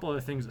there's a couple other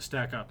things that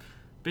stack up.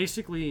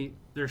 Basically,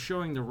 they're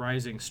showing the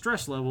rising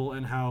stress level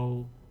and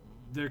how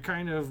they're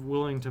kind of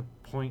willing to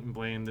point and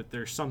blame that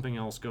there's something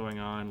else going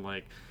on.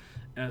 Like,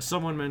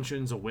 someone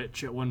mentions a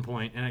witch at one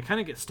point, and it kind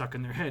of gets stuck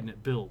in their head, and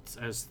it builds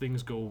as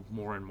things go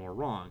more and more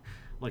wrong.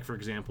 Like, for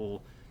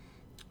example,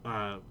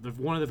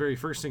 one of the very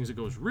first things that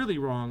goes really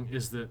wrong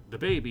is that the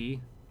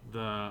baby,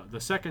 the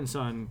second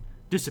son,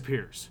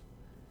 disappears.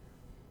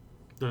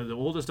 The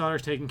oldest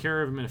daughter's taking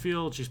care of him in a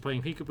field. She's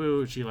playing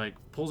peekaboo. She, like,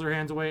 pulls her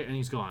hands away, and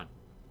he's gone.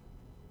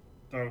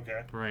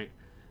 Okay. Right.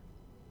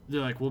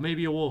 They're like, well,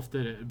 maybe a wolf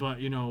did it, but,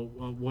 you know,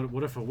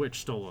 what if a witch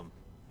stole him?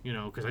 You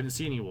know, because I didn't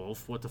see any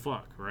wolf. What the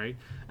fuck, right?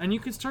 And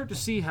you can start to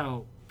see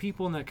how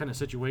people in that kind of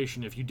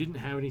situation, if you didn't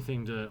have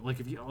anything to,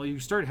 like, if you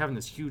started having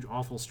this huge,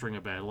 awful string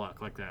of bad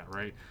luck like that,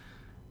 right?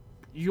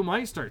 You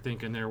might start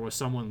thinking there was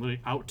someone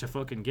out to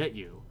fucking get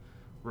you,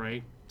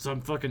 right?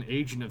 Some fucking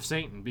agent of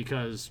Satan,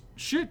 because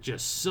shit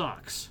just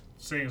sucks.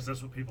 Seeing as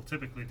that's what people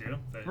typically do.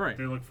 Right.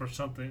 They look for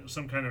some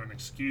kind of an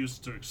excuse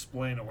to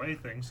explain away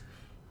things.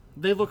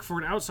 They look for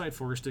an outside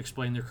force to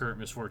explain their current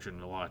misfortune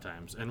a lot of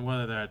times, and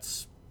whether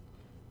that's...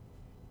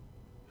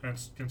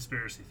 Hence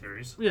conspiracy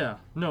theories. Yeah,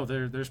 no,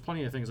 there's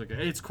plenty of things like that.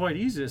 It's quite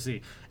easy to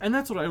see. And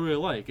that's what I really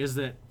like, is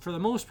that for the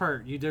most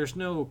part, there's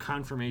no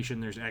confirmation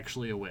there's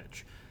actually a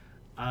witch.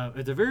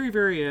 At the very,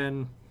 very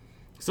end,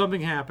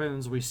 something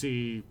happens. We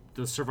see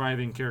the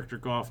surviving character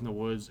go off in the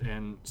woods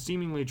and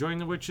seemingly join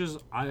the witches.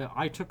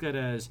 I took that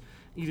as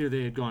either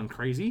they had gone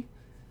crazy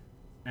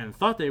and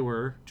thought they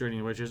were joining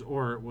the witches,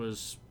 or it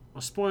was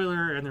a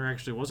spoiler and there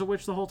actually was a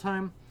witch the whole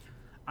time.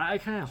 I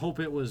kind of hope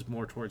it was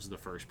more towards the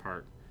first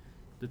part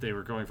that they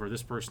were going for.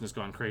 This person has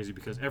gone crazy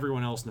because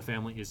everyone else in the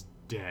family is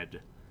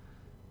dead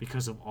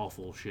because of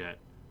awful shit.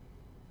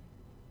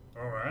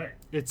 All right.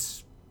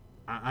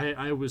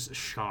 I was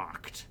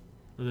shocked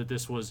that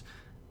this was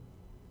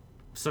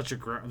such it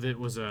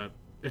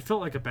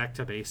felt like a back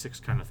to basics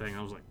kind of thing.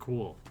 I was like,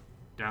 cool,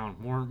 down,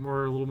 more,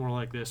 a little more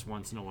like this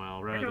once in a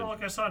while.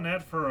 I saw an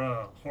ad for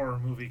a horror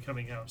movie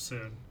coming out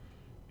soon,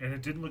 and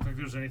it didn't look like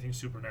there was anything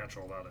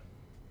supernatural about it.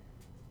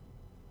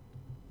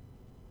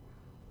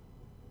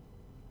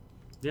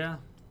 Yeah.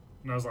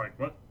 And I was like,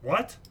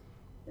 what?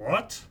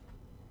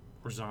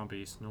 Or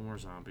zombies. No more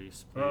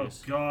zombies, Oh,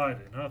 please.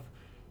 God, enough.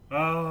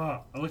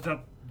 I looked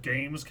up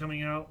games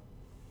coming out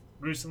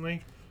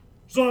recently.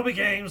 Zombie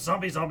games,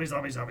 zombie.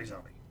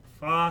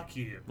 Fuck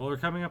you. Well, they're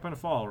coming up in the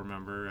fall,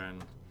 remember,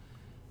 and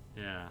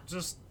yeah.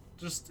 Just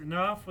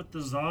enough with the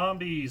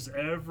zombies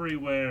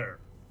everywhere.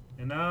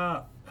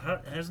 Enough.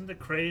 Hasn't the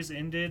craze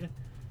ended?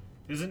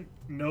 Isn't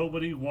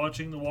nobody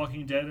watching The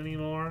Walking Dead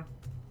anymore?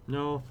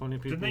 No, funny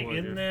people. Didn't they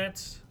end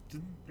that?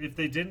 If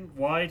they didn't,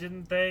 why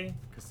didn't they?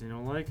 Because they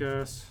don't like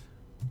us.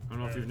 I don't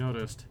know if you've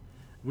noticed.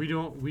 We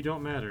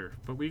don't matter,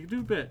 but we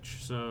do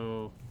bitch.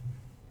 So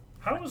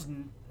I don't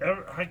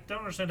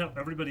understand how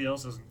everybody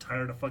else isn't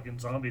tired of fucking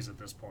zombies at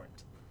this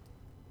point.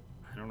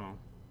 I don't know.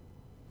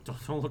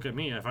 Don't look at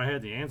me. If I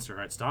had the answer,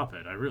 I'd stop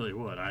it. I really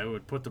would. I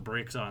would put the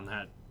brakes on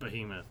that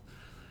behemoth.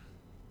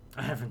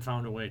 I haven't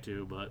found a way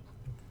to, but...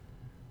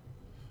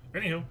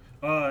 Anywho,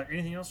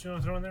 anything else you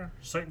want to throw in there?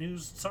 Site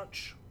news,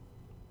 such?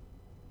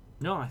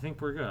 No, I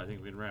think we're good. I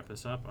think we can wrap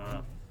this up.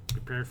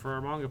 Prepared for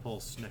our manga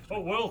pulse next week.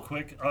 Oh, real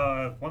quick,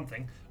 one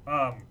thing.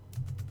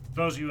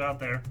 Those of you out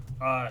there,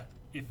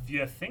 if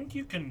you think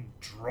you can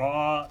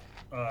draw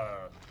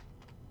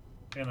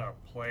in a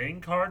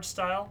playing card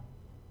style,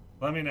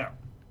 let me know.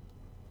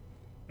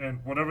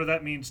 And whatever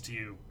that means to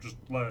you, just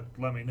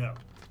let me know.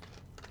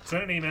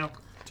 Send an email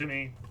to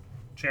me,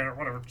 Chandler,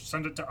 whatever.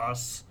 Send it to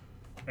us,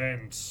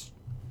 and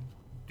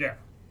yeah,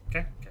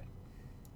 okay.